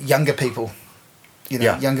also younger people,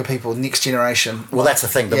 younger people, next generation. Well, that's the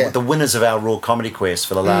thing. The winners of our Raw Comedy Quest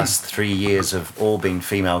for the last 3 years have all been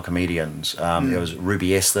female comedians. It was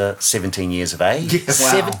Ruby Esther, 17 years of age. Yeah,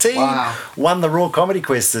 17! Wow. Won the Raw Comedy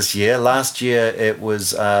Quest this year. Last year it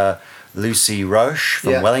was Lucy Roche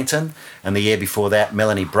from Wellington. And the year before that,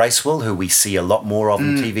 Melanie Bracewell, who we see a lot more of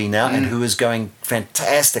on TV now, and who is going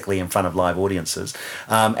fantastically in front of live audiences.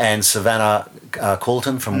 And Savannah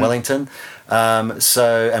Colton from Wellington.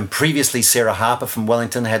 And previously Sarah Harper from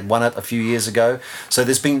Wellington had won it a few years ago. So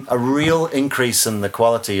there's been a real increase in the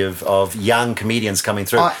quality of young comedians coming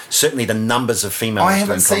through. Certainly the numbers of females. I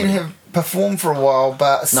haven't seen her perform for a while,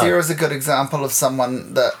 but Sarah's a good example of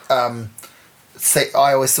someone that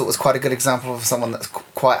I always thought was quite a good example of someone that's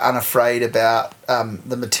quite unafraid about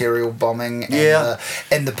the material bombing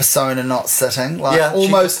and the persona not sitting,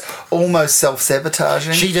 almost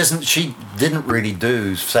self-sabotaging. She didn't really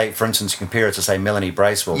do, say, for instance, compare it to, say, Melanie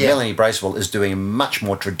Bracewell. Melanie Bracewell is doing a much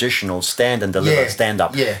more traditional stand and deliver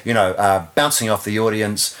stand-up. Bouncing off the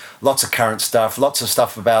audience, lots of current stuff, lots of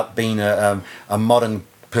stuff about being a modern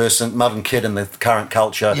kid in the current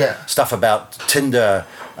culture, stuff about Tinder,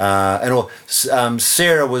 and all.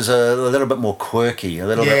 Sarah was a little bit more quirky, a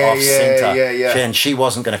little bit off-centre, and she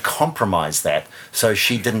wasn't going to compromise that, so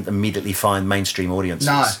she didn't immediately find mainstream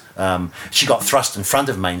audiences. No. She got thrust in front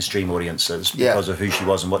of mainstream audiences because of who she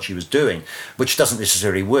was and what she was doing, which doesn't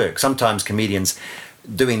necessarily work. Sometimes comedians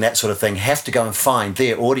doing that sort of thing have to go and find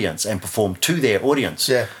their audience and perform to their audience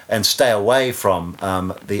and stay away from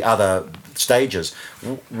the other stages.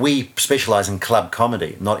 We specialise in club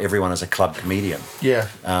comedy. Not everyone is a club comedian.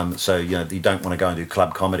 So you don't want to go and do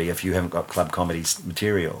club comedy if you haven't got club comedy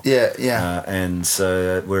material. And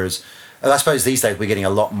so whereas I suppose these days we're getting a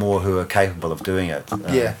lot more who are capable of doing it.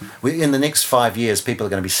 In the next 5 years, people are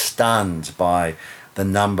going to be stunned by the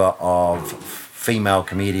number of female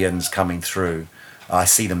comedians coming through. I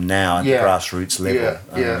see them now at the grassroots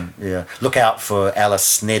level. Look out for Alice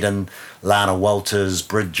Snedden, Lana Walters,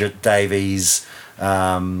 Bridget Davies.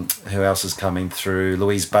 Who else is coming through?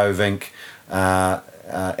 Louise Bovink.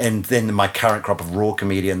 And then my current crop of raw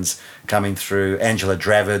comedians coming through. Angela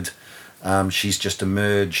Dravid. She's just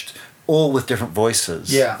emerged. All with different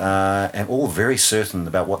voices. And all very certain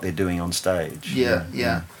about what they're doing on stage.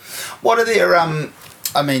 What are their...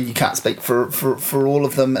 I mean, you can't speak for all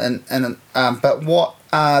of them, but what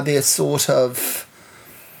are their sort of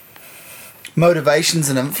motivations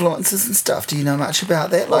and influences and stuff? Do you know much about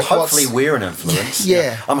that? Well, hopefully we're an influence.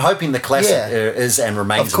 I'm hoping the classic is and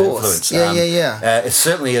remains an influence. It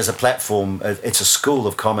certainly is a platform. It's a school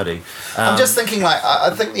of comedy. I'm just thinking,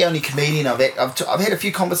 I think the only comedian I've had a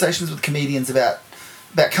few conversations with comedians about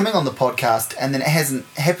coming on the podcast, and then it hasn't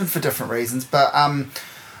happened for different reasons. But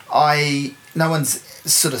no one's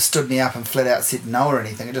sort of stood me up and flat out said no or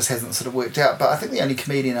anything. It just hasn't sort of worked out. But I think the only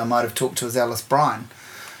comedian I might have talked to is Alice Bryan.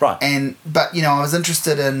 Right. But I was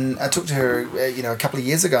interested in... I talked to her, a couple of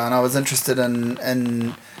years ago, and I was interested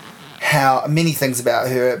in how... many things about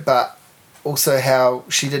her, but also how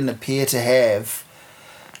she didn't appear to have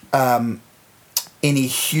any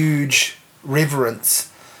huge reverence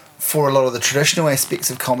for a lot of the traditional aspects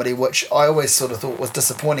of comedy, which I always sort of thought was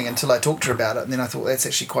disappointing until I talked to her about it, and then I thought that's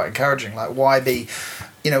actually quite encouraging. Like, why be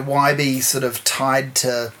sort of tied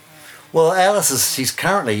to... Well, Alice she's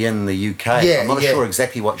currently in the UK. I'm not sure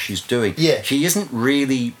exactly what she's doing. She isn't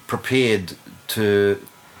really prepared to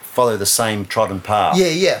follow the same trodden path.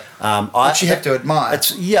 Which you have to admire.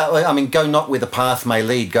 Go not where the path may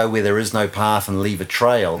lead, go where there is no path and leave a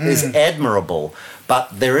trail is admirable.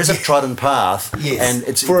 But there is a trodden path, and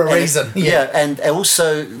it's for a reason. And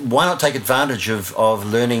also, why not take advantage of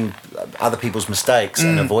learning other people's mistakes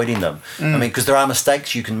and avoiding them? I mean, because there are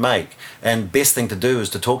mistakes you can make, and best thing to do is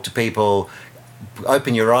to talk to people,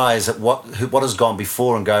 open your eyes at what has gone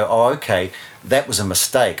before, and go, oh, okay, that was a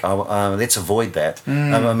mistake. Let's avoid that.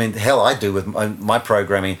 I mean, hell, I do with my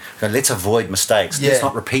programming. Let's avoid mistakes. Let's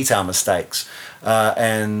not repeat our mistakes.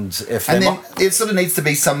 And then it sort of needs to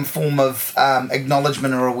be some form of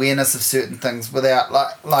acknowledgement or awareness of certain things without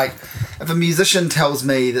like if a musician tells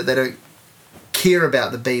me that they don't care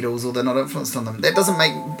about the Beatles or they're not influenced on them, that doesn't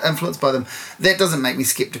make me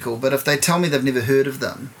skeptical. But if they tell me they've never heard of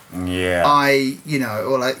them, maybe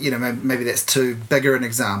that's too bigger an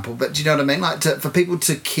example, but do you know what I mean? Like for people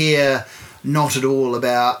to care not at all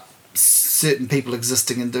about certain people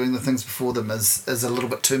existing and doing the things before them is a little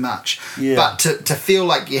bit too much. But to feel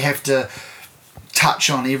like you have to touch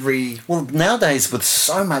on every... Well, nowadays with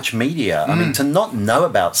so much media, I mean, to not know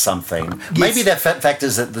about something, maybe that fact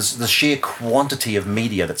is that the sheer quantity of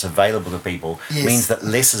media that's available to people means that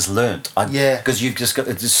less is learnt. Because you've just got,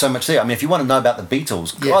 there's so much there. I mean, if you want to know about the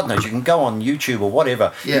Beatles, God knows, you can go on YouTube or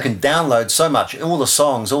whatever. You can download so much, all the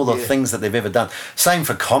songs, all the things that they've ever done. Same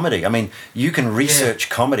for comedy. I mean, you can research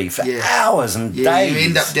comedy for hours and days. You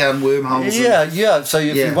end up down wormholes. So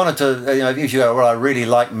if you wanted to, if you go, well, I really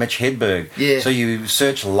like Mitch Hedberg. So you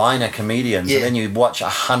search liner comedians and then you watch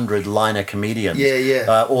 100 liner comedians.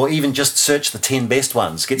 Or even just search the 10 best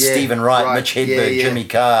ones. Get Stephen Wright, Mitch Hedberg, Jimmy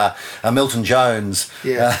Carr, Milton Jones.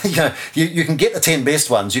 You can get the 10 best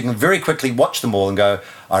ones. You can very quickly watch them all and go,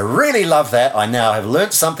 I really love that. I now have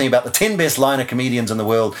learnt something about the 10 best liner comedians in the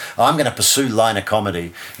world. I'm going to pursue liner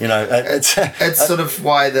comedy. It's sort of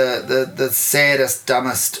why the saddest,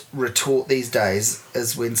 dumbest retort these days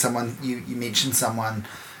is when someone you mention someone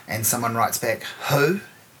and someone writes back, who?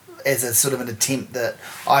 As a sort of an attempt that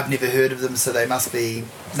I've never heard of them, so they must be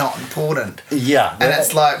not important. And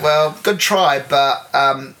it's like, well, good try, but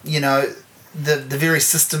the very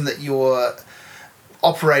system that you're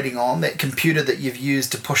operating on, that computer that you've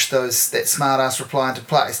used to push that smart ass reply into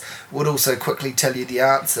place, would also quickly tell you the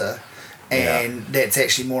answer. And that's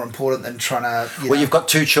actually more important than trying to... Well, you've got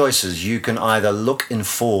two choices. You can either look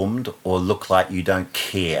informed or look like you don't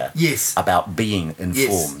care about being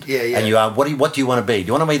informed. And you are. What do you want to be? Do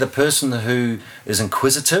you want to be the person who is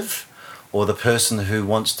inquisitive or the person who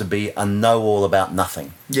wants to be a know-all about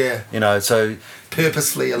nothing? So...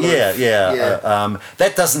 Purposefully aloof.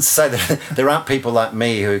 That doesn't say that there aren't people like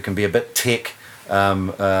me who can be a bit tech...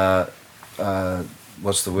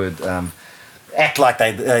 what's the word? Act like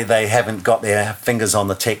they haven't got their fingers on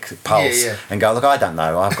the tech pulse and go, look, I don't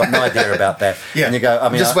know, I've got no idea about that. And you go, I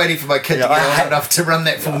mean, just waiting for my kid to get old enough to run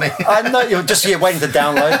that for me. I know, you're just waiting to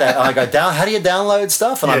download that. And I go, how do you download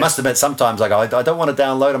stuff? And I must admit, sometimes I go, I don't want to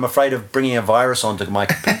download. I'm afraid of bringing a virus onto my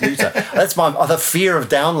computer. That's the fear of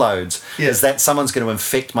downloads is that someone's going to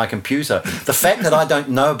infect my computer. The fact that I don't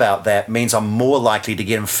know about that means I'm more likely to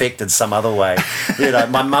get infected some other way.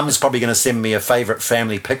 My mum's probably going to send me a favourite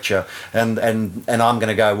family picture and I'm going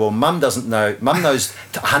to go, well, Mum doesn't know. Mum knows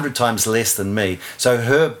 100 times less than me, so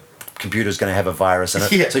her computer's going to have a virus in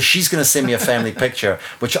it. So she's going to send me a family picture,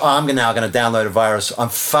 which I'm now going to download a virus. I'm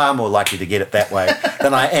far more likely to get it that way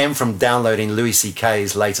than I am from downloading Louis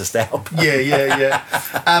C.K.'s latest album.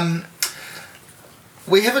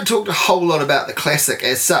 We haven't talked a whole lot about the classic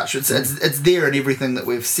as such. It's there in everything that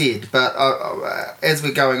we've said, but as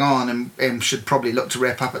we're going on and should probably look to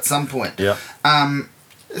wrap up at some point.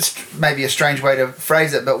 It's maybe a strange way to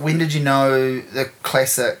phrase it, but when did you know the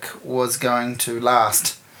classic was going to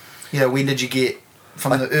last? When did you get,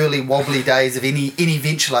 from the early wobbly days of any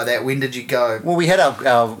venture like that, when did you go? Well, we had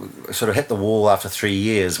our sort of hit the wall after 3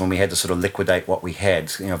 years when we had to sort of liquidate what we had,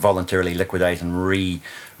 voluntarily liquidate and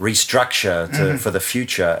restructure for the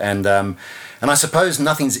future. And I suppose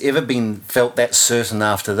nothing's ever been felt that certain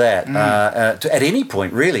after that. At any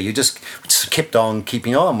point, really. You just kept on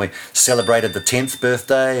keeping on. We celebrated the 10th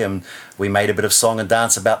birthday and we made a bit of song and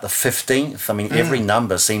dance about the 15th. I mean, every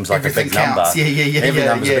number seems like everything a big counts. number. Every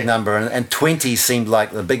number's a big number. And 20 seemed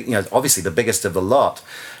like the big, obviously the biggest of the lot.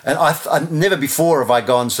 And I never before have I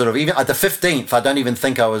gone sort of, even at the 15th, I don't even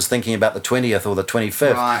think I was thinking about the 20th or the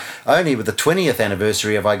 25th. Right. Only with the 20th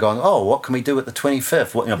anniversary have I gone, oh, what can we do at the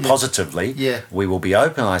 25th? Positively, we will be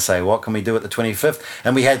open. I say, what can we do at the 25th?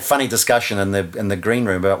 And we had funny discussion in the green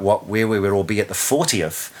room about where we would all be at the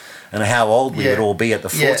 40th and how old we would all be at the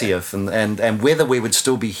 40th and whether we would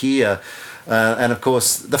still be here. And of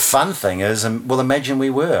course, the fun thing is, imagine we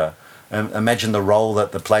were. Imagine the role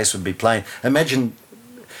that the place would be playing. Imagine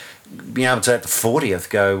being able to at the 40th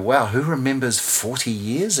go, wow, who remembers 40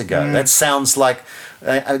 years ago? That sounds like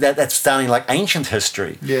that's sounding like ancient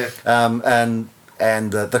history. And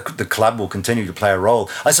the club will continue to play a role.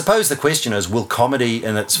 I suppose the question is, will comedy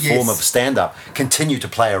in its form of stand-up continue to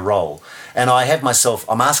play a role? And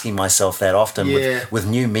I'm asking myself that often with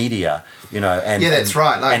new media, and that's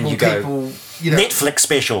right. Like, and you go, Netflix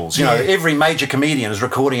specials. Every major comedian is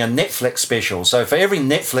recording a Netflix special. So for every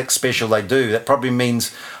Netflix special they do, that probably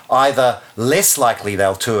means either less likely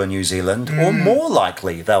they'll tour New Zealand or more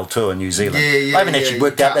likely they'll tour New Zealand. I haven't actually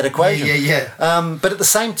worked out that equation. But at the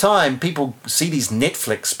same time, people see these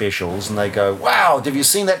Netflix specials and they go, wow, have you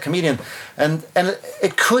seen that comedian? And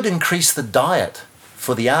it could increase the diet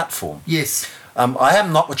for the art form. I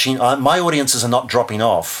am not watching, my audiences are not dropping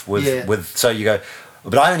off with so you go,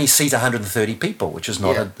 but I only seat 130 people, which is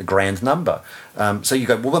not a grand number. So you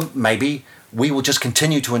go, well, maybe we will just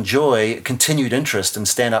continue to enjoy continued interest in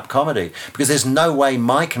stand-up comedy because there's no way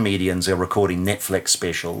my comedians are recording Netflix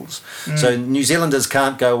specials. So New Zealanders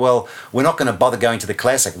can't go, well, we're not going to bother going to the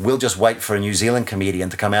classic. We'll just wait for a New Zealand comedian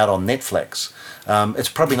to come out on Netflix. It's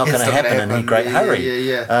probably not going to happen in any great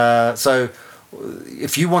hurry. So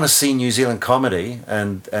if you want to see New Zealand comedy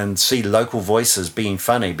and see local voices being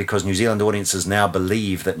funny because New Zealand audiences now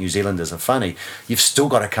believe that New Zealanders are funny, you've still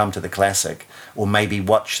got to come to the classic or maybe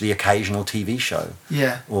watch the occasional TV show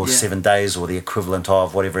or 7 days or the equivalent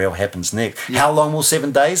of whatever else happens next. How long will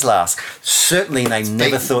 7 days last? Certainly they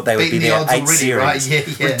never thought they would be there 8 series.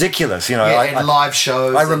 Right? Ridiculous. And live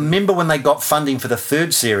shows. I remember when they got funding for the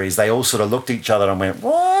 3rd series, they all sort of looked at each other and went,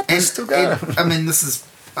 what?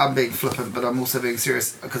 I'm being flippant, but I'm also being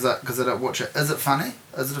serious because I don't watch it. Is it funny?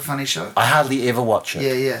 Is it a funny show? I hardly ever watch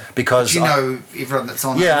it. Because everyone that's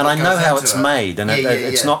on it. And I know how it's made, and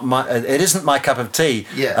it's not it isn't my cup of tea.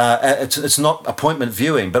 It's not appointment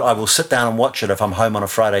viewing, but I will sit down and watch it if I'm home on a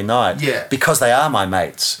Friday night. Because they are my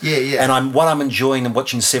mates. And what I'm enjoying and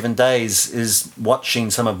watching 7 days is watching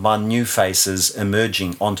some of my new faces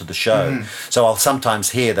emerging onto the show. So I'll sometimes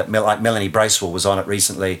hear that like Melanie Bracewell was on it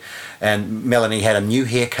recently, and Melanie had a new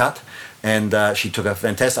haircut. And she took a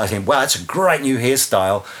fantastic. I said, "Wow, that's a great new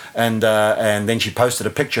hairstyle." And then she posted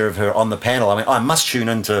a picture of her on the panel. I mean, I must tune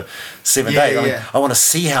into 7 days. I want to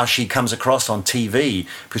see how she comes across on TV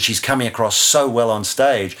because she's coming across so well on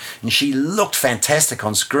stage, and she looked fantastic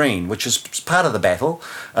on screen, which is part of the battle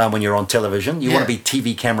when you're on television. You want to be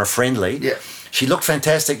TV camera friendly. She looked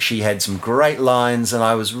fantastic. She had some great lines, and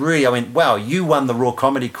I went, "Wow, you won the Raw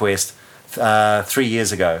Comedy Quest 3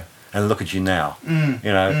 years ago." And look at you now.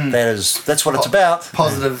 That's what it's about.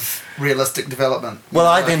 Positive realistic development. Well,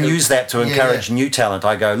 I then use that to encourage new talent.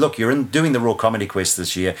 I go, look, you're doing the Raw Comedy Quest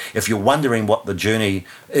this year. If you're wondering what the journey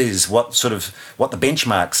is, what the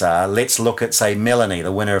benchmarks are, let's look at, say, Melanie,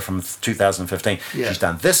 the winner from 2015. Yeah. She's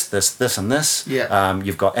done this, and this. Yeah.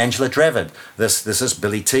 You've got Angela Dravid. This is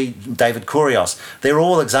Billy T, David Korios. They're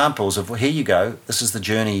all examples of, here you go, this is the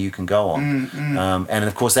journey you can go on. And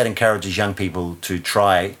of course that encourages young people to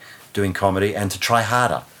try doing comedy and to try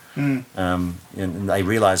harder. And they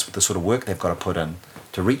realise the sort of work they've got to put in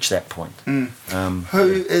to reach that point.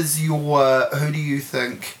 Who do you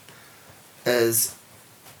think is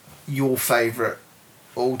your favourite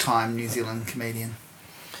all-time New Zealand comedian?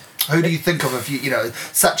 Who do you think of if you know,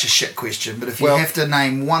 such a shit question, but if you have to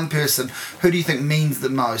name one person, who do you think means the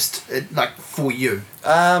most, like, for you?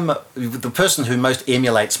 The person who most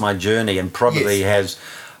emulates my journey and probably has,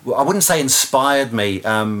 I wouldn't say inspired me,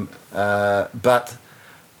 but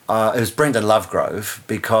it was Brendan Lovegrove,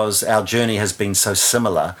 because our journey has been so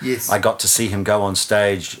similar. Yes. I got to see him go on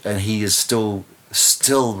stage, and he is still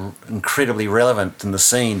incredibly relevant in the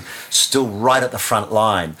scene, still right at the front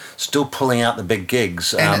line, still pulling out the big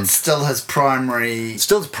gigs. And it's still his primary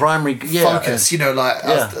focus, you know, like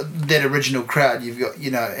that original crowd you've got,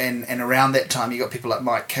 you know, and around that time you got people like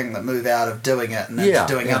Mike King that move out of doing it and into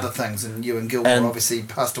doing other things, and Ewan Gilmore obviously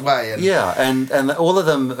passed away. And all of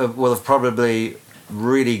them will have probably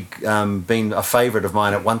really been a favourite of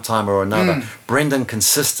mine at one time or another. Brendan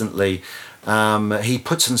consistently, he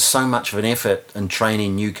puts in so much of an effort in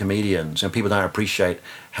training new comedians, and people don't appreciate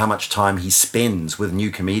how much time he spends with new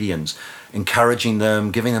comedians, encouraging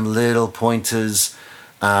them, giving them little pointers,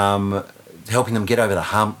 helping them get over the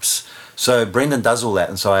humps. So Brendan does all that,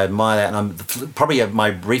 and so I admire that, and I'm probably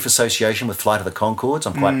my brief association with Flight of the Conchords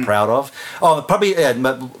I'm quite proud of. Oh, probably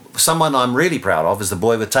someone I'm really proud of is the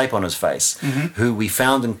boy with tape on his face, who we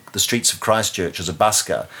found in the streets of Christchurch as a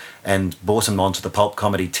busker and brought him onto the Pulp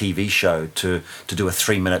Comedy TV show to do a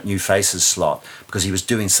 3-minute New Faces slot because he was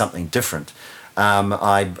doing something different.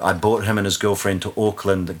 I brought him and his girlfriend to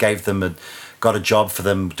Auckland, got a job for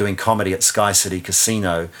them doing comedy at Sky City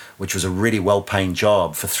Casino, which was a really well-paying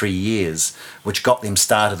job for 3 years, which got them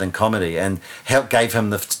started in comedy and gave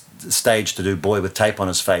him the stage to do Boy with Tape on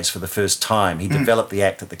His Face for the first time. He developed the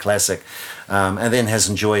act at the Classic, and then has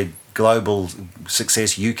enjoyed global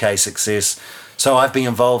success, UK success. So I've been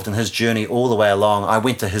involved in his journey all the way along. I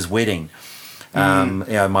went to his wedding. You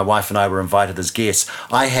know, my wife and I were invited as guests.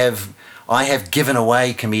 I have given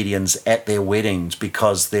away comedians at their weddings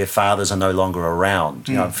because their fathers are no longer around.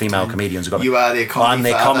 You know, female comedians have got. You are their comedy I'm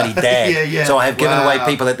their father. comedy dad. So I have given away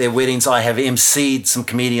people at their weddings. I have emceed some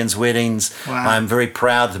comedians' weddings. I'm very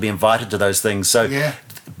proud to be invited to those things. So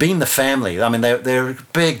being the family, I mean, they're a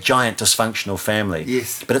big, giant, dysfunctional family.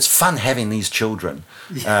 Yes. But it's fun having these children.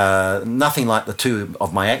 Nothing like the two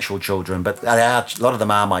of my actual children, but a lot of them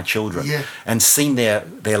are my children. And seeing their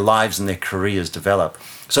lives and their careers develop.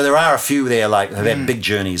 So there are a few there, like who've had big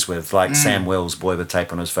journeys with, like Sam Wells, Boy with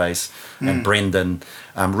Tape on His Face, and Brendan,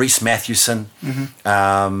 Rhys Mathewson.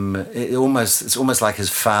 It's almost like his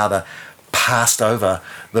father passed over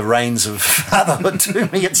the reins of fatherhood to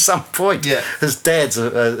me at some point. His dad's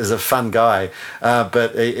is a fun guy,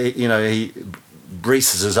 but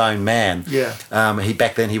Rhys is his own man.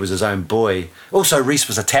 Back then he was his own boy. Also, Rhys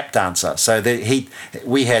was a tap dancer, so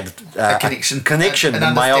we had a connection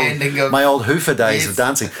in my old Hoofer days of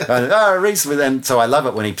dancing. Rhys, and so I love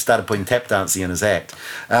it when he started putting tap dancing in his act.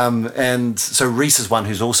 And so Rhys is one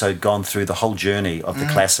who's also gone through the whole journey of the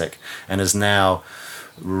Classic and is now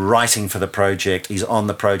writing for the project. He's on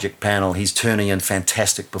the project panel. He's turning in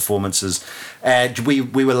fantastic performances. And we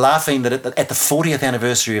were laughing that at the 40th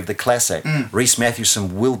anniversary of the Classic, Rhys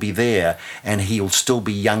Mathewson will be there, and he'll still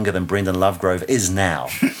be younger than Brendan Lovegrove is now.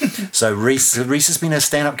 So Rhys has been a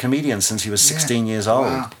stand-up comedian since he was 16 years old.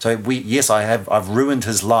 Wow. So I've ruined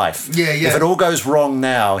his life. If it all goes wrong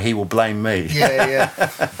now, he will blame me.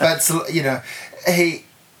 But you know,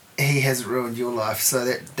 he hasn't ruined your life, so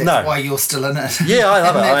that's why you're still in it. I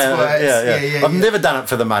love it. I've never done it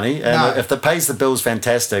for the money, and if it pays the bills,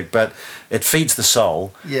 fantastic, but it feeds the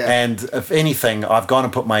soul. And if anything, I've gone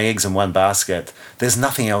and put my eggs in one basket. There's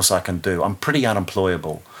nothing else I can do. I'm pretty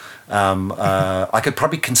unemployable. I could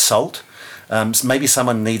probably consult. Maybe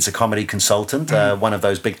someone needs a comedy consultant, one of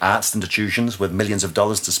those big arts institutions with millions of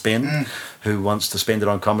dollars to spend, who wants to spend it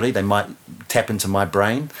on comedy. They might tap into my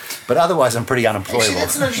brain, but otherwise I'm pretty unemployable. Actually,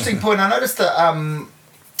 that's an interesting point. I noticed that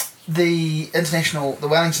the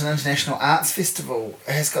Wellington International Arts Festival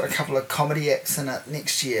has got a couple of comedy acts in it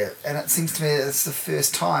next year, and it seems to me it's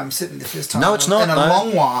certainly the first time. No, it's not. In a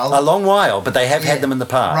long while. A long while, but they have had them in the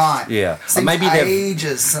past. Right. Yeah. Seems Maybe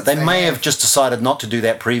ages since they may have just decided not to do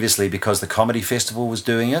that previously because the comedy festival was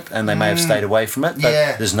doing it, and they may have stayed away from it.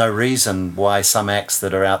 But there's no reason why some acts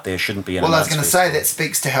that are out there shouldn't be in. Well, I was going to say that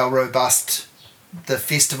speaks to how robust the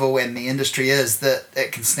festival and the industry is, that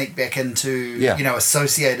it can sneak back into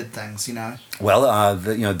associated things. Well,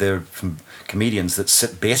 there are some comedians that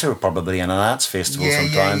sit better probably in an arts festival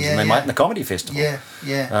sometimes than they might in a comedy festival.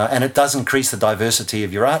 And it does increase the diversity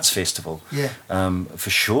of your arts festival. For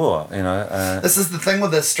sure. This is the thing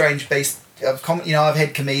with this strange beast of comedy. I've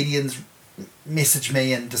had comedians message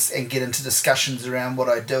me and get into discussions around what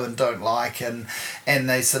I do and don't like, and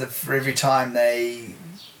they sort of, for every time they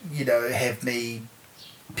have me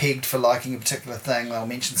pegged for liking a particular thing, they'll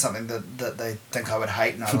mention something that they think I would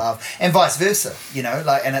hate and I love, and vice versa,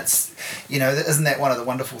 and it's, isn't that one of the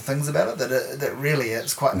wonderful things about it, that really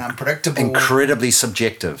it's quite an unpredictable, incredibly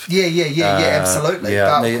subjective. Absolutely.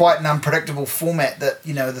 But quite an unpredictable format that,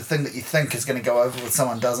 the thing that you think is going to go over with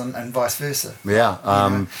someone doesn't, and vice versa.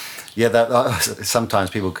 Sometimes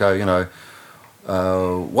people go,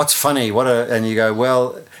 what's funny? And you go,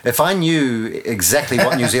 well, if I knew exactly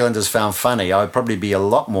what New Zealanders found funny, I would probably be a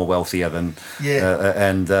lot more wealthier than,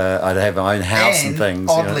 and I'd have my own house and things.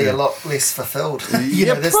 Oddly, a lot less fulfilled. Probably.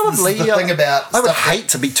 This is the thing about. I would hate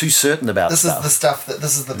to be too certain about stuff.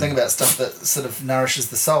 This is the thing about stuff that sort of nourishes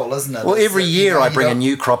the soul, isn't it? Well, every year I bring a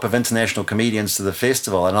new crop of international comedians to the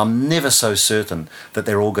festival, and I'm never so certain that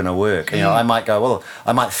they're all going to work. I might go, well,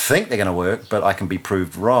 I might think they're going to work, but I can be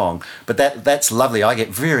proved wrong. But that's lovely. I get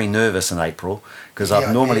very nervous in April because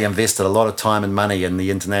I've normally invested a lot of time and money in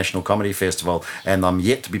the International Comedy Festival, and I'm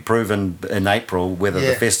yet to be proven in April whether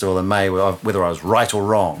the festival in May, whether I was right or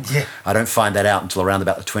wrong. I don't find that out until around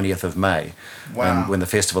about the 20th of May, when the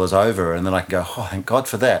festival is over, and then I can go, oh, thank God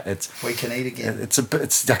for that. We can eat again.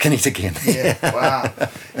 I can eat again. Wow.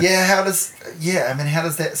 How does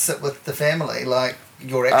that sit with the family? Like,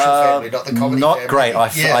 your actual family, not the comedy not family. Great.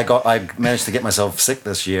 I managed to get myself sick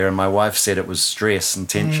this year, and my wife said it was stress and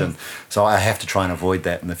tension. So I have to try and avoid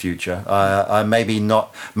that in the future. Maybe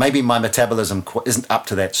my metabolism isn't up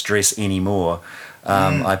to that stress anymore.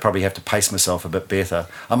 I probably have to pace myself a bit better.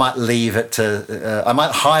 I might leave it to. I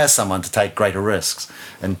might hire someone to take greater risks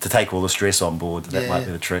and to take all the stress on board. That might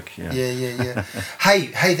be the trick. Hey,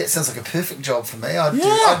 that sounds like a perfect job for me.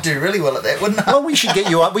 I'd do really well at that, wouldn't I? Well, we should get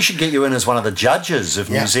you up. We should get you in as one of the judges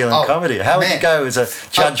of New Zealand comedy. How would you go as a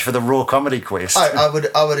judge for the Raw Comedy Quest? I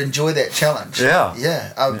would enjoy that challenge.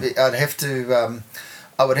 I'd have to.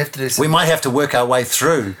 I would have to do something. We might have to work our way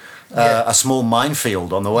through a small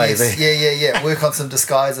minefield on the way there. Work on some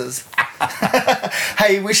disguises.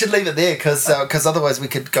 Hey, we should leave it there because otherwise we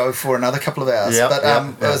could go for another couple of hours.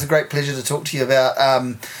 It was a great pleasure to talk to you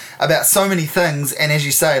about so many things, and as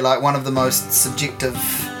you say, like one of the most subjective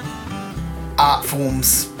art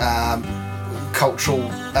forms, cultural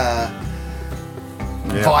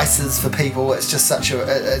vices for people. It's just such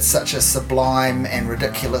a sublime and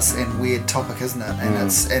ridiculous and weird topic, isn't it?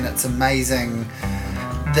 And it's amazing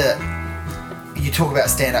that you talk about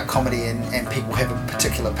stand-up comedy and people have a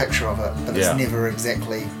particular picture of it, but it's never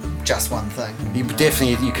exactly just one thing. You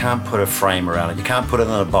can't put a frame around it. You can't put it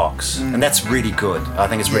in a box, and that's really good. I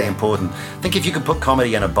think it's really important. I think if you can put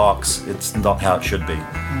comedy in a box, it's not how it should be.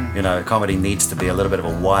 Comedy needs to be a little bit of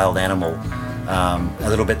a wild animal. A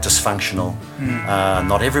little bit dysfunctional.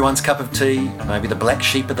 Not everyone's cup of tea. Maybe the black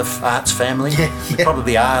sheep of the arts family. We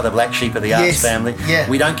probably are the black sheep of the arts family.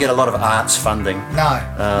 We don't get a lot of arts funding.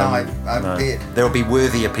 I bet. There will be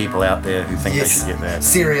worthier people out there who think they should get that.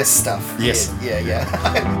 Serious stuff. Yes.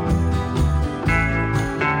 Yeah.